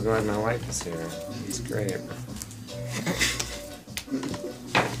 I'm so glad my wife is here. It's great.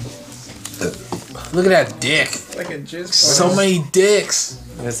 Look at that dick. Like a jizz. So many dicks.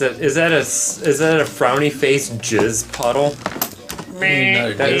 Is that a frowny face jizz puddle?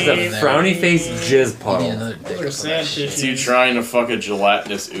 That is a frowny face jizz You need puddle. another dick. Those are sad It's you tissues. trying to fuck a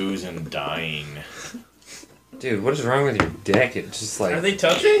gelatinous ooze and dying. Dude, what is wrong with your dick? It's just like... Are they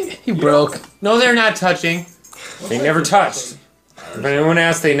touching? He broke. No, they're not touching. They never touched. If anyone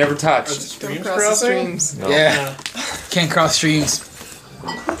asked, they never touched. Don't cross the streams. No. Yeah. Can't cross streams.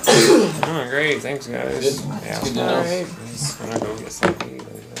 Oh, great. Thanks, guys. Yeah, Alright. I'm gonna go get something.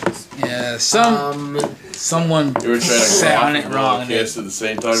 Yeah, someone You were trying to sat cough on it and wrong. kiss at the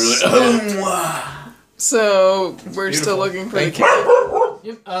same time. You're like, So we're still looking for the cave.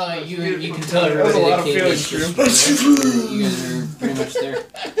 Yep. You can tell That was a everybody lot the of cave feelings, is Drew. just- You guys are pretty much there.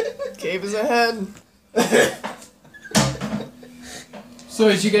 Cave is ahead. So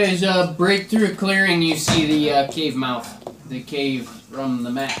as you guys break through a clearing, you see the cave mouth. The cave from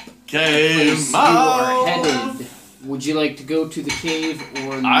the map. cave You are mouth. headed. Would you like to go to the cave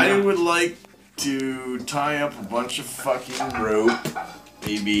or not? I would like to tie up a bunch of fucking rope.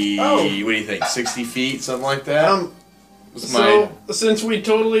 Maybe, Oh. what do you think, 60 feet, something like that? What's So, since we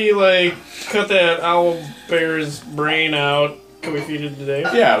totally, like, cut that owl bear's brain out, can we feed it today?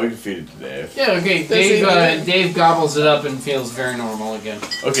 Yeah, we can feed it to Dave. Yeah, okay. Dave gobbles it up and feels very normal again.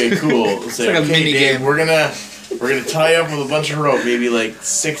 Okay, cool. Let's say, like a okay, mini Dave, game. we're gonna tie up with a bunch of rope, maybe like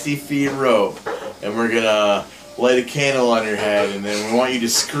 60 feet of rope, and we're gonna light a candle on your head, and then we want you to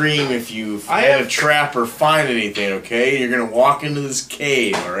scream if you find a trap or find anything. Okay, you're gonna walk into this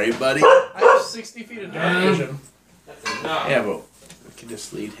cave. All right, buddy? I have 60 feet of dark vision. Yeah, but we can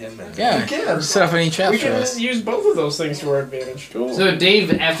just lead him in. Yeah. can. Set up any traps We for can us. use both of those things to our advantage. Cool. So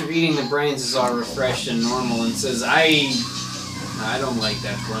Dave, after eating the brains, is all refreshed and normal and says, I don't like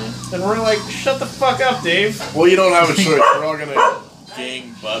that plan. And we're like, shut the fuck up, Dave. Well, you don't have a choice. We're all gonna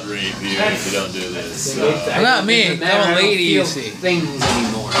gang bud rape you if you don't do this. Not me. I'm a lady, you see. Things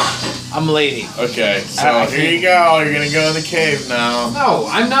anymore. I'm a lady. Okay, so here you go. You're gonna go in the cave now. No,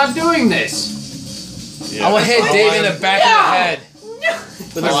 I'm not doing this. Yeah. I will hit How Dave long- in the back of the head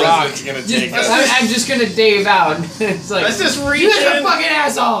with a how long rock. is it gonna take Just, us? I'm just gonna Dave out. It's like, Let's just reach you guys are in. fucking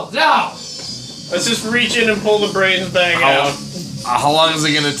assholes. No. Let's just reach in and pull the brains back out. How long is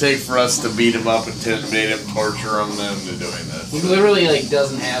it gonna take for us to beat him up, intimidate him, torture him, into doing He this? literally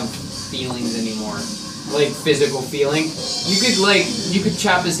doesn't have feelings anymore, like physical feeling. You could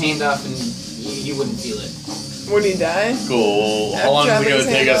chop his hand off and he wouldn't feel it. Would he die? Cool. How long is it Chopping gonna his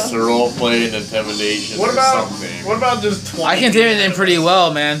take hand us to roleplay and intimidation What or about something? what about just 20? I can intimidate him pretty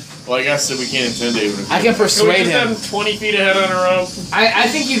well, man. Well, I guess that we can't intimidate him. I can Can we persuade just have him. him 20 feet ahead on a rope? I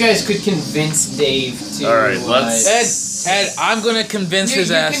think you guys could convince Dave to. All right, let's- Ed, I'm gonna convince his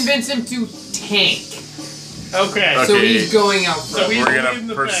you ass. convince him to tank. Okay. Okay. So he's going out So front. we- We're leave gonna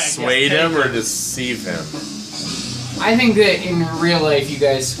the persuade back, him yes, or deceive him. I think that in real life, you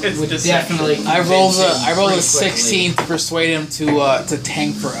guys It's would deception. definitely. I rolled convince him a pretty 16 to persuade him to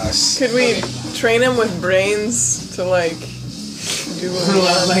tank for us. Could we train him with brains to like do what we quickly.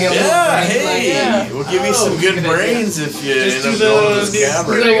 want? Like a little Yeah, brain, hey, yeah. we'll give you some good good idea. brains if you Just end do up going to the- this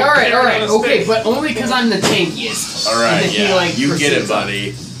cavern. He's like, all right, Carrot on a okay, stick. but only because I'm the tankiest. All And right, then he, yeah, like, you get it, pursues him.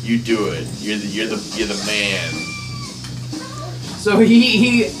 buddy. You do it. You're the man. So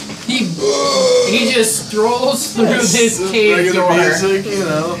he just strolls through this cave Regular door, music, you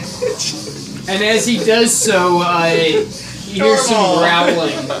know. and as he does so, you hear some Normal.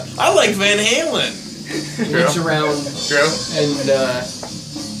 growling. I like Van Halen. He looks around True. and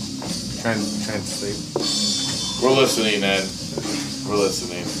Trying to sleep. We're listening, Ed. We're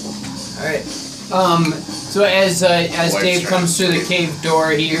listening. all right. So as White Dave stripe. comes through the cave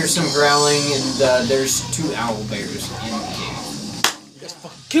door, he hears some growling, and there's 2 owl bears in the cave.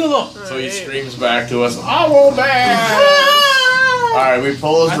 Kill him! So he screams back to us, "Owl bear!" Alright, we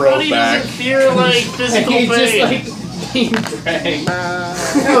pull his I thought rope he back. doesn't fear like physical He's just pain. like being dragged.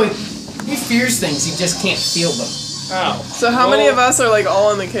 No, he fears things. He just can't feel them. Oh. So how many of us are like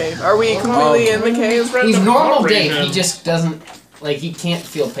all in the cave? Are we completely in the cave? He's normal Dave. him. He just doesn't he can't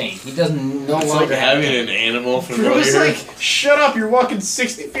feel pain. He doesn't no It's longer like have having pain. an animal Drew was familiar. like, shut up, you're walking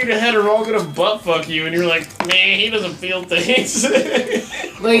 60 feet ahead or we're all gonna butt fuck you, and you're like, man, he doesn't feel things.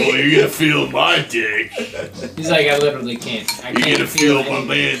 Like Oh, you're gonna feel my dick. he's like I literally can't. I You're can't gonna feel my anything.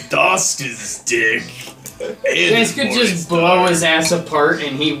 man Dawson's dick. You guys could just blow his ass apart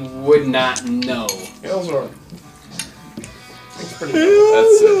and he would not know. Elzor. That's pretty good.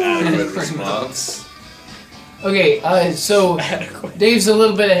 That's an adequate response. Okay, so Adequate. Dave's a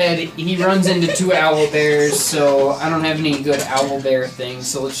little bit ahead. He runs into 2 owl bears, so I don't have any good owl bear things.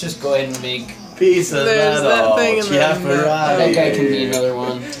 So let's just go ahead and make Piece of There's that thing in the- that guy can be another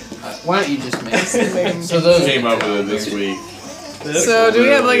one. Why don't you just make? So those Came up with it this week. So do we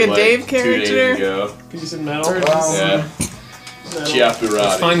have like a Literally, Dave 2 days character? ago. Piece of metal. Yeah. Metal.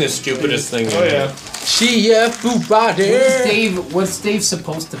 Chiapurati. Find the stupidest thing. Oh in yeah. here. She everybody. What's Dave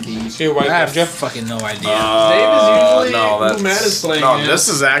supposed to be? See a white I have ninja? fucking no idea. Dave is usually no, who Matt is playing no, as. this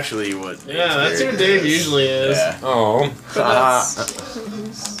is actually what. Yeah, that's who Dave usually is. Yeah. Oh.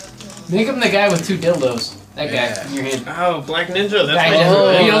 Make him the guy with 2 dildos. That guy Yeah. in your hand. Oh, Black Ninja. That's Guy my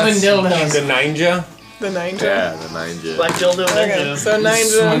wielding druid. dildos. The ninja? The ninja. Yeah, the ninja. Black Dildo Okay, Ninja. so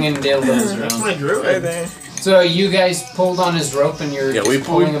ninja Swinging dildos That's around. my right druid. there. So you guys pulled on his rope and you're Yeah, just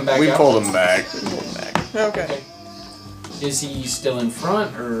pulling him back up? pulled him back. Okay. Is he still in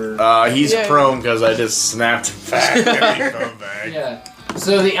front or? He's Yeah. prone because I just snapped him back and he fell back. Yeah.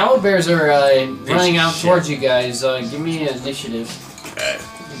 So the owlbears are running out shit. towards you guys. Give me an initiative. Okay.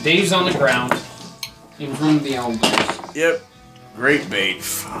 Dave's on the ground in front of the owlbears. Yep. Great bait.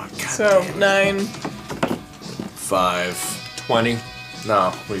 Fuck. God So damn it. 9. 5. 20.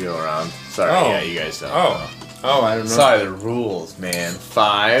 No, we go around. Sorry, Oh. yeah, you guys don't. Oh. Oh, I don't know. Sorry, the rules, man.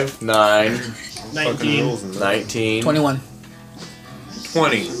 5, 9, Fucking 19. rules in there. 19. 21.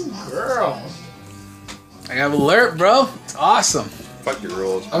 20. Girl. I got alert, bro. It's awesome. Fuck your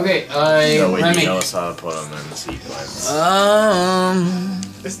rules. Okay, So when Remy. he knows how to put them in sequence.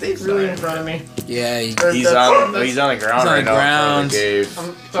 Is Dave really in front of me? Yeah. Or He's that's- on that's- the ground He's on right the now in front ground. of the cave.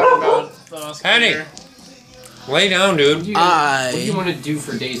 I'm talking about the Oscar Henny. here. Lay down, What do dude. you, what do you want to do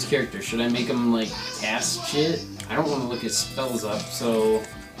for Dave's character? Should I make him like cast shit? I don't want to look his spells up, so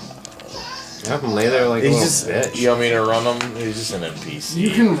Have him lay there like a He's little just. bitch. You want me to run him? He's just an NPC.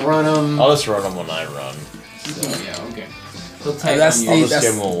 you can run him. I'll just run him when I run. Yeah, okay. He'll tag that's on the- I'll you. just that's-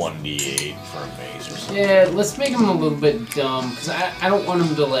 give him a 1d8 for a maze or something. Yeah, let's make him a little bit dumb, because I don't want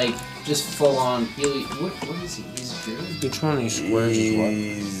him to like just full on heal. What is he? He's a druid? Which one of these squares is what?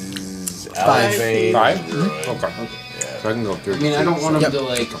 He's 5 Alvane 5? druid. Okay. Yeah. So I can go 30 I mean, I don't want him Yep. to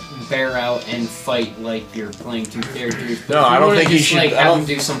like bear out and fight like you're playing 2 characters. But No, if you I don't wanna think he just, should- Like, I have don't- him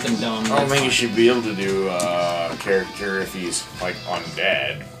do something dumb. I don't that's think he fine. should be able to do a character if he's like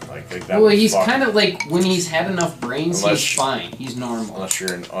undead. Like that. Well, would he's fuck- kind of like when he's had enough brains, Unless he's you- fine. He's normal. Unless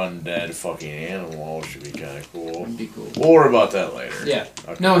you're an undead fucking animal, which would be kind of cool. Would be cool. We'll worry about that later. Yeah.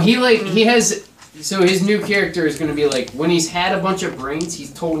 Okay. No, he has. So his new character is going to be like when he's had a bunch of brains, he's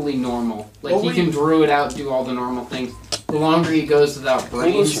totally normal. Like Well, he can druid out, do all the normal things. The longer he goes without We'll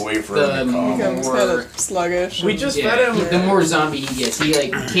brains, just wait for the him to come. Becomes kind more. of sluggish. We and- just Yeah, fed him. the more zombie he gets, he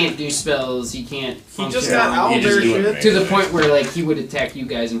like can't do spells. He can't. He just function got normally. You just owlbear do it, shit. man. To the point where like he would attack you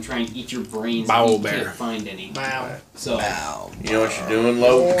guys and try and eat your brains. and he Owlbear. can't find any. Wow. So You know what you're doing,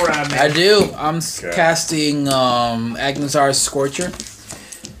 Lo? Alright, I do. I'm Okay. casting Agnazar's Scorcher.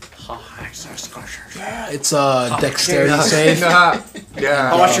 It's a dexterity save. Yeah.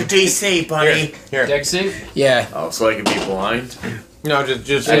 How much your DC, buddy? Here. dex save. Yeah, Oh, so I can be blind? No,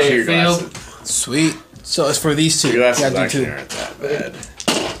 just Hey, Actually, your failed. glasses, sweet. So it's for these two. your You glasses gotta do actually two. aren't that bad.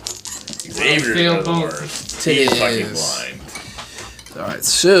 Xavier's Failed are the both. worst. It He's fucking is. blind. Alright,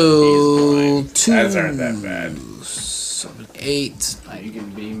 so He's two, Ads aren't that bad. 7, 8, Oh, you can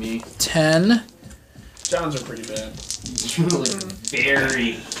be me. 10. John's are pretty bad. You look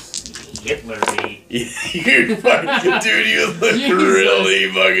very Hitler-y. You fucking dude, you look Jesus. really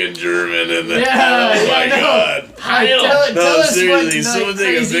fucking German in that. Yeah, oh my I know. god. Tell No, us seriously, what someone take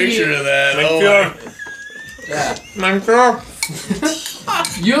a crazy- picture of that. Thank Oh you. my. Yeah. I'm sure.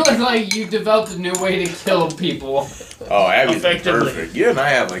 You look like you developed a new way to kill people. Oh, Abby's Effectively. perfect. You and I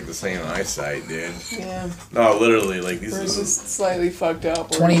have like the same eyesight, dude. Yeah. No, literally, like these We're is just slightly fucked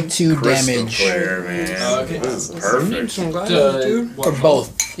up. 22 crystal damage. clear, man. Oh, okay. This is You need perfect. some glasses, dude. For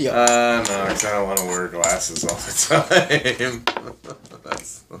both. Yeah. No, 'cause I don't want to wear glasses all the time.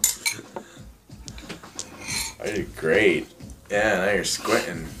 That's. Oh, you're great. Yeah, now you're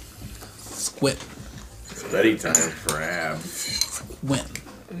squinting. Squint. It's bedtime time for Ab. Squint.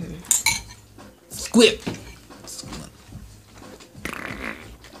 Squip.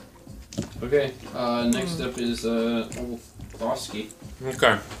 Okay. Next up is old Bosky.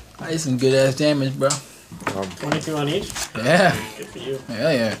 Okay. I did some good ass damage, bro. 22 on each. Yeah. Good for you.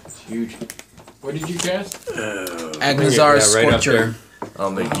 Yeah. It's huge. What did you cast? Agnazar's Yeah, right up Scorcher. there. I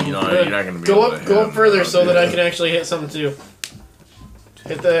don't think you're not gonna be Go able to up, hit go him. up further so that I can actually hit something too.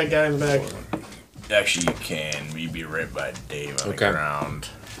 Hit that guy in the back. Actually, you can. You'd be right by Dave on Okay. the ground.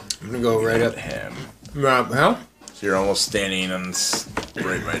 I'm gonna go right up. him. Well, So you're almost standing on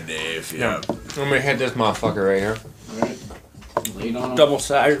right by Dave. Yeah. I'm gonna hit this motherfucker right here. Alright. Laid on him.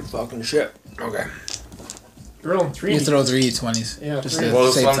 Double-sided fucking shit. Okay. Roll 3. You throw 3d20s. Yeah, Just three. to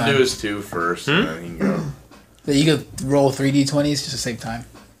Well, save let him time. do his 2 first, and then he can go. So you could roll 3d20s just to save time.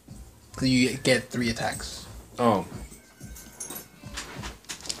 So you get 3 attacks. Oh.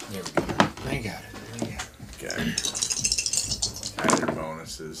 There we go. I got it. Okay. Either bonus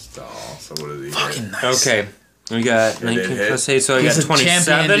bonuses to all. So what do they Fucking hit? nice. Okay. We got Yeah, they 19 hit. plus 8, so I He's got a 27.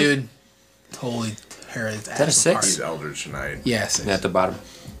 champion, dude. Totally tear his that a ass six? apart. He's Eldritch Knight. Yes. At the bottom.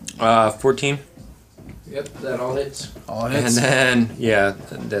 14. Yep, that all hits. All And hits. then, yeah,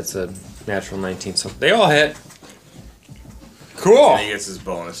 that's a natural 19. So they all hit. Cool. And he gets his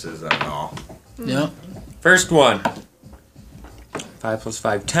bonuses on all. Yep. First one. 5 plus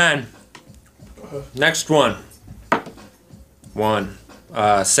 5, 10. Next one. 1.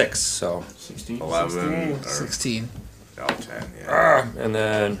 6, so. 16. 11. Or, 16. oh, 10, yeah. And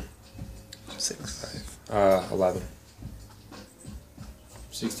then 6. 11.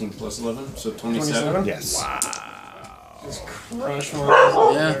 16 plus 11, so 27. Yes. Crush one of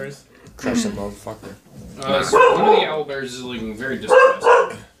those Yeah. bears. Crush the motherfucker. So one of the owlbears is looking very distressed.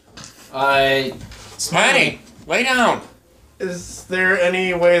 Smitey, lay down. Is there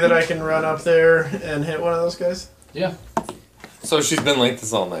any way that I can run up there and hit one of those guys? Yeah. So she's been like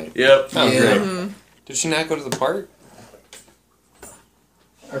this all night. Yep. Oh, Yeah. great. Did she not go to the park?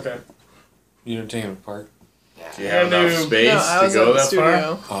 Okay. You didn't take him to the park? Do you have Yeah, enough dude. space No, I to was go at the that far?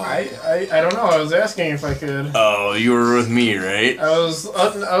 studio. Oh. I don't know. I was asking if I could. Oh, you were with me, right? I was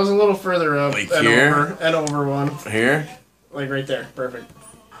a little further up Like and here? over one, Here? like right there. Perfect.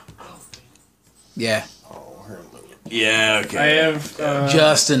 Yeah. Yeah, okay. I have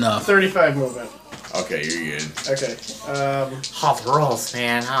Just enough. 35 movement. Okay, you're good. Okay. Hot rolls,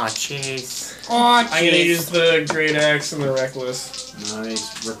 man. Oh, jeez. I'm gonna use the great axe and the reckless.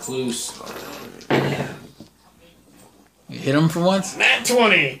 Nice. Recluse. You hit him for once? Nat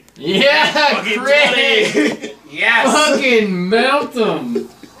 20. Yeah, Fucking crit! 20. Yes. Fucking melt them!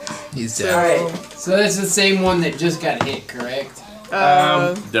 He's So, dead. So that's the same one that just got hit, correct?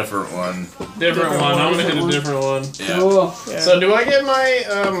 Different one. Different one. I'm gonna hit a one. different one. Yeah. Cool. yeah. So do I get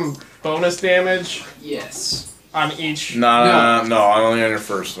my bonus damage Yes. on each? No, only on your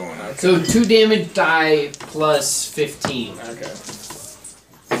first one. Okay. So 2 damage die plus 15. Okay.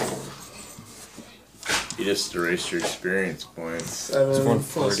 You just erased your experience points. 7 It's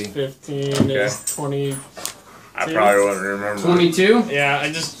plus 140. 15 is 20. I probably wouldn't remember. 22? Yeah,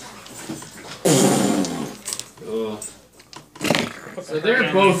 I just. Cool. So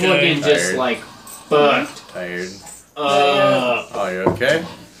they're both looking just Tired. like fucked. Tired. Up. Oh, you okay?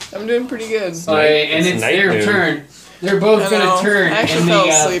 I'm doing pretty good. Alright, and It's it's night their noon. turn. They're both I gonna know. turn, I actually and fell the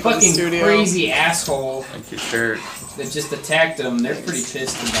asleep in the fucking studio. crazy asshole Thank you, shirt. that just attacked them, they're pretty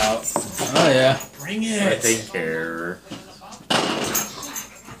pissed about. Oh, yeah. Bring I it! take care.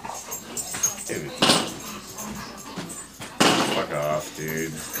 Dude. Fuck off,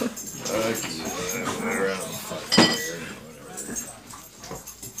 dude.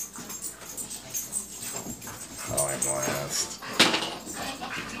 Oh, I'm last.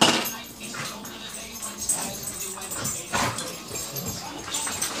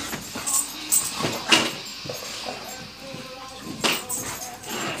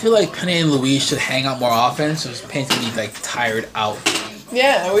 I feel like Penny and Louise should hang out more often, so Penny's gonna be like tired out.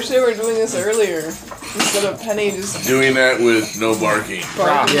 Yeah, I wish they were doing this earlier instead of Penny just Doing that with no barking.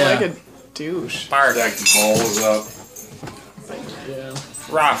 barking Yeah. like a douche. Stack the balls up. Yeah.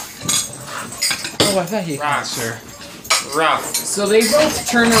 Rough. Oh, I thought he Rock. sir. Rough. So they both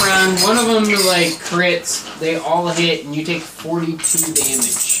turn around, one of them like crits, they all hit, and you take 42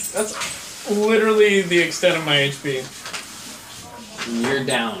 damage. That's literally the extent of my HP. And you're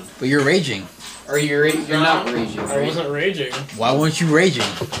down. But you're raging. Or you're not raging, I right? wasn't raging. Why weren't you raging?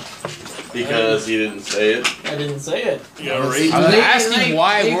 Because you didn't say it. I didn't say it. You gotta rate I was They- asking like,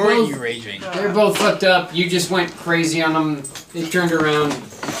 why they weren't both- you raging? They're both fucked up, you just went crazy on them, they turned around.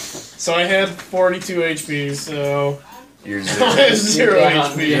 So I had 42 HP, so You're I zero. have 0 You're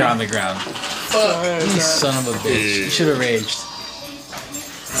down. HP. You're on the ground. Fuck. You son of a bitch. You should have raged.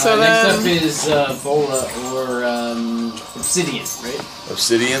 So next up then, is Vola or Obsidian, right?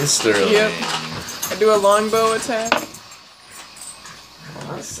 Obsidian Sterling. Yep. I do a longbow attack.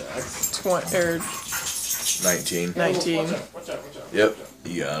 That sucks. 20 or 19. 19. Watch out. Yep,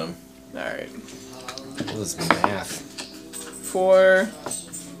 you got him. Alright. What is math? 4.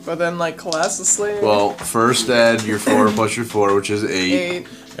 But then like Colossus Slayer. Well, first add your 4 plus your 4, which is 8. 8,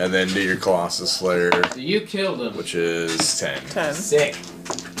 And then do your Colossus Slayer, So you killed him. which is 10. 10. Sick.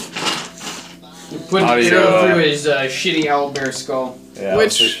 You put How an do you, arrow through his shitty owlbear skull. Yeah,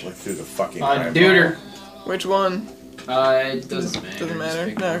 Which- let's look through the fucking eyeball. Deuter. Which one? It doesn't matter. Doesn't matter. Just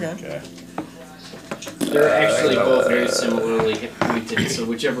pick No, one. okay. Okay. They're actually both very similarly hit pointed, so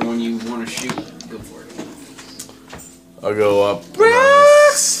whichever one you want to shoot, go for it. I'll go up on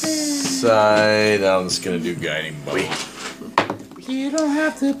the side. I'm just gonna do guiding bolt. You don't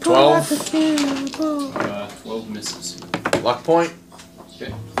have to 12. 12 misses. Luck point.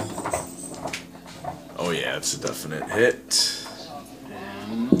 Okay. Oh yeah, it's a definite hit.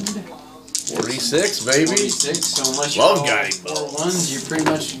 And 46, baby. 46. So unless you Love roll guiding 4 bolts. ones, you're pretty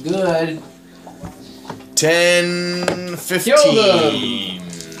much good. 10, 15. Kill them.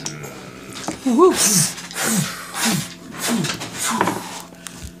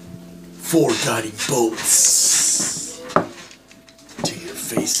 Four guiding bolts to your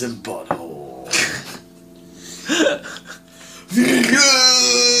face and butthole.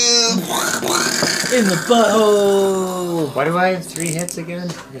 In the butthole. Why do I have 3 hits again?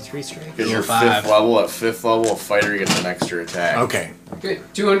 Or 3 strikes? Because you're Five. 5th level. At 5th level, a fighter gets an extra attack. Okay. Okay,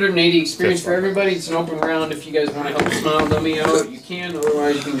 280 experience for everybody. It's an open round. If you guys want to help Smile Dummy out, you can.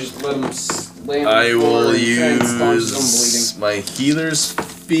 Otherwise, you can just let him lay on I the floor will and try and staunch his use my healer's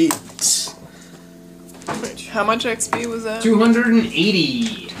feet. Wait, how much XP was that? own bleeding.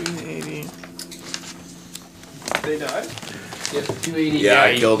 280. 280. They died? Yep, 280. Yeah,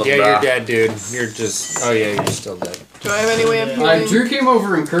 I killed him. Yeah, brah. you're dead, dude. You're just. Oh yeah, you're still dead. Do I have any way of healing? Drew came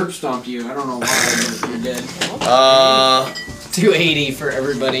over and curb stomped you. I don't know why, but you're dead. 280 for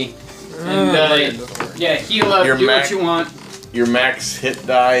everybody. And yeah, heal up, Your do Mac- what you want. Your max hit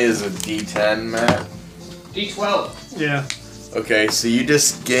die is a D10, Matt. D12. Yeah. Okay, so you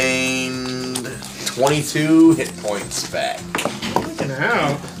just gained 22 hit points back. Fucking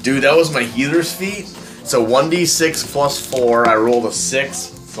hell. Dude, that was my healer's feat. So 1d6 plus 4, I rolled a 6,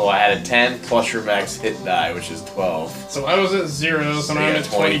 so I had a 10 plus your max hit die, which is 12. So I was at 0, so now I'm Yeah, at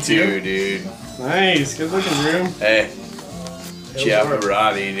 22. dude. Nice. Good looking room. Hey,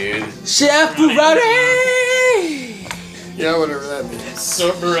 Chiapparati, dude. Chef Burrati! Yeah, whatever that means.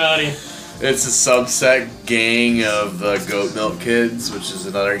 So Barati. It's a subset gang of the Goat Milk Kids, which is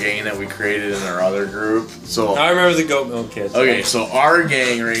another gang that we created in our other group. So I remember the goat milk kids. okay, so our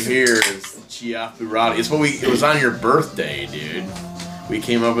gang right here is Chiapparati. It's it was on your birthday, dude. We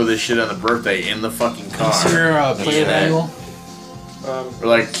came up with this shit on the birthday in the fucking car. What's your player Yeah. manual? We're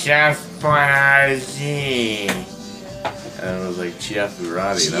like Chiapparati. And it was like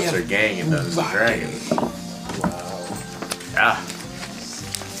Chiapparati. That's our gang in Dungeons and Dragons. Wow. Yeah.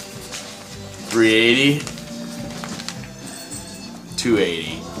 380.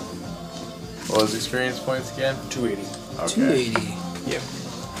 280. What was experience points again? 280. Okay. 280. Yep.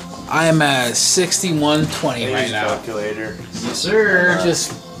 I am at 6120 right Use now. calculator. Yes, sir.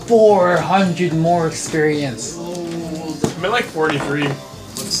 Just 400 more experience. I'm at like 43.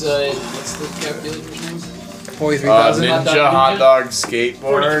 What's the calculator's name? 43,000. Ninja Hot Dog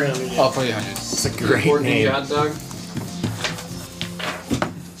Skateboard. 43. Oh, 400. It's a great Ford name. Ninja Hot Dog.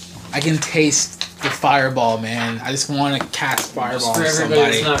 I can taste the fireball, man. I just want to cast Just fireball for on everybody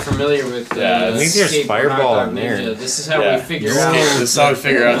somebody. that's not familiar with Yeah, I think there's Skateboard Fireball Hot Dog in there. Ninja, this is how Yeah. we figure This out is how we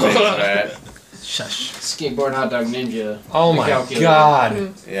figure out things, Matt. Shush. Skateboard Hot Dog Ninja. Oh the my calculator.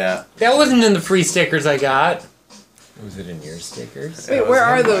 god. Yeah. That wasn't in the free stickers I got. Was it in your stickers? Wait, where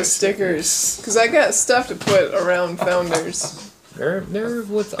are those stickers? Because I got stuff to put around Founders. They're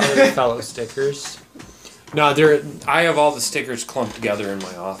with other fellow stickers. No, they're. I have all the stickers clumped together in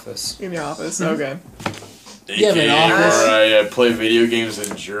my office. In your office, okay. You have an AKA office? where I play video games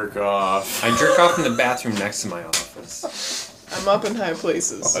and jerk off. I jerk off in the bathroom next to my office. I'm up in high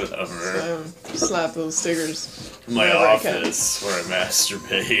places. Whatever. So slap those stickers. My Wherever I can. office where I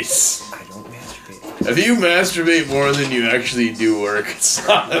masturbate. I don't masturbate. If you masturbate more than you actually do work, it's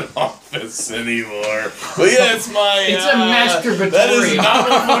not an office anymore. But yeah, it's my. It's a masturbatory. That is not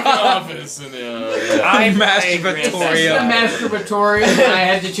my fucking office. And, yeah. I'm That's the masturbatory. I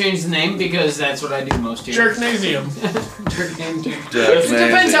had to change the name because that's what I do most here. Jerknasium. Jerk name. It Jerk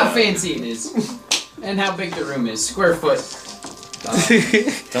depends how name. fancy it is. And how big the room is. Square foot.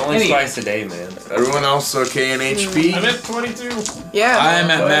 It's only Anyway. twice a day, man. Everyone else okay in HP? I'm at 22. Yeah. I'm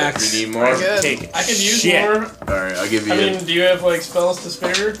at If max. you need more? Good. Take it. I could use Shit. more. Alright, I'll give you. I mean, do you have like spells to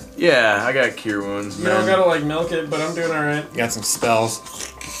spare? Yeah, I got cure wounds, You don't man. gotta like milk it, but I'm doing alright. Got some spells.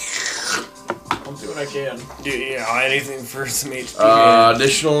 I'll do what I can. Yeah, anything for some HP.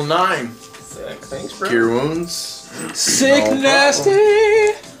 Additional 9 Sick. Thanks, bro. cure wounds. Sick No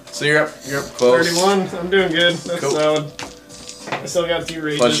nasty. So you're up close. 31. I'm doing good. That's Cool. solid. I still got 2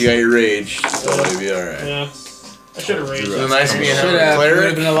 rages. Plus you got your rage, so it'll be alright. Yeah. I should have raged. Is it nice being Should having a have would have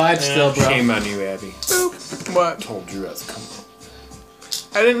cleric? been alive Yeah. still, bro. Shame on you, Abby. What? Told you that's coming.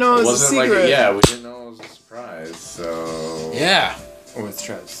 I didn't know it It was a wasn't secret. like yeah, we didn't know it was a surprise, so Yeah. Oh, let's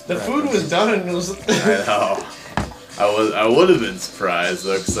try this. The food was done and it was. I know. I would have been surprised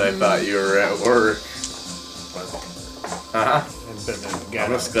though, because I thought you were at work. Uh-huh.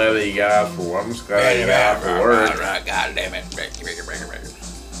 I'm just glad that you got out for work. I'm just glad that you got out for work. God damn it.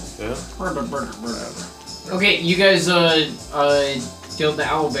 Okay, you guys killed the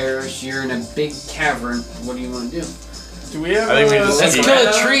owlbears. You're in a big cavern. What do you want to do? Do we have I think we just Let's keep- kill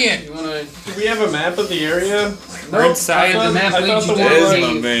a tree. You want to? Do we have a map of the area? We're inside the map I leads thought you the to one It is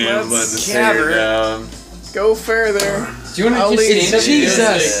a my man, but Let's the singer down. Go further. Do you want I'll to lead just you.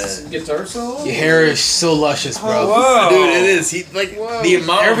 Jesus. guitar solo? Your hair is so luscious, bro. Whoa. Dude, it is. He like Whoa. the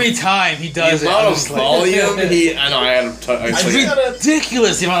amount Every time he the does it, I'm amount of just like, volume. I know. I had to. it's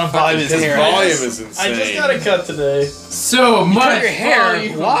ridiculous the amount of volume his His hair volume has. is insane. I just got a cut today. So You much. cut your hair.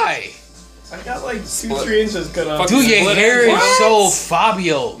 volume. Why? I got like 2-3 inches cut off. Dude, your Split hair ends. is so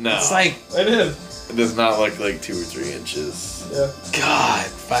Fabio. No. It's like, I did. It does not look like 2 or 3 inches. Yeah. God.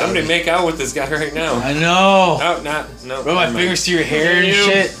 Somebody make out with this guy right now. I know. Oh, no. Run my never mind. fingers through your hair and You.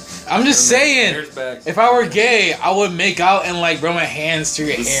 shit. I'm just saying, Hair's back. if I were gay, I would make out and like run my hands through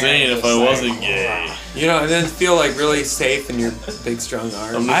your Just hair. saying, if Just I like, wasn't gay, You know, and then feel like really safe in your big strong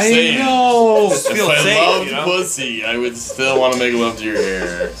arms. I'm just I saying. know. If feel I safe, loved you know? pussy, I would still want to make love to your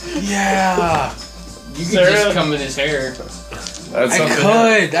hair. Yeah. You could Sarah? just come in his hair. That's I something.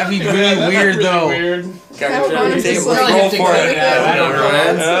 could. That'd be really weird Really though. weird. Have fun, Take just a like- Probably roll have to for cut it. I don't know.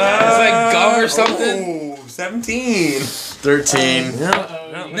 It's like gum or something. Oh, 17. 13.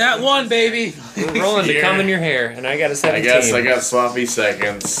 That one, baby. We're rolling to come in your hair, and I got a 17. I guess I got sloppy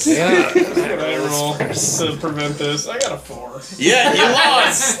seconds. Yeah. What did I roll to prevent this? I got a 4. Yeah, you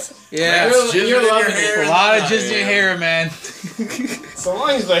lost. Yeah. That's jizzing in your loving it. hair. A lot of jizz in your hair, man. So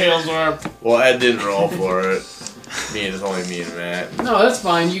long as the hails are up. Well, Ed didn't roll for it. It's only me and Matt. No, that's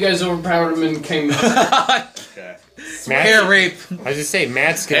fine. You guys overpowered him and came. Okay. Hair rape. I was just saying,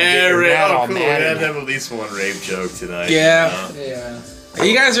 Matt's gonna get Hey, your rape. Matt Oh, all cool. We mad. had at to have at least one rape joke tonight. Yeah. Yeah.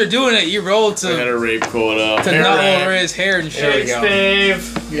 You guys are doing it. You rolled We had to a rape quota. to Hair nut rape. over his hair and There we shit. go.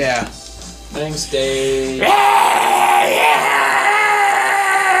 Dave. Yeah. Thanks, Dave. All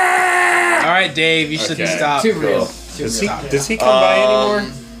right, Dave. You should Okay. stop. Too real. Too Does real. he come by anymore?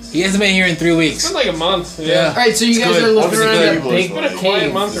 He hasn't been here in 3 It's weeks. been like a month. Yeah. All right, so you It's guys good. are looking What was around the a good big was like?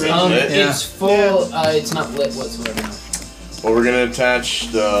 Quiet month Is it around. lit? Yeah. It's full. It's not lit whatsoever. Well, we're gonna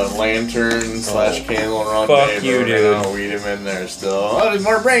attach the lantern / candle and run Fuck Dave. you, We're dude. gonna weed him in there still. Oh, there's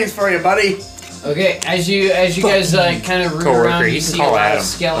more brains for you, buddy. Okay, as you guys kind of root Coworker, around, you you can see call a lot Adam. of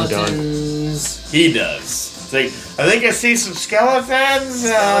skeletons. He does. It's like, I think I see some skeletons.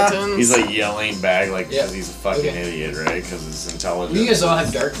 Skeletons. He's like yelling back, like, Yeah. because he's a fucking Okay. idiot, right? Because it's intelligent. You guys all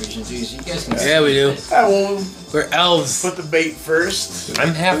have dark vision too, so you guys can. Yeah, we do. I will We're elves. put the bait first.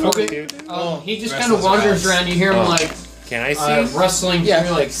 I'm half Okay. dude. He just rest kind of of us are wanders elves. around. You hear him Oh. like Can I see? rustling Yeah.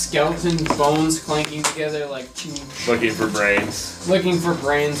 through like skeleton bones clanking together, like Looking for brains. looking for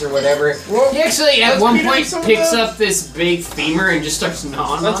brains or whatever. Well, He actually at let's one feed him point some of picks the- up this big femur and just starts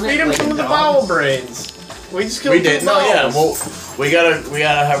gnawing Let's on feed it. him like some a of the dog. bowel brains. We just killed We did. two No, yeah. bowels. Well, we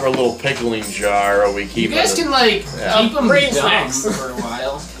gotta have our little pickling jar, or we You keep. guys it- can like Yeah. keep him Brain dumb snacks. for a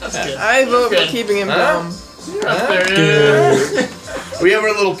while. I vote for Good. keeping him Huh? dumb. There. We have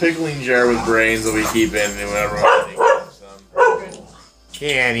our little pickling jar with brains that we keep in, and whenever we're eating some.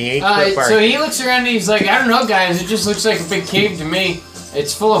 Yeah, and he ain't quit So barking. he looks around and he's like, I don't know, guys. It just looks like a big cave to me.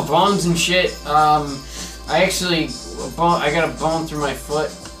 It's full of bones and shit. I actually, I got a bone through my foot.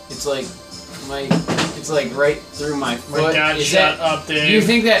 It's like it's like right through my foot. My God, Is shut that, up, do you Dave.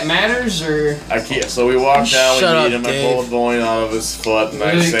 think that matters or? So we walk down, Shut we up, beat him, I Dave. pull a bone out of his foot, and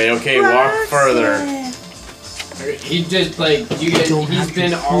I Really? say, okay, walk further. He just like you guys. He's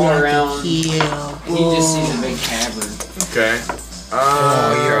been all around. He just sees a big cavern. Okay.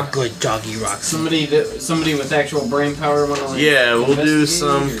 Oh, you're a good doggy, Roxy. Somebody with actual brain power want to like. Yeah, we'll do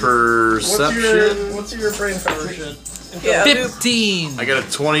some investigate or- perception. What's your brain power shit? Yeah, do 15. I got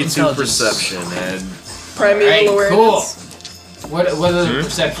a 22 Intelligence. perception, and primeval Alright, awareness. What are the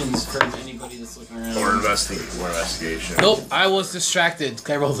perceptions for anybody that's looking around? or investigation. Nope, I was distracted.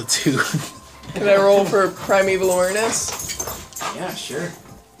 'Cause I rolled a 2. Can I roll for primeval awareness? Yeah, sure.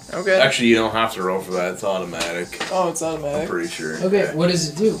 Okay. Actually, you don't have to roll for that; it's automatic. Oh, it's I'm automatic. pretty sure. Okay, what does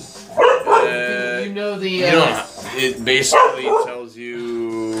it do? You know the. You don't. It basically tells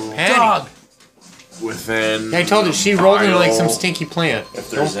you Patty. Dog. within. I told you she rolled into like some mile stinky plant. If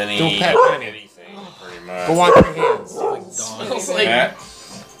there's don't, any don't pat Penny. anything, pretty much. Go wash your hands. Smells like Matt?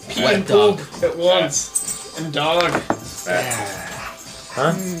 Wet dog. At once. And dog.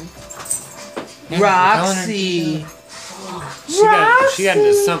 Huh? Roxy. She got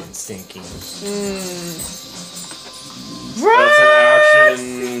into something stinky. That's an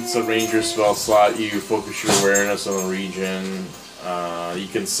action. It's a ranger spell slot. You focus your awareness on the region. You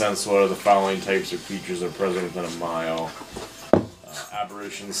can sense what are the following types of creatures are present within a mile.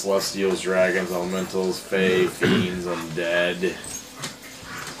 Apparitions, celestials, dragons, elementals, fae, fiends, undead.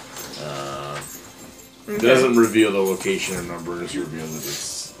 It doesn't reveal the location or number, it just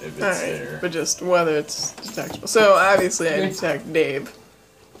reveals if it's Alright, there. but just whether it's detectable. So obviously I detect Dave.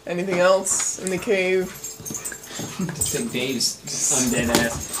 Anything else in the cave? Big Dave's undead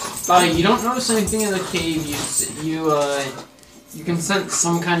ass. You don't notice anything in the cave. You can sense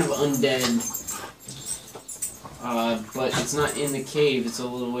some kind of undead. But it's not in the cave. It's a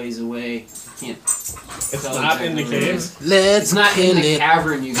little ways away. Can't. It's not in the cave? It's not in the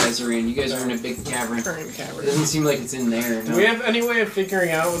cavern you guys are in. You guys are in a big cavern. Current It cavern. doesn't seem like it's in there. Do we have any way of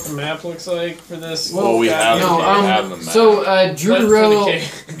figuring out what the map looks like for this? Well, we have No, we have the map. so Drew For the rolled.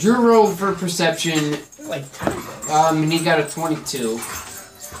 cave. Drew rolled for perception. Like, And he got a 22.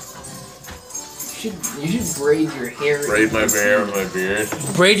 You should braid your hair. Braid my hair with my beard.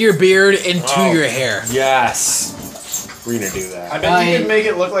 Braid your beard into Oh. your hair. Yes. We're gonna do I that. bet you could make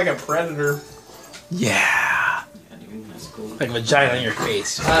it look like a predator. Yeah. Yeah, dude, that's cool. Like a vagina on your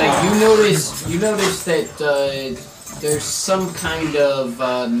face. You notice that there's some kind of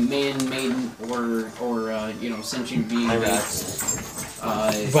man-made or sentient being that's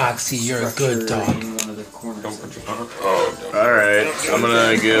Roxy, you're a good structure dog. in one of the corners. Alright, I'm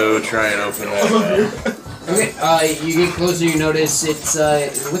gonna go try and open that. Okay, you get closer, you notice it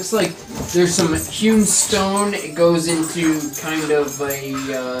looks like there's some hewn stone. It goes into kind of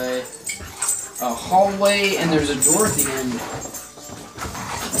a hallway, and there's a door at the end.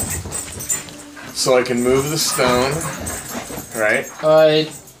 So I can move the stone, right?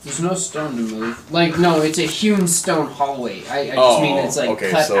 There's no stone to move. Like, no, it's a hewn stone hallway. I just Oh, mean it's like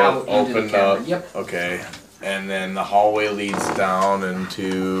okay, cut so out into the opened cavern. up. Yep. Okay. And then the hallway leads down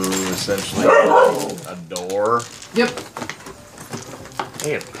into essentially a door. Yep.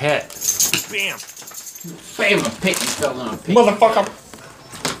 Hey, a pet. Bam. Bam! A pit. You fell on a pit. Motherfucker.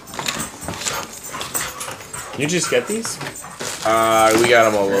 You just get these? We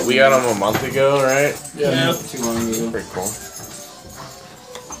got them a month ago, right? Yeah. Not too long ago. Pretty cool.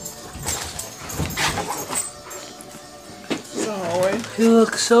 It's a hallway. You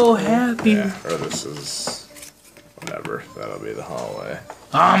look so happy. Yeah. Or this is whatever. That'll be the hallway.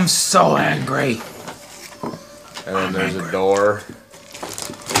 I'm so angry. And then there's a door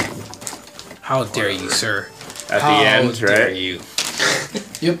How dare you, sir? at How the end, dare right? you?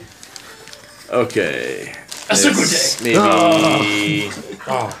 Yep. Okay. That's a good It's maybe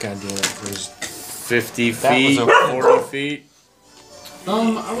Oh, god damn it. There's 50 That feet, was a- 40 feet.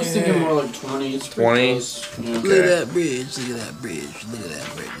 I was thinking more like 20. It's pretty 20? close. Yeah. Look at that bridge. Look at that bridge. Look at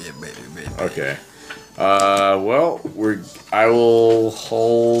that bridge. Okay. Well, I will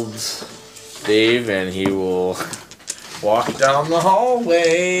hold Dave, and he will walk down the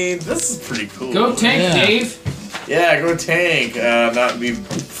hallway. This is pretty cool. Go tank, Yeah. Dave. Yeah, go tank. Not be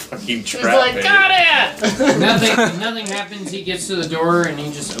fucking trapped. He's it! Nothing happens. He gets to the door and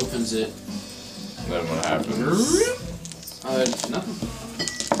he just opens it. Then what happens? Nothing.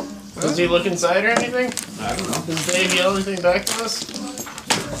 Does he look inside or anything? I don't know. Does Dave yell anything back to us?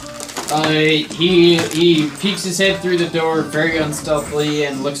 He peeks his head through the door very unstealthily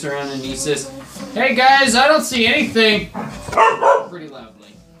and looks around and he says, "Hey guys, I don't see anything." Pretty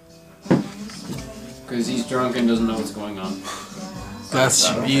loudly. Because he's drunk and doesn't know what's going on. That's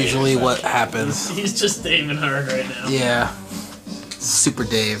usually what happens. He's just David hard right now. Yeah. Super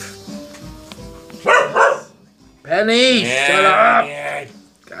Dave. Penny, shut up!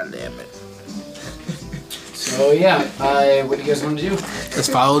 God damn it. So yeah, what do you guys want to do? Let's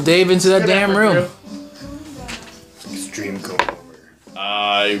follow Dave into that damn room. extreme comb over.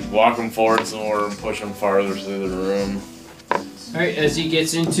 I walk him forward some more and push him farther through the room. Alright, as he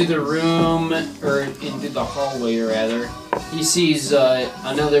gets into the room, or into the hallway rather, he sees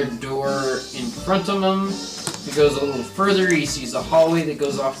another door in front of him. He goes a little further, he sees a hallway that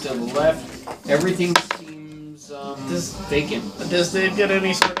goes off to the left. Everything seems vacant. Does Dave get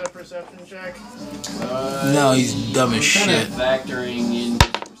any sort of perception check? No, he's dumb as Kind shit. of factoring in his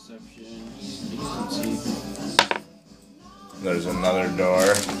perception. He doesn't see anything. There's another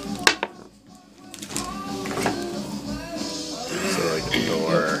door. So like a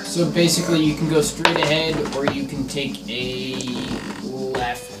door. So basically you can go straight ahead or you can take a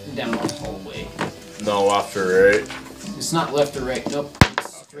left down a hallway. No, left or right? It's not left or right, nope.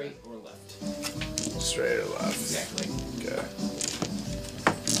 It's straight or left. Straight or left. Exactly. Okay.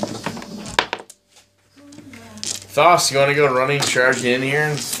 Thos, you want to go running, charge in here,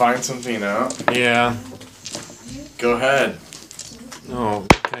 and find something out? Yeah. Go ahead. No.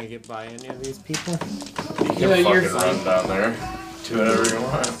 Can I get by any of these people? You can Yeah, you're fucking fine. run down there. Do whatever you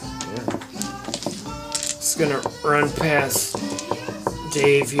want. Just gonna run past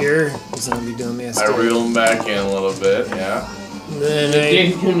Dave here. He's gonna be doing me a I reel him back in a little bit, yeah. Then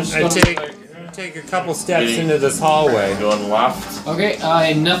Dave, you wanna I stop? take to take a couple steps into this hallway. Going left.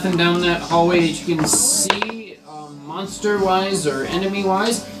 Okay, nothing down that hallway that you can see, monster-wise or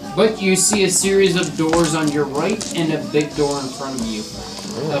enemy-wise, but you see a series of doors on your right and a big door in front of you.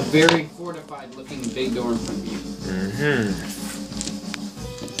 A very fortified-looking big door in front of you.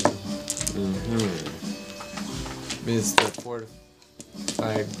 Is the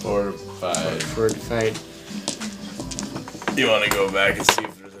fortified. You want to go back and see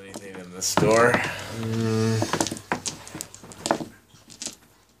if there's anything in this door?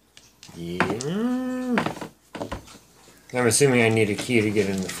 Yeah. I'm assuming I need a key to get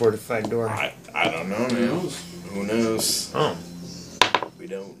in the fortified door. I don't know, man. Who knows? Oh. We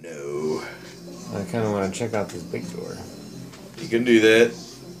don't know. I kind of want to check out this big door. You can do that.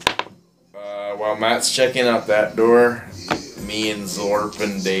 While Matt's checking out that door, me and Zorp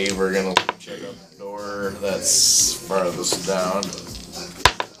and Dave are gonna check out the door that's farthest down.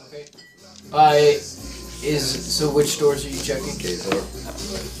 Okay. So which doors are you checking? Okay, Zorp.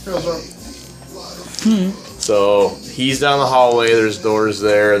 So he's down the hallway. There's doors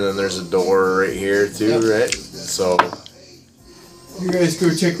there, and then there's a door right here too, right? So You guys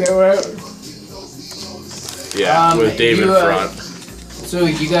go check that one out. yeah, with Dave in front. So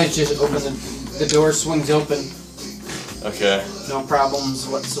you guys just open the door swings open. Okay. No problems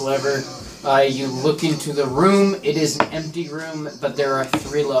whatsoever. You look into the room. It is an empty room, but there are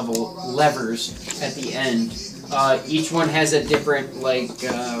 3 levers at the end. Each one has a different, I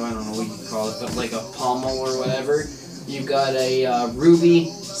don't know what you call it, but like a pommel or whatever. You've got a ruby,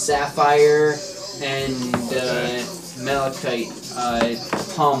 sapphire, and malachite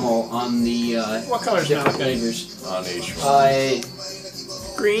pommel on the What color's different malachite? levers. On each one.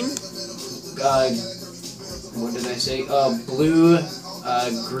 Green? What did I say? Blue,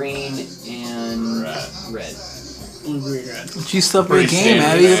 green, and red. Blue, green, red. But you still play a Pretty game,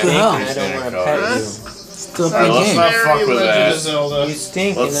 Abby. What the standard, hell? I don't want to pet you. Still play a let's game. not fuck with Legend that. of Zelda. You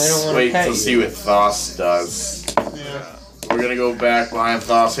stink, and I don't Let's want to wait pet to you. see what Thos does. Yeah. We're gonna go back behind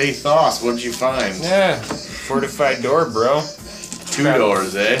Thos. Hey Thos, what'd you find? Yeah, fortified door, bro. 2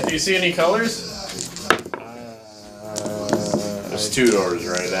 doors, eh? Do you see any colors? There's 2 doors,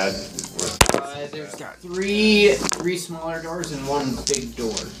 right, Ed? There's three smaller doors and 1 big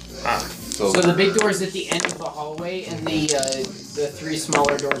door. So So the big door is at the end of the hallway, and the 3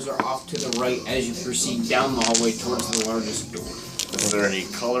 smaller doors are off to the right as you proceed down the hallway towards the largest door. is there any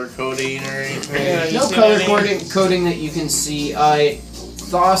color coding or anything? Yeah, you No see color any- coding that you can see.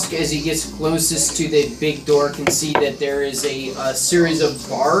 Thosk, as he gets closest to the big door, can see that there is a series of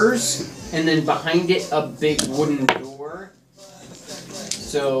bars, and then behind it a big wooden door.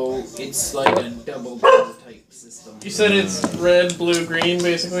 So it's like a double door type system. You said it's red, blue, green,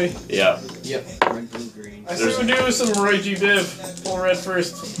 basically. Yeah. Yep, red, blue, green. I say we do some Roy G. Biv. Pull red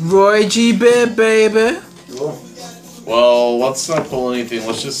first. Roy G. Bibb, baby. Cool. Well, let's not pull anything.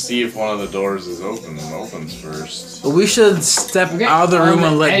 Let's just see if one of the doors is opens first. But we should step Okay, out of the room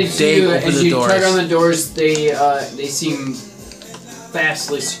and let as Dave you, open as the you doors. tug on the doors, they seem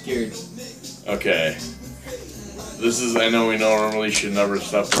fastly secured. Okay. I know we normally should never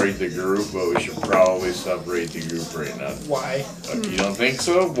separate the group, but we should probably separate the group right now. Why? You don't think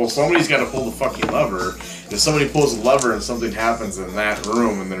so? Well, somebody's got to pull the fucking lever. If somebody pulls the lever and something happens in that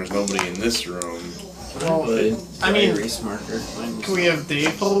room and there's nobody in this room, I mean, erase marker. can we have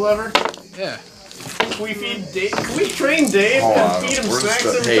Dave pull the lever? Yeah. Can we feed Dave? Can we train Dave hold and on. feed him Where's snacks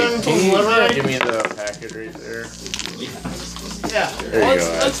the- every hey, time he pulls the lever? Right? give me the packet right there. Yeah. There you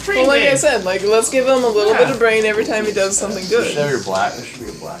go, Ed. Let's train Well, like I Dave. said, let's give him a little Yeah. bit of brain every time he does something There good. your black. There should be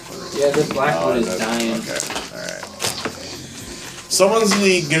a black one. Yeah, the black one is that's- dying. Okay, alright. Someone's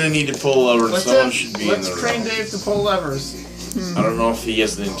gonna need to pull a lever, and someone should be in let's the train room. Dave to pull levers. I don't know if he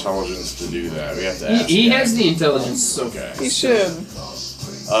has the intelligence to do that. We have to ask. He him. has the intelligence, so Okay. He should.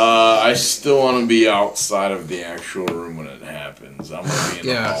 I still want to be outside of the actual room when it happens. I'm gonna be in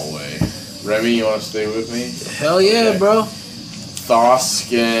Yeah. the hallway. Remy, you want to stay with me? Hell yeah, Okay. bro.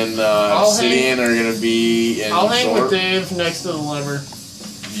 Thosk and I'll Obsidian are gonna be in. I'll hang Zorp. with Dave next to the lever.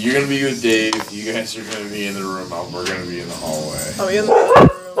 You're gonna be with Dave. You guys are gonna be in the room. We're gonna be in the hallway. Are we in the room?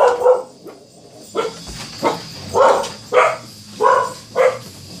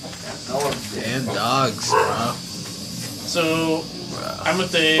 Damn dogs, bro. So, I'm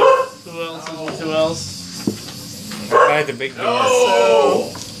with Dave. Who else is with who else? By the big door.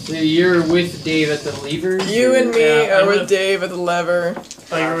 Oh! So you're with Dave at the levers? You and me Yeah, are I'm with with- Dave at the lever,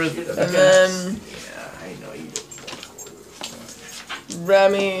 Oh, you're with. and Okay. then Yeah, I know you.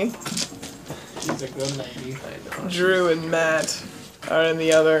 Remy, She's a good lady. Drew, and Matt are in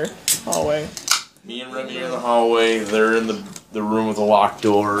the other hallway. Me and Remy are in the hallway. They're in the room with the locked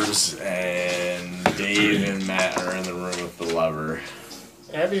doors, and Dave and Matt are in the room with the lever.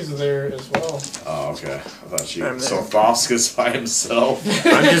 Abby's there as well. Oh, okay. I thought she. I'm So there. Thoska's by himself.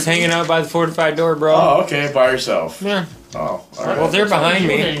 I'm just hanging out by the fortified door, bro. Oh, okay, by yourself. Yeah. Oh, all right. Well, they're behind You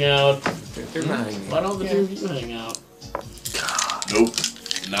me. hang out. They're behind me. Why don't the two of you hang out? Nope.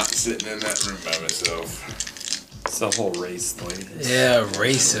 Not sitting in that room by myself. It's the whole race thing. Yeah,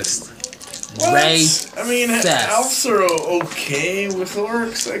 racist. What? Racist. I mean, elves are okay with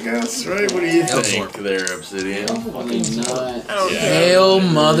orcs, I guess, right? What do you Elves think there, Obsidian? Probably not. Hell You're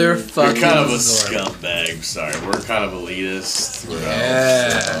motherfucking kind of a Zorb. scumbag. Sorry, we're kind of elitist. We're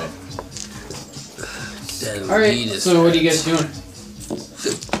Yeah. elves, That All right. elitist. So what are you guys doing?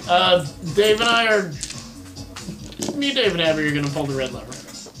 Dave and I are. Me, Dave, and Abby are gonna pull the red lever.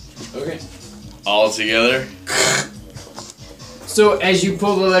 Okay. so all together. So as you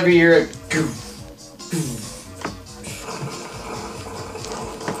pull the lever, you're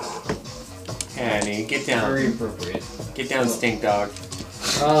Annie, get down. very appropriate. Get down, stink dog.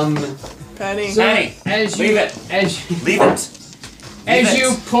 Penny. So Penny, as you leave it. as Leave it. as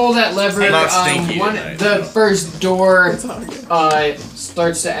you pull that lever, I'm not stinky one tonight, the so. first door It's all good.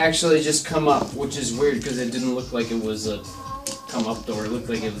 starts to actually just come up, which is weird because it didn't look like it was a come up door. It looked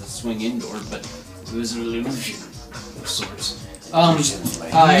like it was a swing in door, but it was an illusion of sorts. So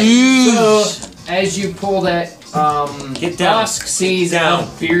as you pull that, Get down. Dusk sees Get down. a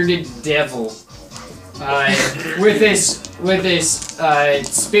bearded devil with this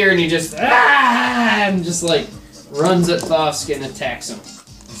spear, and he just and just like runs at Thosk and attacks him.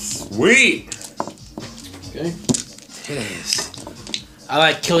 Sweet. Okay. Yes. I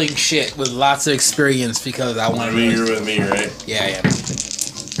like killing shit with lots of experience because I want I to. mean, you're with me, right? Yeah, yeah.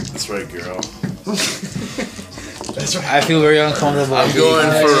 That's right, girl. I feel very uncomfortable. I'm going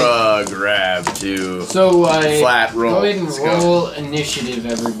Alright. for a grab too. So Flat roll. go ahead and Let's roll initiative,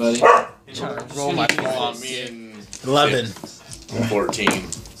 everybody. Roll my Go. Me and 11. 14.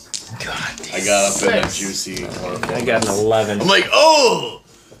 God. I got up in that juicy. I got an 11. I'm like, oh.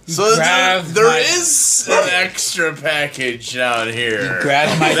 So Grab there my- is an extra package down here.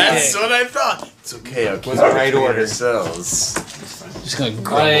 Grab my That's dick. what I thought. It's okay. I'll keep Was the it right between order. ourselves. Just gonna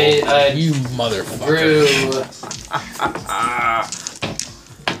grumble. You motherfucker. Drew.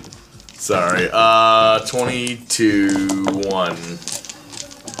 Sorry. 22-1.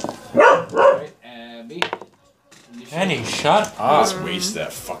 Alright, Abby. Penny, shut Let's up. waste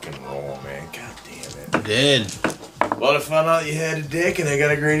that fucking roll, man. God damn it. Did. Well, I found out you had a dick, and I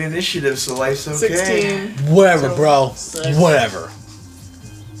got a great initiative, so life's okay. 16. Whatever, bro. Six. Whatever.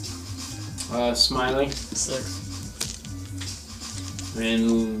 Smiling 6.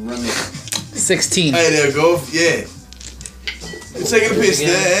 and run it. 16. Hey there, go. Yeah. You're taking a piss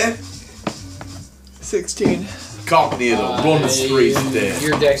there. 16. Company it'll run the streets there.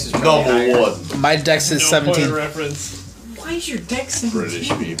 Your dex is probably Number higher. one. My dex is No 17. point of reference. Why is your dex British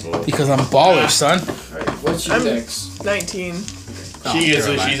people. Because I'm baller, son. Alright, what's your I'm- dex? 19. Oh, She is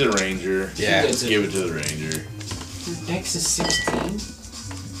never a, mind. she's a ranger. Yeah. It's Give it to the ranger. Your dex is 16?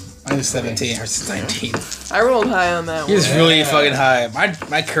 Mine is 17. Hers is 19. I rolled high on that He was one. really fucking high.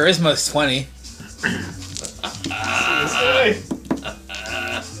 My charisma is 20.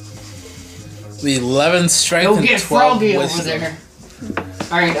 The 11 strength Go and get 12 Froggy over wisdom. there.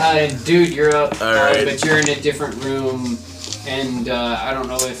 Alright, dude, you're up. Alright. But you're in a different room, and I don't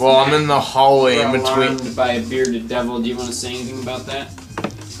know if Well, I'm in the hallway you're in between. alarmed by a bearded devil. Do you want to say anything about that?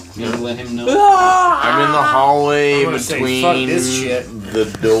 You want to let him know? I'm in the hallway I'm gonna say, between fuck this shit. the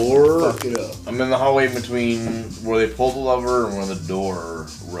door. Fuck it up. I'm in the hallway between where they pull the lever and where the door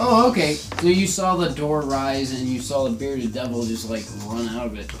runs. Oh, okay. So you saw the door rise, and you saw the bearded devil just like run out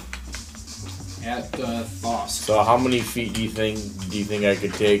of it at Thosk. So how many feet do you think I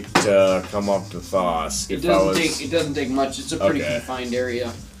could take to come up to Thosk? It if I was, doesn't take much. It's a pretty Okay. confined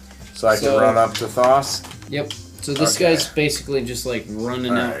area. so I so- could run up to Thosk. Yep. So this Okay. guy's basically just like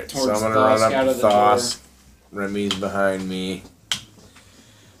running out Alright, towards so I'm gonna Thosk run up out to of the Thosk. Remy's behind me.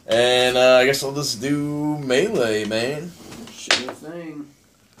 And I guess I'll just do melee, man. door. Sure thing.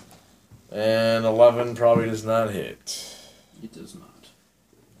 And 11 probably does not hit. It does not.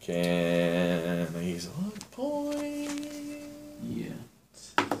 Can I use a point? Yeah.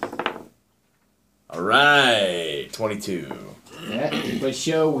 Alright, 22. That but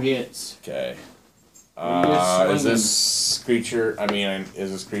show hits. Okay. You're Is this creature,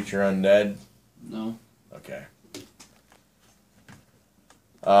 is this creature undead? No. Okay.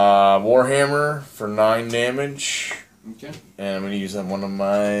 Warhammer for 9 damage. Okay. And I'm going to use one of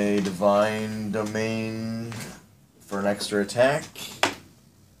my Divine Domain for an extra attack.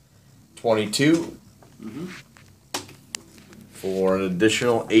 22. Mhm. For an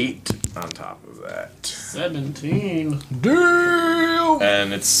additional 8 on top of that. 17. Damn.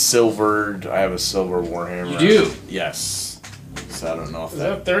 And it's silvered. I have a silver warhammer. You do? Yes. So I don't know if Is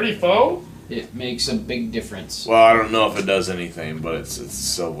that 34? It makes a big difference. Well, I don't know if it does anything, but it's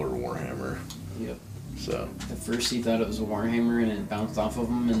silver warhammer. Yep. So At first he thought it was a Warhammer and it bounced off of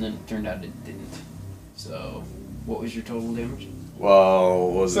him, and then it turned out it didn't. So, what was your total damage?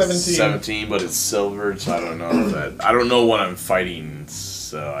 well, was it 17. 17? But it's silvered, so I don't know that. I don't know what I'm fighting,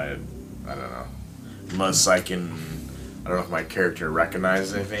 so I don't know. Unless I can. I don't know if my character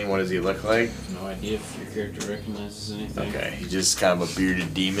recognizes anything. What does he look like? No idea if your character recognizes anything. Okay, he's just kind of a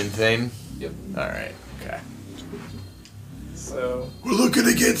bearded demon thing. Yep. All right. Okay. So, We're looking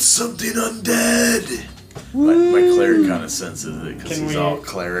against something undead. My cleric kind of senses it because Can he's we- all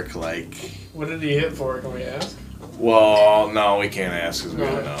cleric-like. what did he hit for? Can we ask? Well, no, we can't ask because we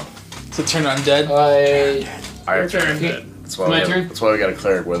No. don't know. So turn undead. I Your turn. That's why, My turn? That's why we got a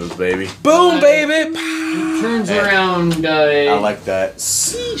cleric with us, baby. Boom, baby. He turns Hey. around. I like that.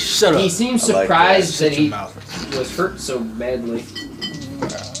 Shut up. He seems I like surprised Shut that your he mouth. was hurt so badly.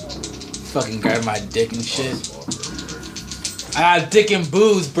 Fucking grab my dick and shit. I got dick and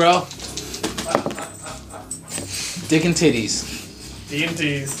booze, bro. Dick and titties.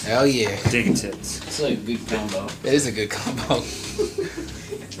 D&T's. Hell yeah. Dig tits. It's like a good combo. That is a good combo.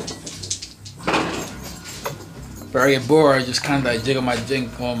 If I get bored, I just kind of like jiggle my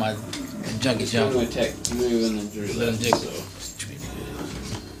junk on my junkie He's going jump. to attack you and then Let him jiggle.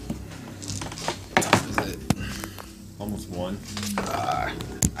 Almost one. I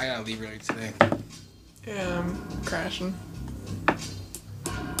gotta leave early today. Yeah, I'm crashing.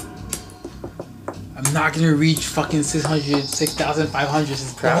 I'm not gonna reach fucking 600, 6,500. This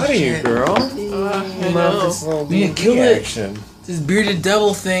is Proud of you, girl. I know. We need to kill it. This bearded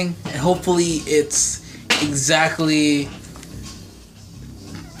devil thing, and hopefully it's exactly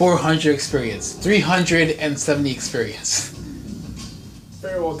 400 experience, 370 experience.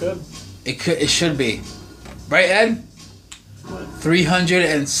 Very well good. It should be, right, Ed?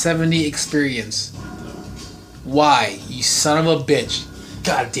 370 experience. Why, you son of a bitch?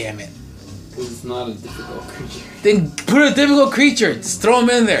 God damn it! Because it's not a difficult creature. Then put a difficult creature. Just throw him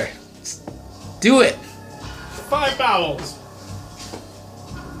in there. Just do it. 5 vowels.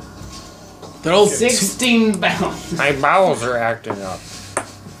 Throw 16 bounds. My bowels are acting up.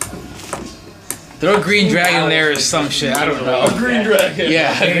 Throw a green dragon there or some shit. I don't know. Green dragon.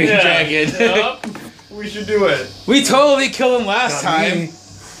 Yeah, green dragon. Yup. We should do it. We totally killed him last time.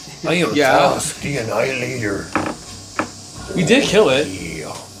 I am Yeah. the Annihilator. We did kill it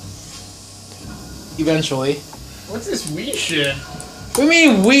Yeah. eventually. What's this wee shit? What do you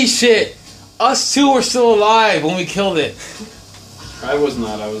mean we shit? Us two were still alive when we killed it. I was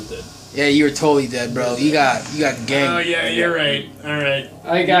not, I was dead. Yeah, you were totally dead, bro. You got gang. Oh yeah, you're right. All right.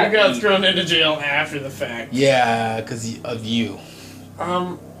 I You got thrown into jail after the fact. Yeah, because of you.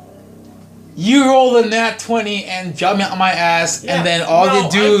 You You rolled a nat 20 and jumped me on my ass, and then all the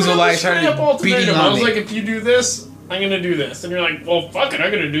dudes were like trying to started beating I on was me. like, if you do this, I'm gonna do this, and you're like, well, fuck it,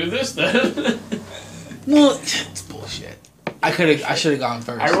 I'm gonna do this then. Well, it's bullshit. I should have gone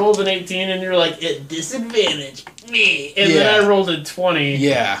first. I rolled an 18, and you're like, at disadvantage, me, and then Yeah. I rolled a 20.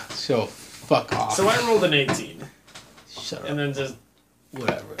 Yeah, so fuck off. So I rolled an 18, Shut and up. then just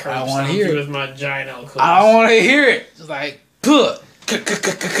Whatever. I curbed don't want to stomped hear you it. with my giant elk. I don't want to hear it. Just like, puh.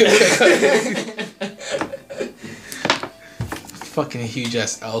 Fucking huge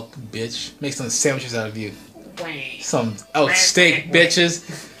ass elk, bitch. Make some sandwiches out of you. Some elk steak,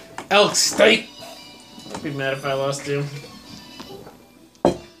 bitches. Elk steak. I'd be mad if I lost you.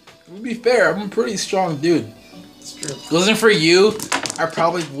 To be fair, I'm a pretty strong dude. It's true. If it wasn't for you, I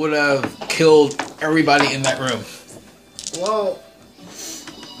probably would have killed everybody in that room. Well,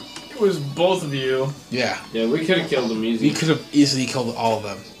 it was both of you, Yeah. Yeah, we could have killed him easy. We could have easily killed all of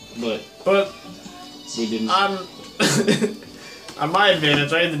them. but We didn't. on my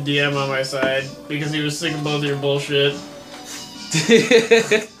advantage, I had the DM on my side because he was sick of both of your bullshit.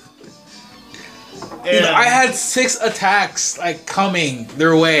 And, I had 6 attacks like coming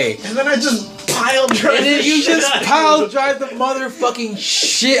their way. and then I just piled drive And then the you shit just out of pile you. drive the motherfucking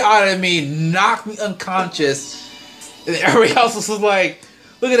shit out of me, knock me unconscious. And then everybody else was like,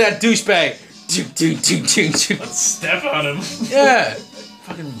 look at that douchebag. Let's step on him. Yeah.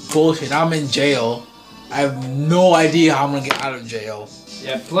 Fucking bullshit. I'm in jail. I have no idea how I'm gonna get out of jail.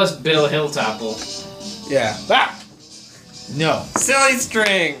 Yeah, plus Bill Hilltopple. Yeah. Ah! No. Silly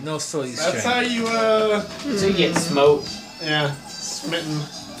string. No silly That's string. how you, So you get smoked. yeah, smitten,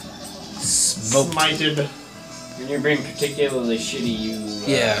 Smoked. smited. When you're being particularly shitty, you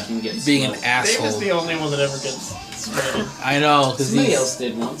Yeah. can get Being smoked. an Dave is asshole. the only one that ever gets smitten. I know, because Somebody else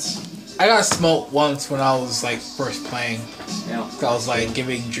did once. I got smoked once when I was like first playing. Yeah. I was like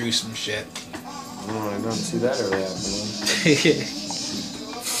giving Drew some shit. Oh, I don't see that early happening.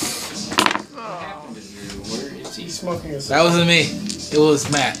 What happened to Drew? Where is he? He's smoking a That wasn't me. It was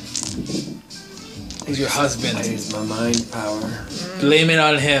Matt. It was your husband. I use my mind power. Blame it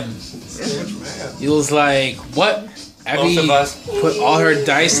on him. He was like, what? Abby Both of us. put all her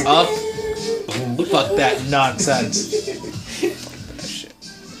dice up? Fuck that nonsense.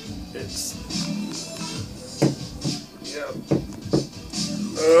 It's.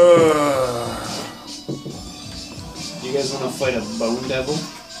 You guys want to fight a bone devil?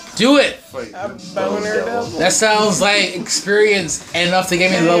 Do it! A boner devil. That sounds like experience enough to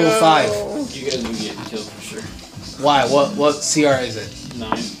get me to level 5. You guys will get killed for sure. Why? What CR is it? 9.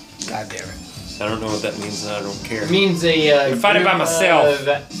 God damn it. I don't know what that means, and I don't care. It means a You're fighting by group myself.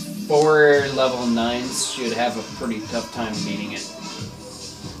 of 4 level 9s should have a pretty tough time beating it.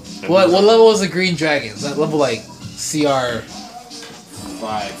 What level is the green dragon? Is that level like CR?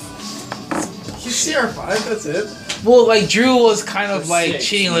 5. He's CR5, that's it. Well, like Drew was kind of Or like 6,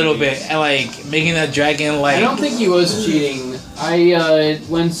 cheating a little maybe. bit and like making that dragon like. I don't think he was cheating. I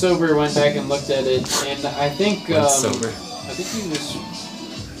when sober went back and looked at it, and I think I think he was.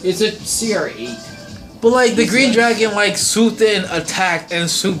 It's a CR8. But like the green dragon like swooped in, attacked, and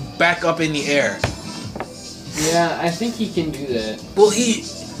swooped back up in the air. Yeah, I think he can do that. Well,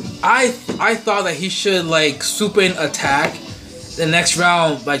 I thought that he should like swoop in, attack, the next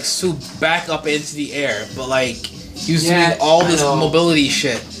round like swoop back up into the air. But like he was Yeah, doing all I this know. mobility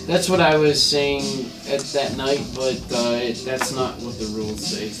shit. That's what I was saying at that night, but that's not what the rules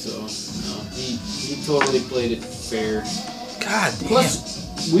say. So no, he totally played it fair. God damn.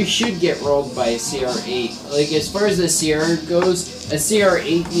 Plus, we should get rolled by a CR8. Like as far as the CR goes, a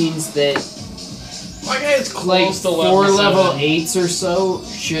CR8 means that My guy is like close to 4 level 7. 8s or so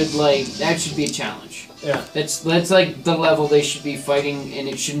should that should be a challenge. Yeah. That's like the level they should be fighting, and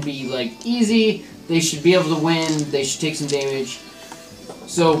it shouldn't be like easy. They should be able to win. They should take some damage.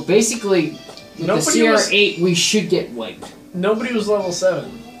 So basically, with Nobody the was- CR8, we should get wiped. Nobody was level 7.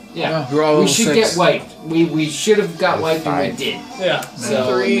 Yeah, we're all we level should 6. get wiped. We should have got wiped, and we did. Yeah.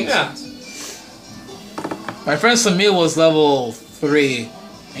 So 3. Yeah. My friend Samir was level 3,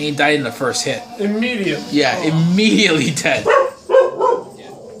 and he died in the first hit. Immediately. Yeah, immediately dead.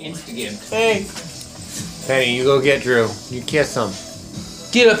 Insta-give. Hey. Penny, you go get Drew. You kiss him.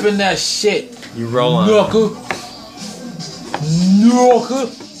 Get up in that shit, You roll on. knuckle. Knuckle.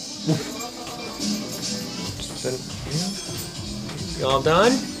 You all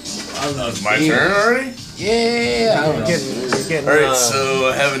done? It's my turn already. Yeah, I don't know. You're getting, All right, so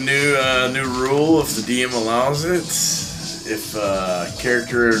I have a new rule. If the DM allows it, if a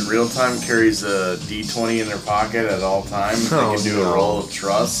character in real time carries a D20 in their pocket at all times, they Oh, can do no. a roll of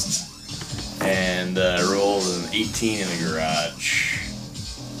trust and roll an 18 in the garage.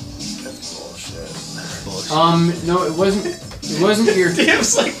 That's bullshit. No, it wasn't. It wasn't your.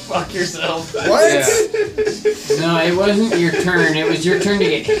 DM's like, fuck yourself. What? Yeah. No, it wasn't your turn. It was your turn to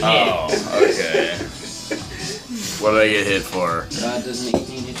get hit. Oh, okay. What did I get hit for? Doesn't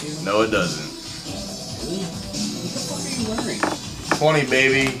 18 hit you? No, it doesn't. Really? What the fuck are you wearing? 20,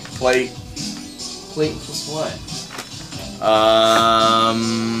 baby. Plate. Plate plus what?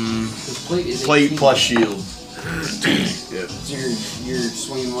 Because plate is Plate 18. plus shield. Yep. So you're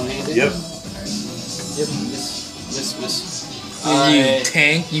swinging one-handed. Yep. Yep. Miss. You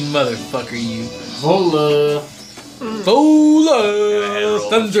tank, you motherfucker, you. Vola. Vola! And I had to roll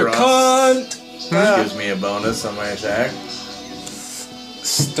Thunder trust. cunt! Which gives me a bonus on my attack.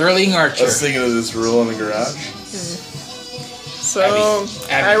 Sterling I Archer. was thinking of this rule in the garage. So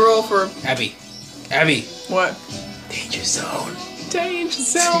Abby. I roll for Abby. what? Danger zone. Danger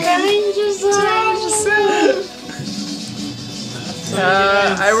zone. Danger zone.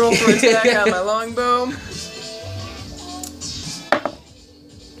 I roll for attack on my longbow.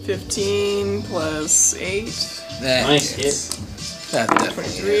 15 plus 8, That Nice hits. hit. That definitely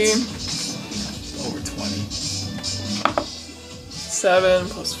 23. hits. Over 20. 7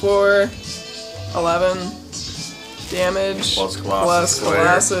 plus 4, 11 damage. Plus Plus Colossus Slayer.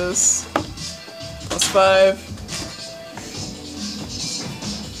 Colossus. Plus 5.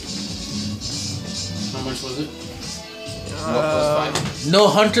 How much was it? No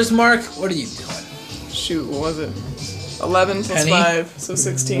hunter's mark? What are you doing? Shoot, what was it? 11 plus Penny? 5, so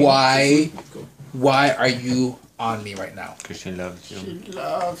 16. Why are you on me right now. Because she loves you.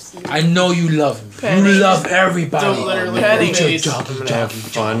 Loves you. I know you love me. Penny. You love everybody. Don't let her lick Penny. your face. I'm going to have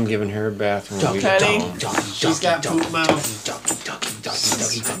fun giving her a bathroom. Ducky, Penny. She's got poop mouth.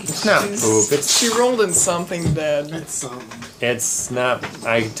 It's not poop. It's She rolled in something dead. That's something. It's not.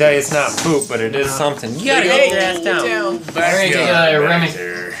 I can tell you, it's not poop, but it is something. You gotta Hey, get your ass down. Alright, Backyard Remy. back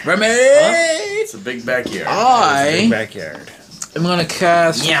there. Remy! It's a big backyard. Big I backyard. am gonna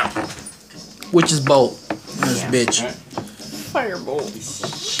cast Yeah. Witch's Bolt on this bitch. Alright. Firebolt.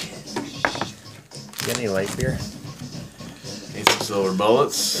 Get any light beer? Need some silver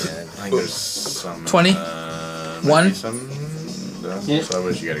bullets. Yeah. I think there's some. 20? Maybe One? Some. Yeah. So I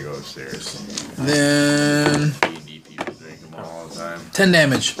wish you gotta go upstairs. Then D&D people drink them all the time. 10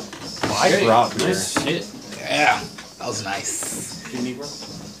 damage. I brought beer. Nice shit. Yeah, that was nice. Do you need one?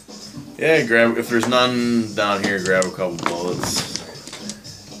 Yeah, grab. If there's none down here, grab a couple bullets.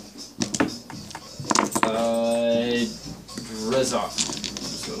 Rizzoff.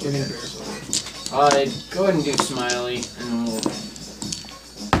 Go ahead and do Smiley, and we'll.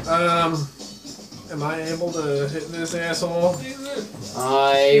 Am I able to hit this asshole? You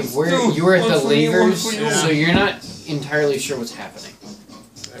were at the levers, for you. so you're not entirely sure what's happening.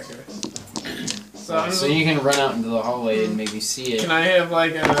 Okay. So, So you can run out into the hallway and maybe see it. can I have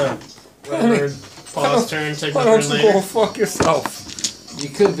like a whatever pause turn, take my Why don't turn you later? go fuck yourself? You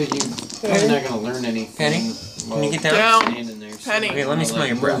could, but you're probably not gonna learn anything. Penny? Can you get down? Down. Standing there. So Penny. you Okay, let me wanna, smell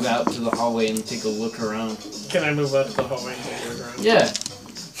your move breath. out to the hallway and take a look around. Can I move up to the hallway and take a look around? Yeah.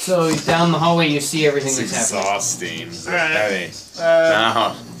 So down the hallway, you see everything It's that's happening. exhausting. Alright. Penny.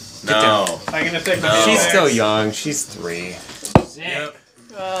 Uh, No. I'm gonna take my No. She's pickaxe. still young. She's 3. Yep.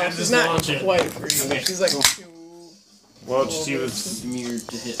 And She's just not launch it. quite free. She's like Cool. 2. Well, she was Mirrored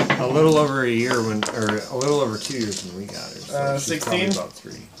to hit. a little over a year when, or a little over 2 years when we got her. So she's 16? probably about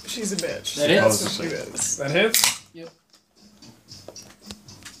 3. She's a bitch. That hits? That's what she is. That hits? Yep.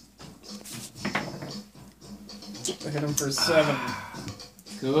 I hit him for 7.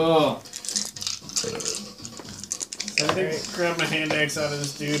 Cool. I think grab my hand axe out of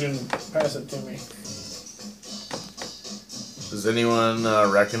this dude and pass it to me. Does anyone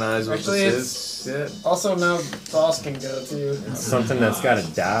recognize what Actually, this is? Yet? Also, now Boss can go too. It's something that's gotta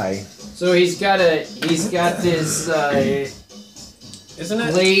die. So he's got this Isn't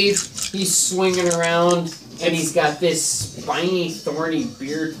it? blade. He's swinging around, and he's got this spiny, thorny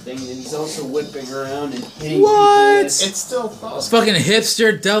beard thing, and he's also whipping around and hitting What? people with- It's still Boss. Fucking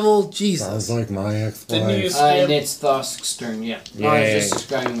hipster devil, Jesus. Sounds like my Didn't you use and skip? it's Thosk's turn, yeah. No, I Yay. was just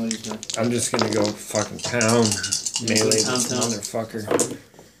describing what he's doing. I'm just gonna go fucking pound melee Pound this town. motherfucker.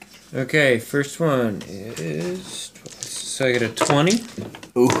 Okay, first one is. So I get a 20.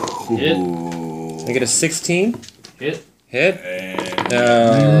 Hit. I get a 16. Hit. Hit.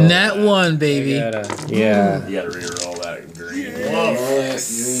 And Net one, baby. I got a, yeah. you gotta reroll that green. Roll it,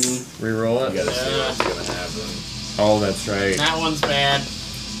 Greenie. Reroll You it. gotta see what's gonna happen. Oh, that's right. That one's bad.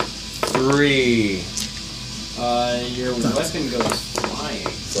 3. Your weapon goes flying.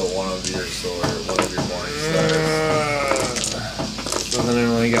 So one of your morning stars. So then I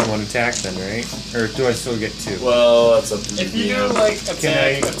only got 1 attack then, right? Or do I still get 2? Well, that's up to If you. you do like attack, Can I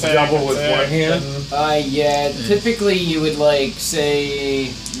attack, double with attack, one hand? then- Yeah, typically you would say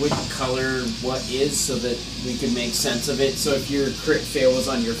which color what is so that we could make sense of it. So if your crit fail was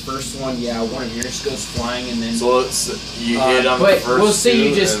on your first one, yeah, one of yours goes flying and then So let's you hit on the but first we'll say two,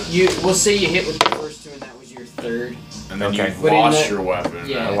 you just and, we'll say you hit with the first two and that was your third. and then Okay. you've But in lost the- your weapon.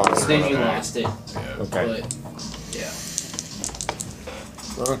 Yeah, and lost it's then run you back. lost it. Yeah. Okay. But yeah.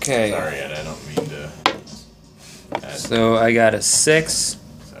 Okay. Sorry, Ed, I don't mean to. So I got a 6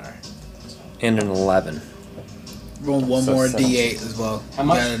 Sorry. and an 11. Roll one So more seven. D8 as well. How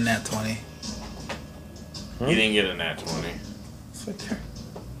much? Got a net 20. You didn't get a nat 20. It's right there.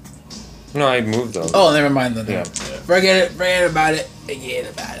 No, I moved those. Oh, never mind then. Yeah. Forget about it. Forget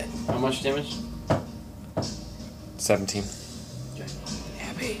about it. How much damage? 17.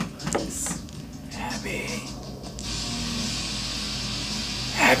 Happy. Happy.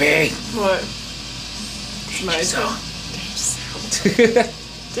 Happy. What? Nice.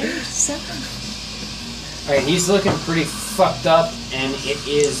 Alright, he's looking pretty fucked up and it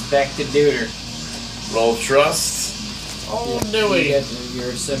is back to Deuter. Roll trust. Oh, You Dewey. get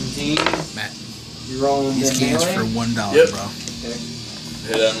your 17. Matt, You're rolling these the cans melee. for $1, Yep. bro.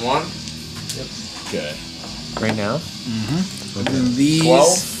 Hit on one. Yep. Okay. Right now? And these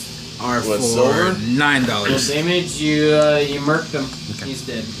 12. are With for silver? Full $9. damage, you murked him. He's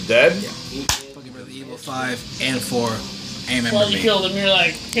dead. Dead. Yeah. He is Fucking Brother Evil 5 and 4. I remember Well, you me. killed him. You're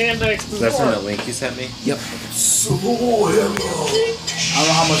like hand next to That's the from floor. the link you sent me? Yep. don't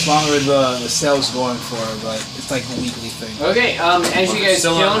know how much longer the sale's going for, but it's like a weekly thing. Okay, as you guys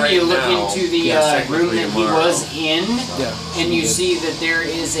still kill on him, right you look now. into the Yeah, room that technically he tomorrow. was in, Yeah. and you see that there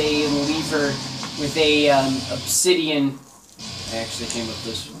is a lever with a obsidian. I actually came up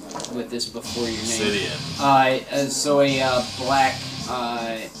with this before your name. Obsidian. So a black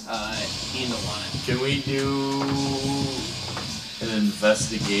handle on it. Can we do an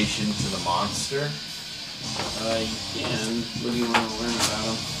investigation to the monster? You can. What do you want to learn about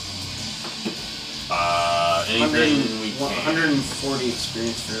him? Anything we can. 140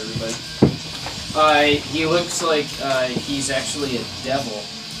 experience for everybody. He looks like he's actually a devil.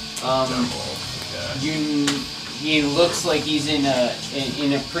 He looks like he's in a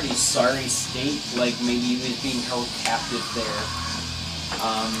pretty sorry state, like maybe he was being held captive there.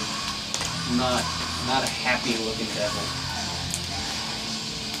 Not a happy looking devil.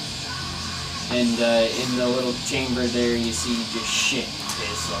 And in the little chamber there, you see just shit and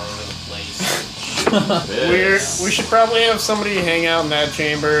piss all over the place. We should probably have somebody hang out in that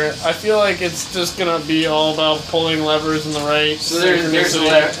chamber. I feel like it's just gonna be all about pulling levers in the right. So there's a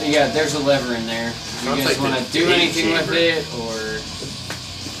synchronicity. there's a lever in there. If you Sounds guys like want the to do game anything chamber. with it, or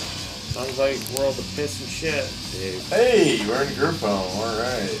Sounds like world of piss and shit, dude. Hey, we're in group home. All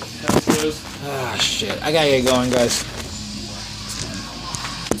right. That's good. Ah, shit. I gotta get going, guys.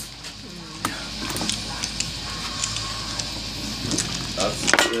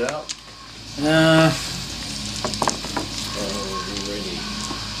 That's it out.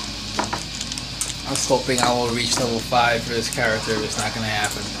 I was hoping I will reach level 5 for this character, but it's not gonna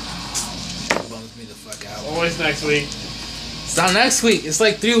happen. It bums me the fuck out. Always next week. It's not next week. It's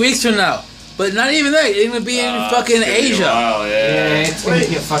like 3 weeks from now. But not even that. It's gonna be in fucking It's gonna be a Asia. while, yeah. it's gonna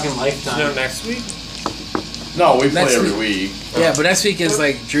be a fucking lifetime. No, next week? No, we play Next every week. Yeah, but next week is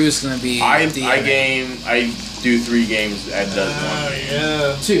like Drew's gonna be. I DMing. I do 3 games. Ed does Oh one.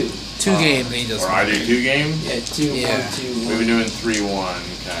 yeah. Two. 2 games and he does. Or I do 2 games. Yeah, two. Yeah. 1, 2, We've 1. been doing 3-1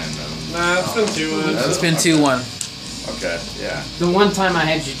 kind of. Nah, it's been 2 It's been 2-1. Okay, yeah. The one time I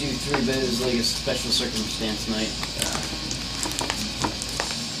had you do 3, but it was like a special circumstance night.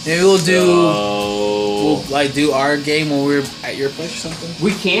 Maybe we'll do. So, We'll like do our game when we're at your place or something.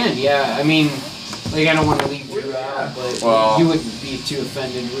 We can, yeah. I mean, like I don't want to leave Drew out, but Well- you wouldn't be too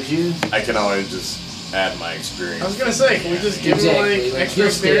offended, would you? I can always just add my experience. I was gonna say, can we just give Exactly. him like extra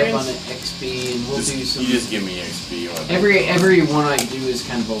he'll stay up on experience? an XP, and we'll Just- do some. you just give me XP. when I Every one I do is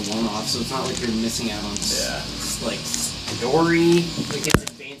kind of a one-off, so it's not like you're missing out on Yeah. like story. Like it's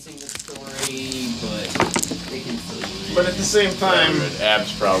advancing the story, but they can fill you in. But at the same time,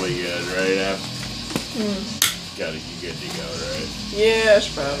 Ab's probably good, right? Ab? Gotta be good to go, right? Yeah, I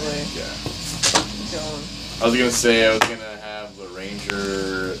should probably Yeah. keep going. I was gonna say I was gonna have the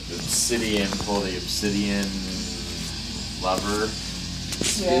ranger, the obsidian, pull the obsidian lever.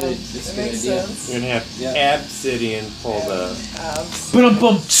 Yeah, good. It's it a good makes idea. sense. You're gonna have Yeah. Obsidian pull the. Abs.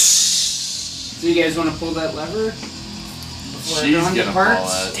 So you guys want to pull that lever? Before She's everyone gonna pull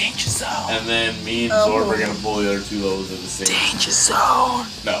departs? it. Danger zone. And then me and Oh. Zorb are gonna pull the other 2 levels at the same time. Danger zone.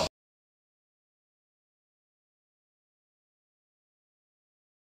 No.